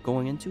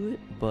going into it,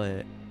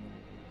 but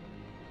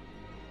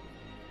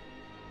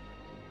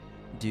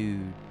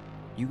dude,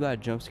 you got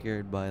jump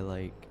scared by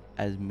like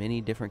as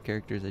many different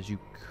characters as you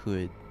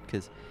could,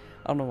 because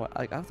I don't know what,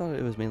 I thought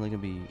it was mainly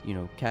gonna be, you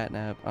know,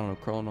 catnap, I don't know,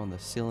 crawling on the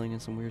ceiling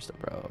and some weird stuff.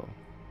 Bro,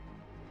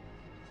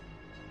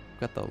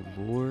 got the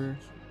lure.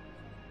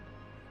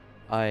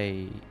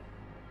 I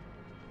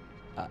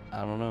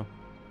don't know.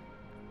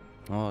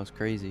 Oh, it's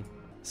crazy.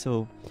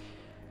 So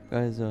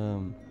guys,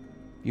 if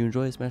you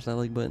enjoy, smash that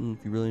like button.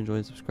 If you really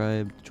enjoy,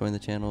 subscribe, join the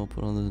channel,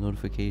 put on those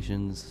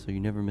notifications so you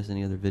never miss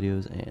any other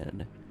videos.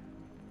 And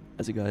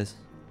that's it, guys.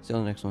 See you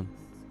on the next one.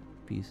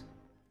 Peace.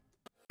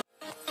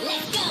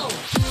 Let's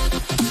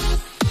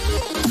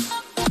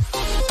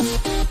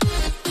go!